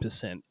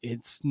 10%,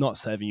 it's not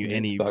saving you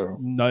any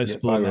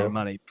noticeable amount of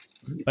money.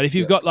 But if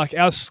you've got like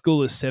our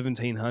school is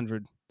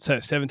 1,700. So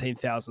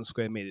 17,000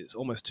 square meters,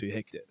 almost 2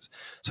 hectares.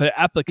 So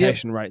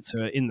application rates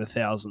are in the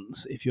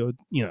thousands. If you're,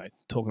 you know,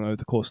 talking over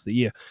the course of the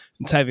year,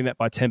 and saving that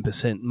by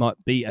 10%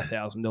 might be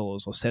 $1,000 or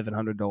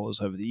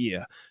 $700 over the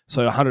year.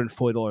 So a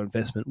 $140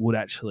 investment would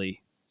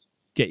actually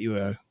get you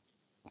a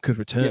good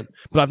return.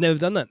 But I've never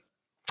done that.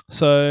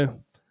 So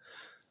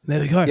there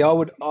we go. Yeah, I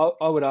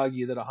would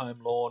argue that a home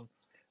lawn,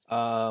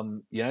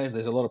 you know,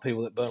 there's a lot of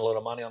people that burn a lot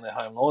of money on their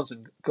home lawns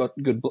and got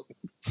good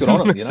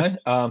on them, you know.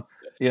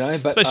 You know,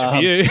 but especially for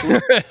you,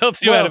 it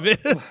helps you out a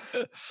bit.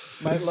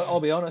 Mate, look, I'll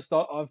be honest.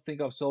 I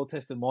think I've soil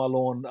tested my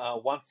lawn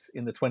once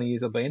in the 20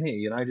 years I've been here.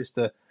 You know, just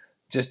to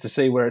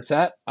see where it's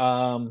at.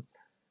 I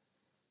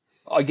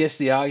guess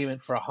the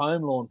argument for a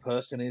home lawn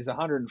person is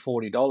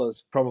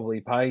 $140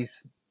 probably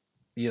pays.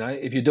 You know,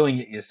 if you're doing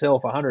it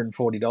yourself,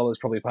 $140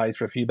 probably pays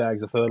for a few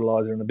bags of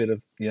fertilizer and a bit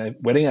of, you know,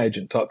 wetting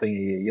agent type thing a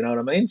year. You know what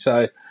I mean?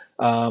 So,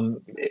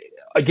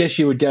 I guess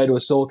you would go to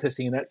a soil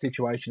testing in that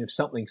situation if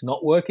something's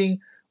not working,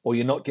 or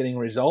you're not getting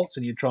results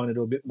and you're trying to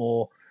do a bit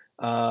more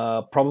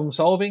problem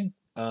solving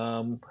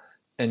and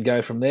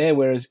go from there.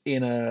 Whereas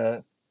in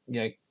a,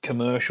 you know,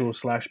 commercial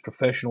 /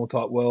 professional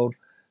type world,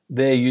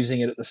 they're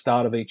using it at the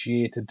start of each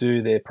year to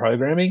do their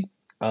programming,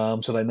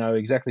 so they know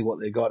exactly what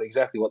they've got,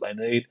 exactly what they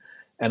need.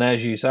 And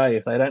as you say,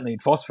 if they don't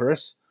need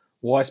phosphorus,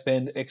 why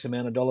spend X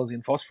amount of dollars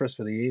in phosphorus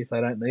for the year if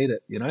they don't need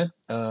it, you know?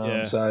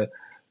 So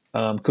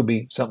could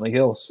be something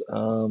else.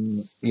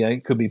 You know,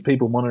 it could be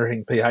people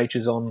monitoring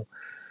pHs on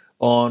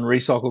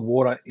recycled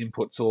water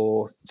inputs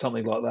or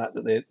something like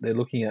that they're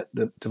looking at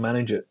to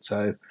manage it.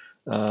 So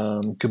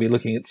could be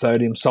looking at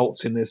sodium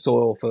salts in their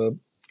soil for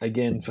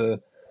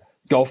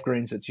golf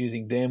greens that's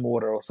using dam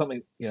water or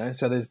something, you know.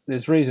 So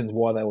there's reasons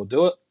why they will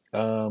do it.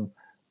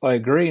 I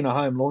agree in a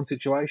home lawn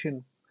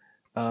situation,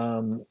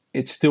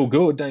 it's still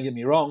good, don't get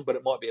me wrong, but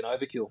it might be an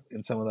overkill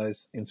in some of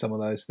those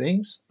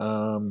things.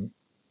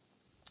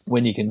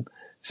 When you can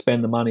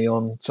spend the money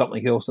on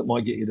something else that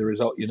might get you the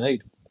result you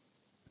need.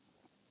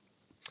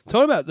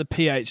 Talking about the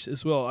pH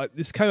as well,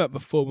 this came up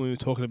before when we were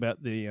talking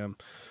about the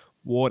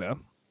water.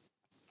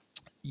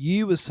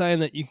 You were saying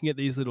that you can get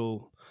these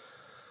little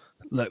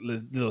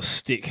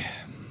stick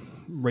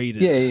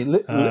readers. Yeah,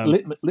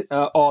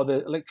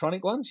 the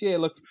electronic ones. Yeah,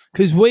 look,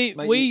 because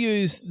we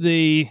use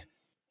the.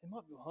 It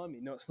might be behind me.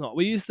 No, it's not.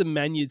 We use the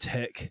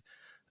Manutech.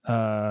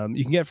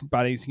 You can get it from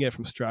Bunnings, you can get it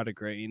from Strata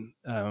Green.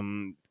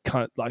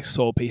 Kind of like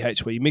soil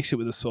pH, where you mix it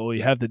with the soil,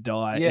 you have the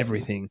dye,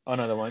 everything. I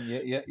know the one.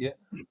 Yeah.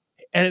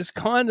 And it's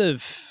kind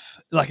of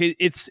like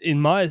it's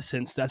in my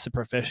sense that's a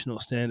professional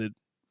standard,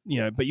 you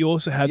know. But you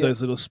also have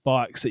those little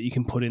spikes that you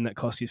can put in that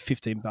cost you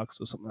 $15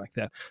 or something like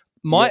that.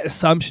 My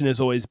assumption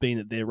has always been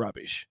that they're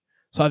rubbish,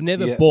 so I've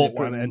never bought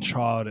one and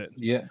tried it.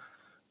 Yeah.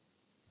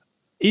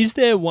 Is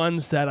there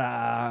ones that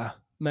are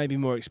maybe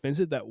more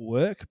expensive that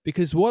work?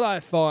 Because what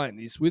I find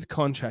is with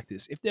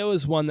contractors, if there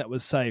was one that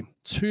was say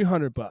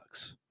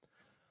 $200,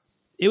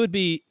 it would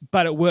be,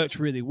 but it worked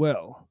really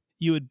well.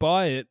 You would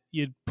buy it,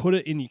 you'd put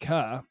it in your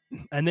car,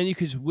 and then you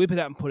could just whip it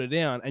out and put it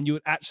down, and you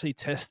would actually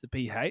test the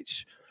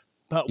pH.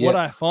 But what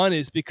I find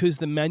is because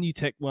the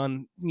Manutech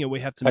one, you know,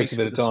 we have to mix it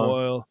with the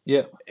soil.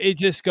 Yeah, it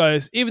just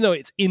goes, even though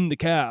it's in the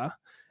car,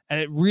 and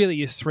it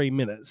really is 3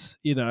 minutes,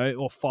 you know,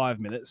 or 5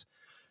 minutes,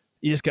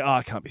 you just go,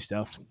 I can't be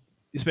stuffed,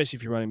 especially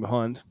if you're running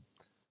behind.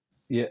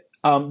 Yeah.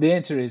 The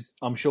answer is,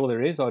 I'm sure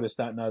there is. I just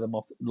don't know them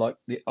off. I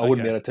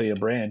wouldn't be able to tell you a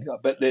brand,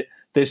 but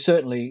there's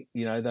certainly,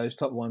 you know, those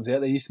type of ones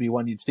out. There used to be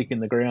one you'd stick in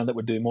the ground that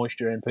would do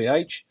moisture and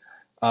pH.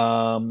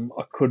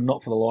 I could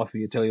not for the life of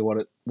you tell you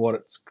what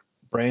its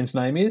brand's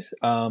name is.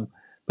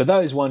 But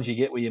those ones you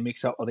get where you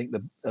mix up, I think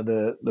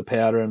the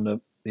powder and the,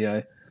 you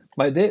know,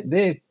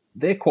 mate,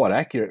 they're quite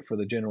accurate for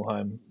the general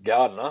home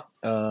gardener.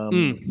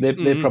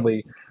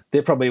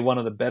 They're probably one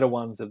of the better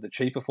ones of the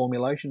cheaper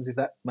formulations, if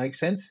that makes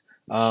sense.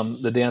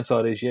 The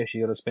downside is, yes,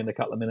 you got to spend a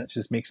couple of minutes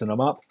just mixing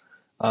them up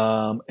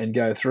and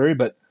go through.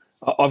 But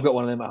I've got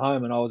one of them at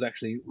home, and I was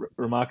actually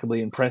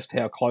remarkably impressed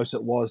how close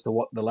it was to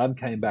what the lab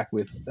came back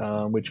with,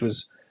 which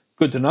was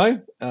good to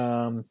know.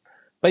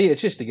 But yeah,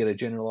 it's just to get a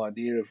general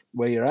idea of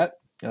where you're at.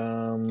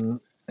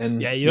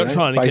 And, you're not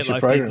trying to get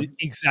like the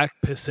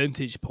exact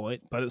percentage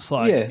point, but it's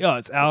like,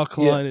 it's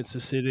alkaline, it's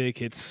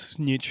acidic, it's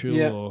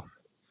neutral.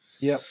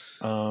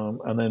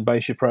 And then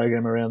base your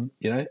program around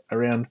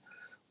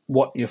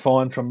what you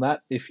find from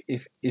that,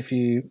 if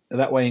you are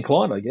that way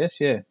inclined, I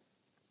guess. Yeah.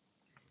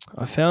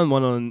 I found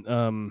one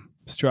on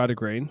Strata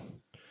Green,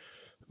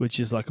 which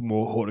is like a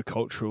more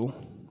horticultural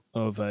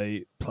of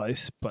a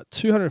place, but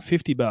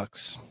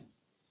 $250.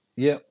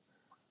 Yeah.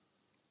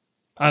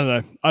 I don't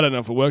know. I don't know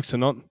if it works or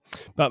not,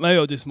 but maybe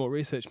I'll do some more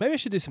research. Maybe I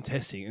should do some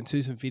testing and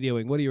do some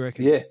videoing. What do you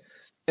reckon? Yeah.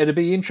 It'd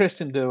be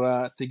interesting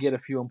to get a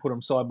few and put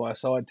them side by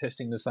side,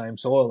 testing the same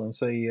soil and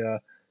see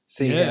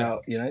Yeah.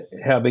 how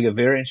how big a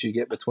variance you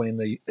get between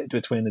the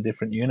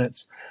different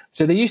units.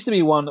 So there used to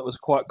be one that was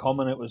quite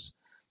common. It's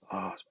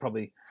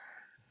probably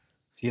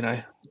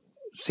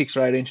 6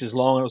 or 8 inches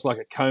long. It was like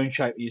a cone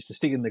shape. You used to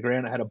stick it in the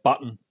ground. It had a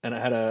button and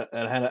it had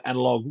an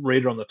analog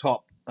reader on the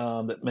top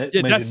that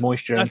measured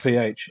moisture and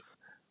pH.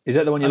 Is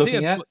that the one you're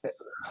looking at?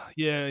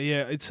 Yeah.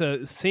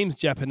 It seems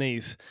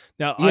Japanese.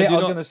 Now, yeah, I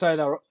was going to say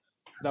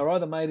they're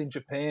either made in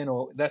Japan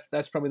or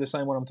that's probably the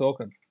same one I'm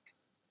talking.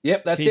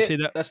 Yep, that's it.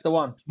 That? That's the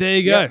one. There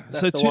you go. Yep,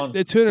 that's the one.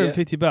 They're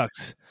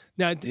 $250.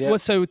 Now,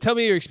 so tell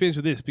me your experience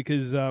with this,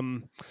 because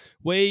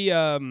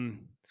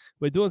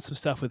we're doing some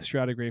stuff with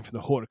Strata Green for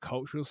the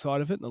horticultural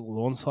side of it and the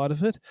lawn side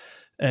of it,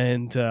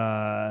 and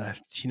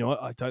you know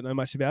what? I don't know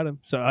much about them,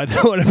 so I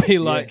don't want to be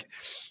like.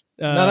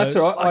 No, that's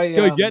all right.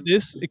 Go get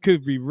this. It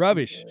could be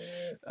rubbish.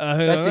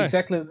 That's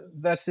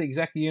the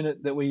exact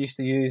unit that we used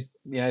to use.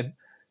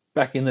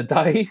 Back in the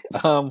day,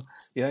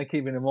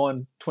 keeping in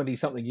mind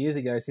 20-something years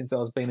ago since I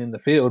was been in the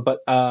field, but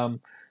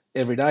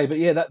every day. But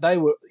yeah, that they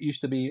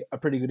used to be a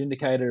pretty good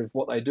indicator of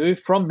what they do.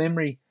 From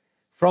memory,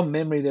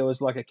 there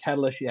was like a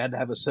catalyst. You had to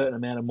have a certain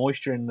amount of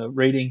moisture in the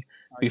reading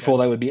before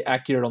they would be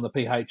accurate on the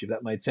pH, if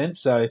that made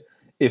sense. So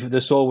if the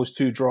soil was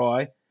too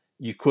dry,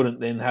 you couldn't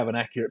then have an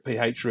accurate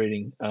pH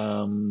reading.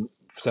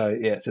 So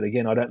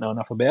again, I don't know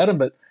enough about them,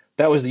 but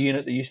that was the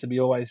unit that used to be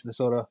always the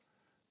sort of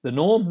the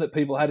norm that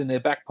people had in their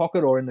back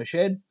pocket or in the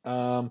shed.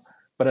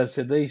 But as I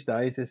said, these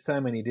days there's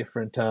so many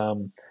different,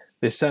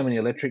 there's so many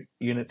electric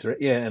units.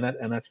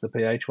 And that's the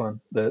pH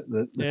one,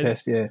 the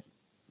test.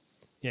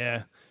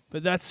 Yeah,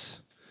 but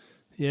that's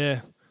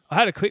I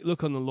had a quick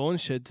look on the lawn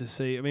shed to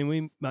see. I mean,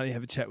 we might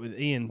have a chat with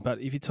Ian, but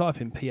if you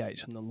type in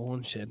pH on the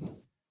lawn shed,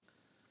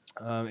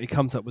 it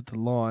comes up with the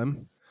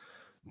lime.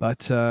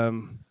 But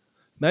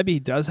maybe he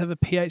does have a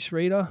pH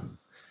reader.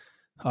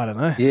 I don't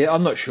know. Yeah,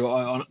 I'm not sure.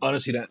 I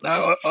honestly don't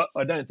know.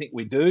 I don't think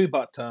we do,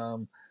 but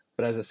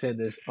as I said,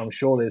 I'm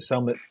sure there's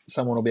someone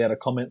will be able to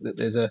comment that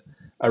there's a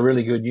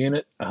really good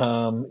unit.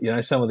 Some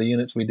of the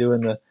units we do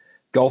in the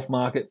golf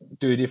market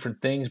do different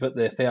things, but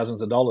they're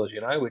thousands of dollars,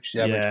 which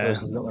the average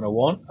person's not going to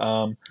want.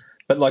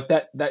 But like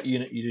that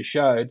unit you just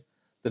showed,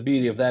 the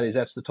beauty of that is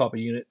that's the type of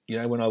unit,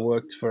 when I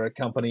worked for a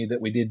company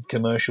that we did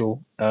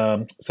commercial,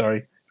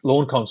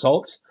 lawn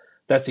consults,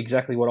 that's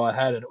exactly what I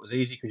had, and it was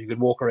easy because you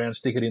could walk around,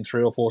 stick it in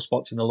 3 or 4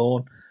 spots in the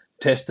lawn,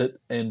 test it,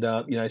 and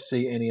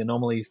see any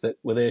anomalies that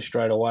were there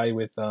straight away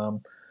with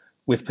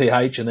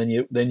pH,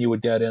 and then you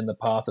would go down the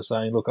path of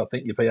saying, look, I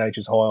think your pH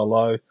is high or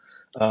low.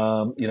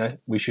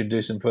 We should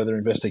do some further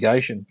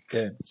investigation.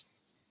 Yeah.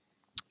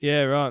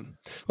 Yeah, right.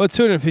 Well,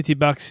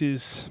 $250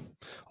 is.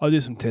 I'll do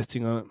some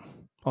testing on it.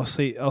 I'll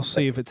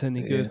see if it's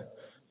any good.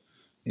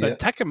 But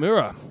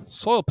Takamura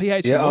soil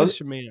pH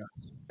moisture meter.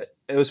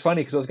 It was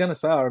funny because I was going to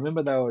say I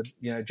remember they were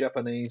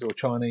Japanese or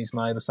Chinese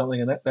made or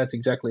something, and that's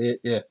exactly it.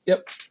 Yeah.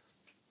 Yep.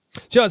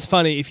 Do you know what's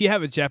funny? If you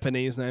have a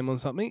Japanese name on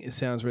something, it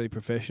sounds really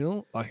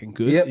professional, like and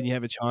good. Yep. And you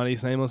have a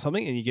Chinese name on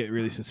something, and you get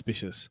really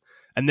suspicious.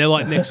 And they're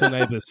like next door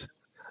neighbors.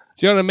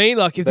 Do you know what I mean?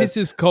 Like if this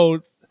is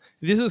called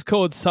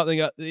something,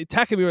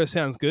 Takamura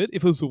sounds good.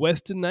 If it was a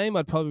Western name,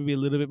 I'd probably be a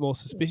little bit more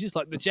suspicious.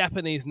 Like the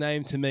Japanese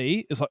name to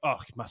me is like, oh,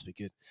 it must be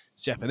good.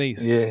 It's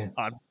Japanese. Yeah.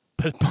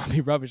 But it might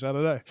be rubbish. I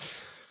don't know.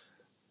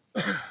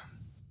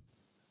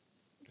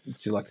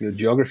 It's like your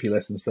geography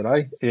lessons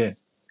today. Yeah.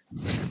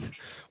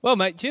 Well,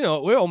 mate, do you know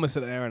what? We're almost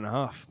at an hour and a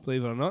half,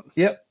 believe it or not.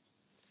 Yep.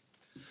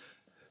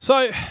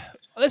 So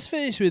let's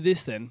finish with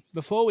this then.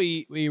 Before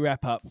we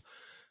wrap up,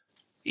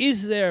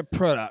 is there a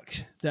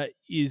product that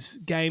is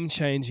game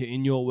changer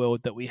in your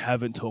world that we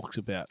haven't talked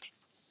about?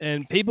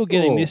 And people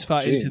getting this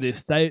far into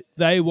this,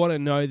 they want to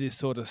know this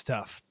sort of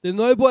stuff.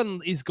 No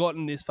one is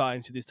gotten this far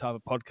into this type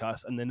of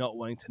podcast, and they're not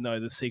wanting to know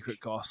the secret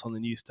goss on the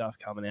new stuff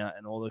coming out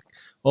and all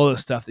the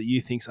stuff that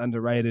you think's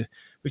underrated.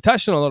 We've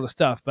touched on a lot of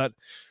stuff, but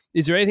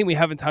is there anything we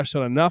haven't touched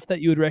on enough that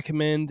you would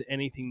recommend?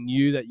 Anything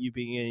new that you've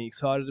been getting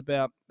excited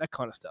about? That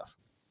kind of stuff.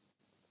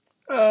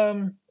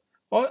 I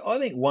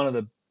think one of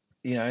the,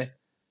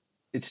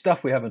 it's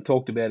stuff we haven't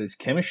talked about is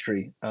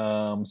chemistry.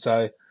 I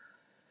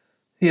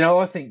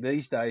think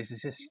these days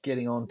it's just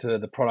getting onto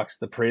the products,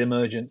 the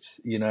pre-emergence,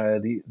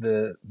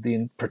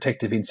 the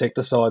protective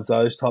insecticides,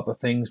 those type of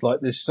things. Like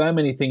there's so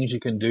many things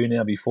you can do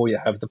now before you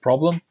have the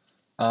problem.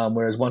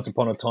 Whereas once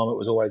upon a time it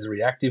was always a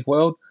reactive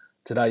world.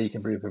 Today you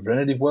can be a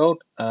preventative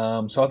world.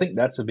 So I think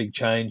that's a big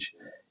change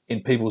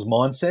in people's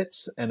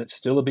mindsets, and it's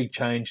still a big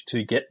change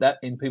to get that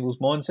in people's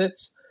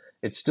mindsets.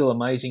 It's still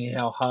amazing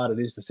how hard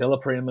it is to sell a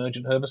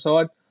pre-emergent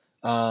herbicide,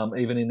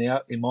 even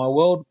in my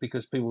world,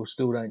 because people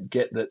still don't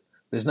get that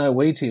there's no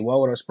weeds here. Why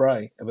would I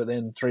spray? But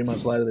then 3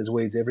 months later, there's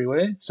weeds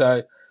everywhere.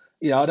 So,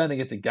 I don't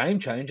think it's a game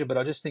changer, but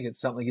I just think it's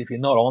something, if you're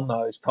not on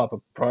those type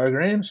of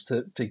programs,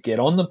 to get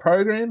on the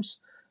programs.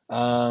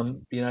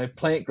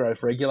 Plant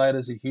growth regulator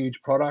is a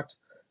huge product.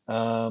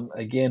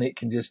 Again, it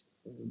can just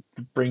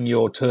bring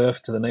your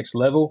turf to the next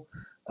level.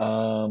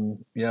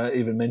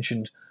 Even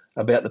mentioned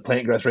about the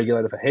plant growth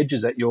regulator for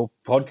hedges at your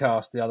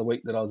podcast the other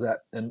week that I was at,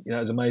 and it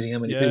was amazing how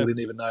many people didn't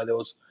even know that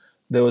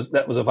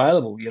was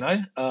available.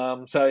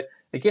 So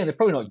again, they're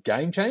probably not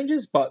game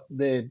changers, but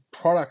they're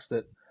products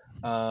that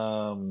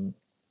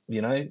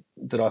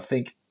that I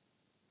think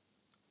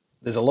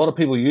there's a lot of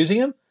people using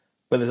them,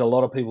 but there's a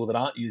lot of people that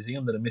aren't using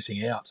them that are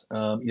missing out.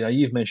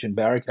 You've mentioned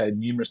Barricade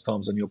numerous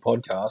times on your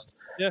podcast.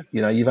 Yeah.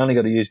 You've only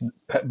got to use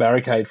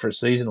Barricade for a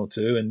season or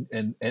two,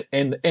 and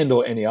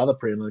or any other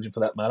pre-emergent for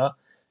that matter,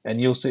 and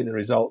you'll see the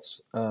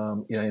results.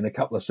 In a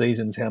couple of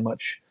seasons, how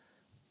much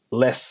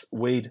less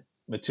weed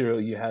material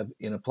you have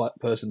in a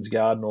person's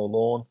garden or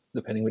lawn,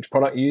 depending which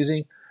product you're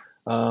using.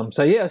 I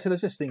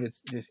just think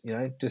it's just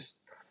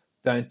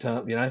don't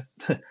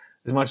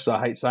as much as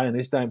I hate saying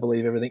this, don't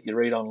believe everything you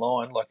read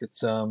online. Like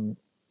it's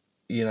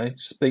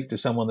speak to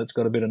someone that's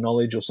got a bit of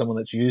knowledge or someone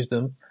that's used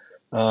them.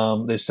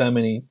 There's so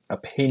many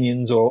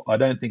opinions, or I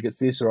don't think it's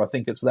this, or I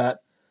think it's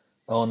that.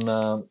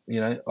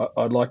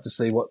 I'd like to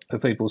see what the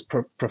people's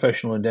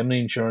professional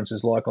indemnity insurance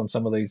is like on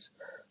some of these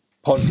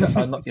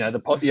podcasts.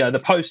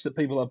 The posts that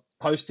people are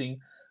posting.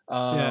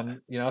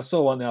 I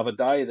saw one the other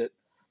day that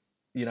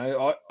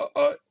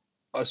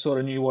I sort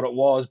of knew what it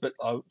was, but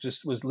I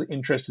just was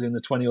interested in the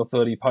 20 or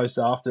 30 posts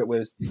after it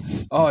was,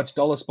 it's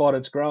dollar spot,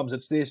 it's grubs,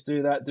 it's this,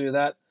 do that,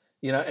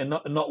 and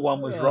not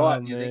one was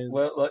right. You think,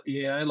 well, like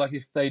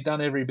if they'd done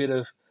every bit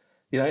of,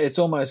 it's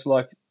almost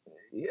like,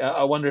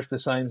 I wonder if the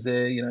same's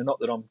there,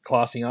 not that I'm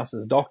classing us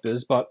as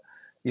doctors, but,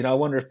 I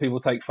wonder if people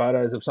take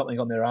photos of something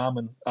on their arm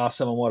and ask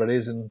someone what it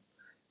is and,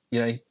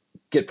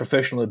 get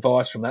professional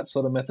advice from that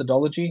sort of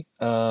methodology.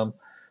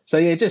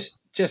 Just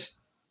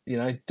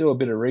do a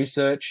bit of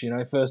research,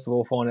 first of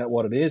all, find out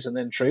what it is and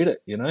then treat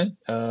it, and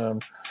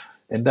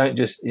don't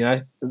just,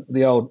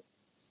 the old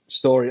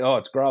story,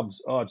 it's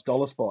grubs, it's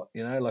dollar spot,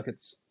 like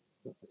it's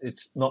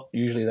not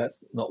usually,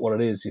 that's not what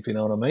it is, if you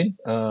know what I mean.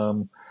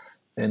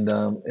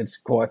 It's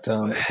quite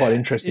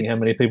interesting how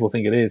many people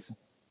think it is.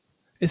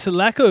 It's a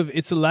lack of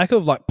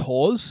like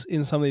pause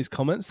in some of these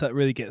comments that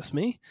really gets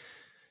me,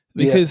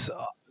 because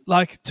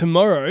like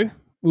tomorrow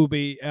will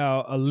be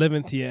our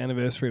 11th year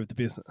anniversary of the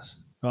business.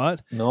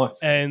 Right.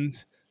 Nice. And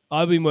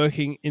I've been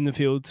working in the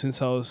field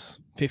since I was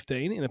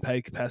 15 in a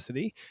paid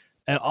capacity,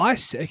 and I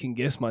second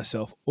guess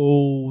myself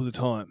all the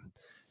time.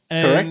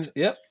 And, correct.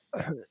 Yep.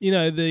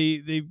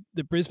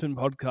 The Brisbane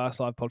live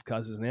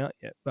podcast isn't out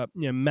yet, but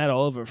Matt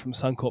Oliver from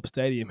Suncorp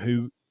Stadium,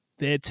 who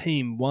their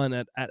team won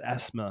at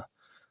ASMA,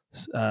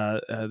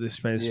 the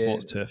Australian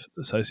Sports Turf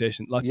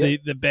Association, like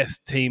the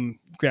best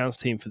grounds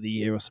team for the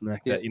year or something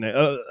like that.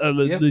 A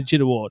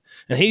legit award,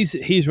 and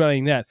he's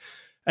running that.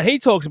 And he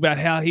talked about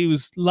how he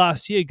was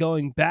last year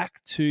going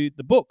back to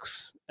the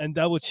books and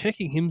double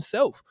checking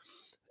himself.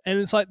 And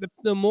it's like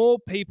the more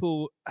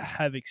people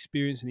have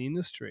experience in the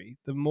industry,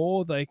 the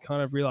more they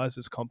kind of realize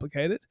it's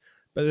complicated.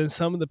 But then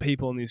some of the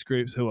people in these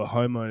groups who are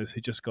homeowners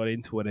who just got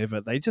into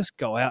whatever, they just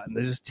go out and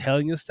they're just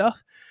telling you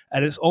stuff.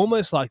 And it's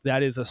almost like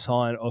that is a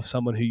sign of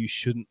someone who you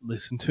shouldn't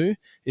listen to,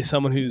 is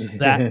someone who's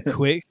that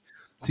quick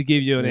to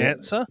give you an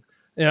answer.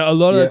 A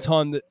lot of the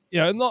time that,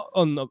 not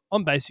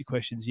on basic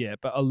questions yet,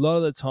 but a lot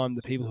of the time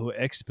the people who are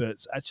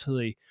experts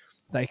actually,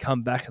 they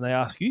come back and they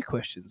ask you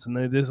questions, and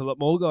there's a lot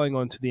more going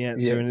on to the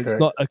answer, and it's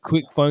not a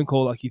quick phone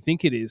call like you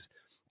think it is.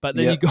 But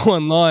then you go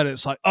online and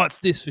it's like, it's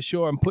this for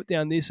sure, and put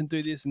down this and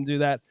do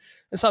that.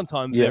 And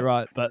sometimes they're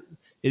right, but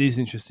it is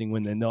interesting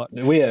when they're not.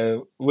 We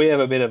have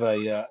a bit of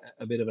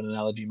an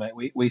analogy, mate.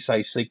 We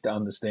say seek to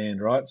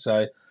understand, right?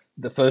 So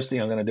the first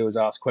thing I'm going to do is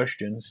ask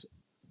questions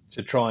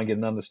to try and get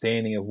an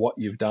understanding of what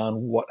you've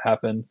done, what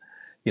happened.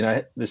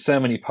 There's so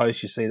many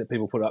posts you see that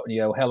people put up and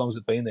you go, well, how long has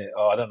it been there?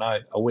 I don't know,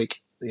 a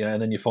week.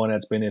 And then you find out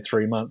it's been there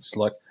 3 months.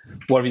 Like,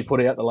 what have you put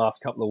out the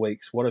last couple of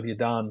weeks? What have you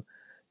done?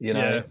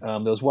 There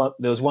was one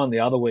the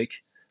other week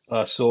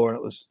I saw, and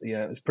it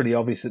was pretty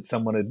obvious that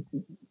someone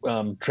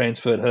had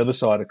transferred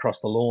herbicide across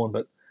the lawn,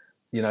 but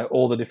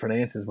all the different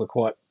answers were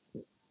quite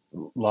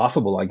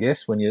laughable, I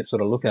guess, when you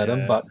sort of look at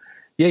them. But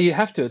you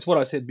have to. It's what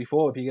I said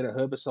before. If you get a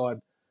herbicide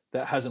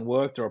that hasn't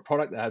worked or a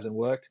product that hasn't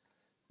worked,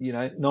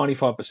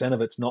 95%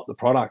 of it's not the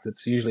product.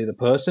 It's usually the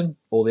person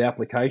or the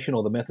application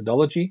or the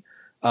methodology.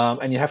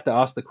 And you have to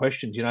ask the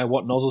questions.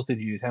 What nozzles did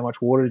you use? How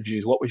much water did you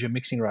use? What was your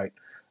mixing rate?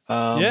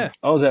 I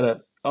was at a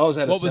what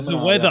seminar was the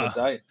weather? The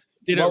other day.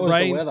 Did it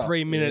rain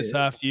 3 minutes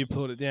after you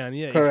pulled it down?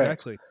 Yeah, correct.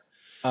 Exactly.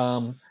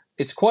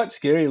 It's quite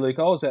scary, Luke.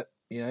 I was at,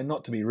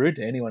 not to be rude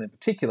to anyone in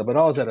particular, but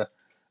I was at a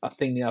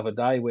thing the other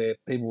day where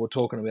people were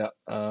talking about,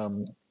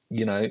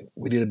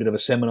 we did a bit of a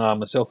seminar,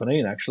 myself and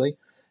Ian actually,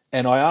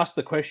 and I asked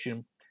the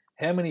question,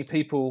 how many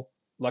people,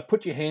 like,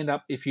 put your hand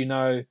up if you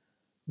know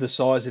the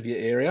size of your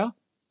area,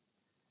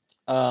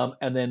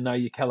 and then know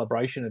your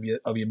calibration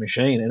of your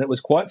machine. And it was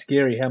quite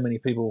scary how many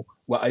people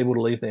were able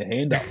to leave their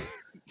hand up.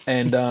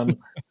 And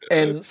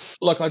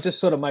like, I just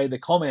sort of made the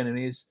comment,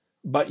 and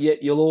but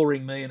yet you'll all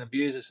ring me and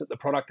abuse us that the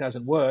product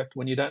hasn't worked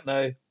when you don't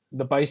know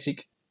the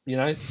basic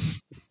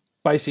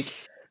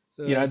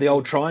the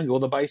old triangle,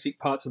 the basic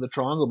parts of the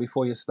triangle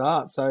before you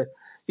start. So,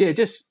 yeah,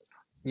 just,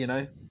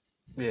 yeah,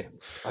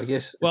 I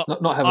guess it's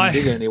not having to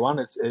dig at anyone.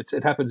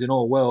 It happens in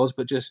all worlds,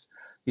 but just,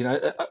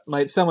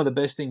 mate, some of the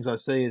best things I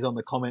see is on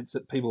the comments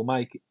that people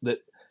make that,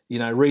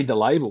 read the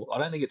label. I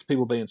don't think it's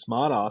people being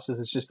smart asses.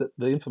 It's just that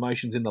the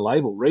information's in the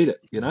label. Read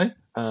it,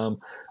 I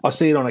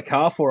see it on a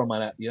car forum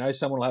and that,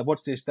 someone will have,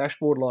 what's this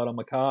dashboard light on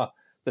my car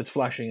that's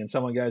flashing? And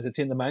someone goes, it's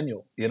in the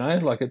manual,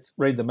 like it's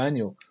read the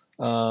manual.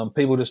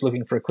 People just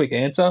looking for a quick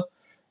answer.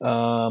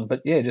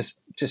 But yeah,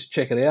 just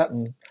check it out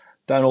and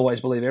don't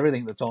always believe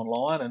everything that's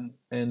online.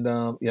 And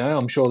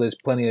I'm sure there's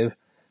plenty of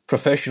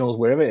professionals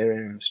wherever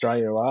in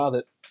Australia you are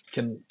that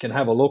can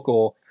have a look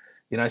or,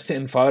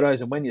 send photos.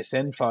 And when you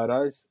send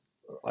photos,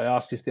 I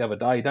asked this the other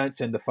day, don't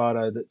send a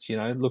photo that's,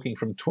 looking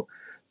from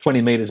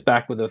 20 metres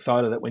back with a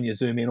photo that when you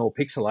zoom in all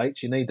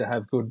pixelates. You need to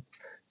have good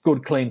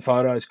clean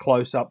photos,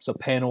 close-ups, a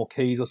pen or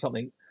keys or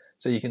something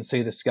so you can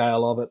see the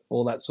scale of it,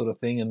 all that sort of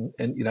thing. And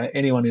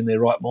anyone in their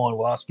right mind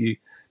will ask you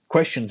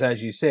questions,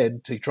 as you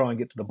said, to try and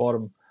get to the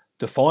bottom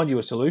to find you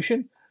a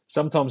solution.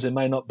 Sometimes there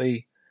may not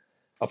be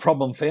a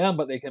problem found,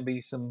 but there can be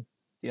some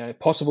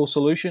possible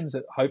solutions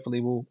that hopefully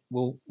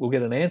we'll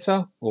get an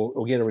answer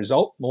or get a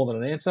result more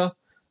than an answer.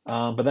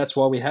 But that's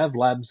why we have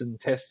labs and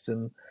tests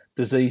and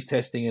disease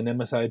testing and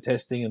MSO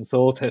testing and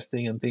soil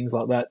testing and things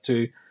like that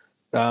to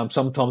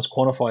sometimes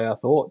quantify our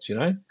thoughts.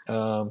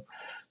 Our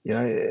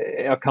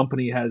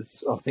company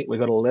has, I think we've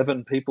got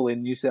 11 people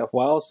in New South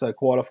Wales, so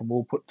quite often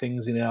we'll put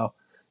things in our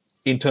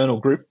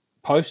internal group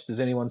post. Has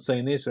anyone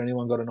seen this or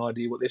anyone got an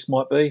idea what this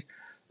might be?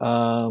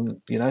 I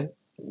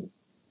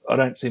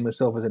don't see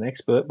myself as an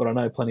expert, but I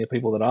know plenty of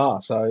people that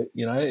are. So,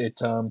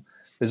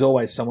 there's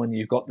always someone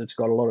you've got that's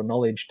got a lot of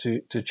knowledge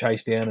to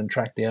chase down and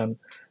track down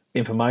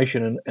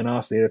information and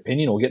ask their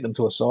opinion or get them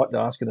to a site to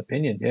ask an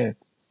opinion. Yeah.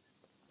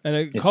 And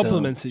it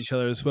complements each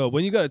other as well.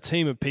 When you've got a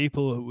team of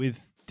people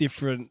with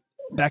different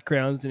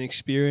backgrounds and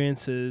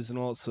experiences and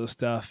all that sort of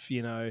stuff,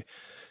 the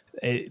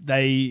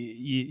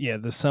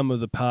sum of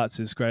the parts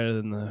is greater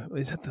than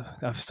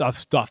I've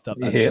stuffed up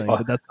that saying,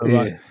 but that's all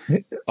right.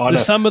 The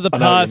sum of the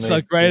parts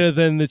are greater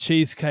than the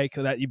cheesecake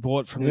that you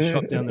bought from the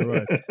shop down the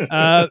road.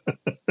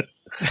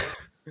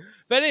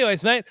 But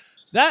anyways, mate,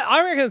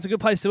 I reckon it's a good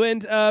place to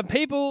end.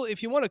 People,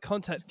 if you want to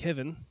contact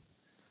Kevin,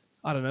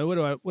 I don't know,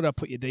 where do I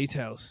put your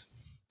details?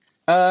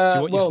 Do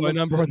you want your phone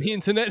number on the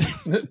internet?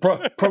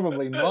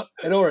 Probably not.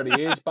 It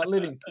already is. But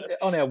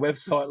on our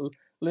website,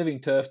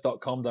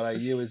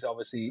 livingturf.com.au is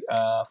obviously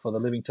for the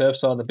Living Turf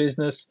side of the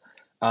business.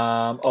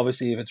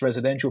 Obviously, if it's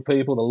residential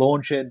people, the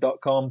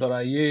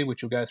lawnshed.com.au,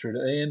 which will go through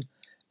to Ian.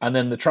 And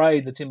then the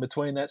trade that's in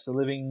between, is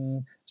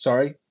the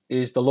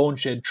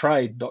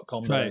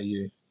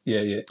lawnshedtrade.com.au.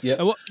 Yeah.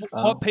 And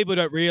what people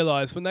don't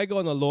realise, when they go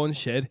on the Lawn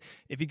Shed,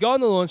 if you go on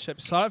the Lawn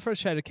Shed, sign up for a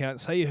trade account,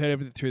 say you heard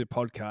everything through the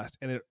podcast,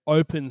 and it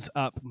opens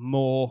up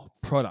more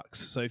products.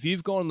 So if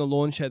you've gone on the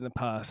Lawn Shed in the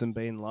past and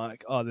been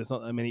like, oh, there's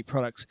not that many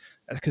products,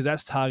 that's because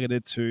that's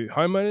targeted to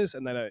homeowners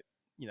and they don't,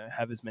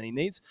 have as many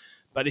needs.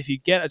 But if you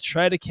get a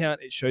trade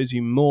account, it shows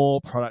you more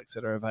products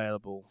that are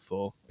available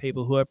for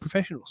people who are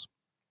professionals.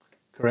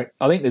 Correct.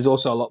 I think there's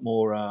also a lot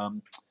more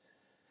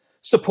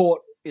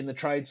support in the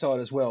trade side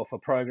as well for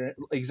program,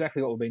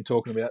 exactly what we've been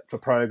talking about for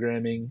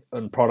programming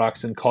and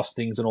products and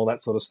costings and all that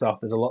sort of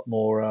stuff. There's a lot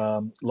more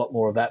of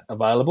that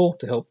available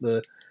to help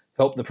the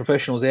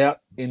professionals out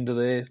into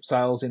their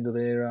sales, into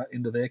their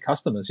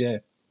customers.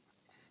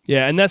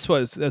 Yeah, and that's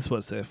what it's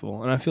there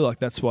for. And I feel like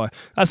that's why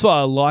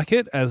I like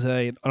it as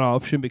an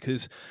option,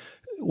 because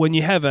when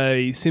you have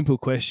a simple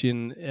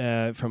question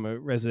from a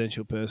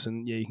residential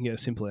person, you can get a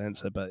simple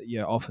answer. But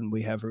often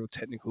we have real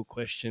technical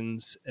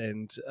questions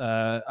and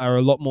are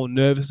a lot more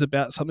nervous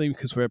about something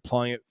because we're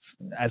applying it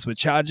as we're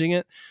charging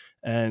it.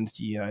 And,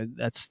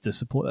 that's the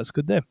support that's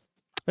good there.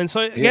 And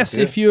so I guess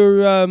if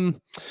you're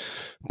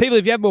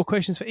if you have more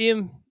questions for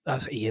Ian,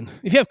 if you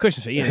have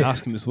questions for Ian,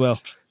 ask him as well.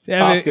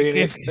 Ask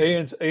Ian.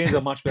 Ian's a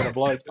much better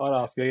bloke. I'd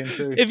ask Ian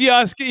too. If you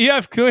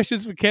have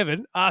questions for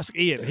Kevin, ask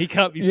Ian. He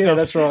can't be stopped. Yeah,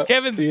 that's right.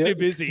 Kevin's too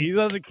busy. He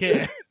doesn't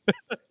care.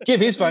 Give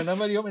his phone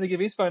number. Do you want me to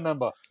give his phone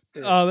number?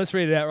 Yeah. Oh, let's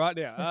read it out right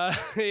now.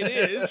 It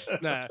is.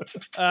 No.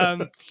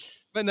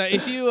 But no,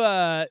 if you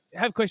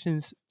have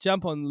questions,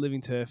 jump on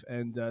Living Turf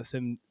and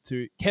send them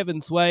to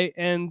Kevin's way.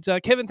 And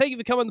Kevin, thank you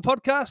for coming on the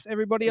podcast.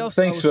 Everybody else,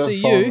 thanks for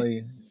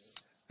finally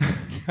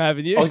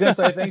having you. I was going to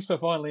say thanks for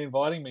finally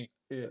inviting me.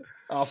 Yeah,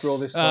 after all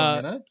this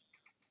time,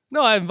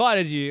 No, I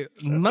invited you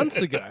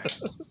months ago.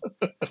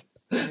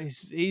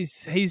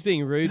 He's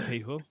being rude,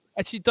 people.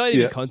 Actually, don't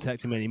even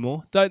contact him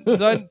anymore. Don't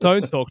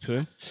talk to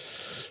him.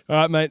 All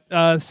right, mate.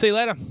 See you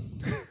later.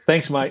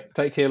 Thanks, mate.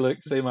 Take care,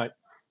 Luke. See you, mate.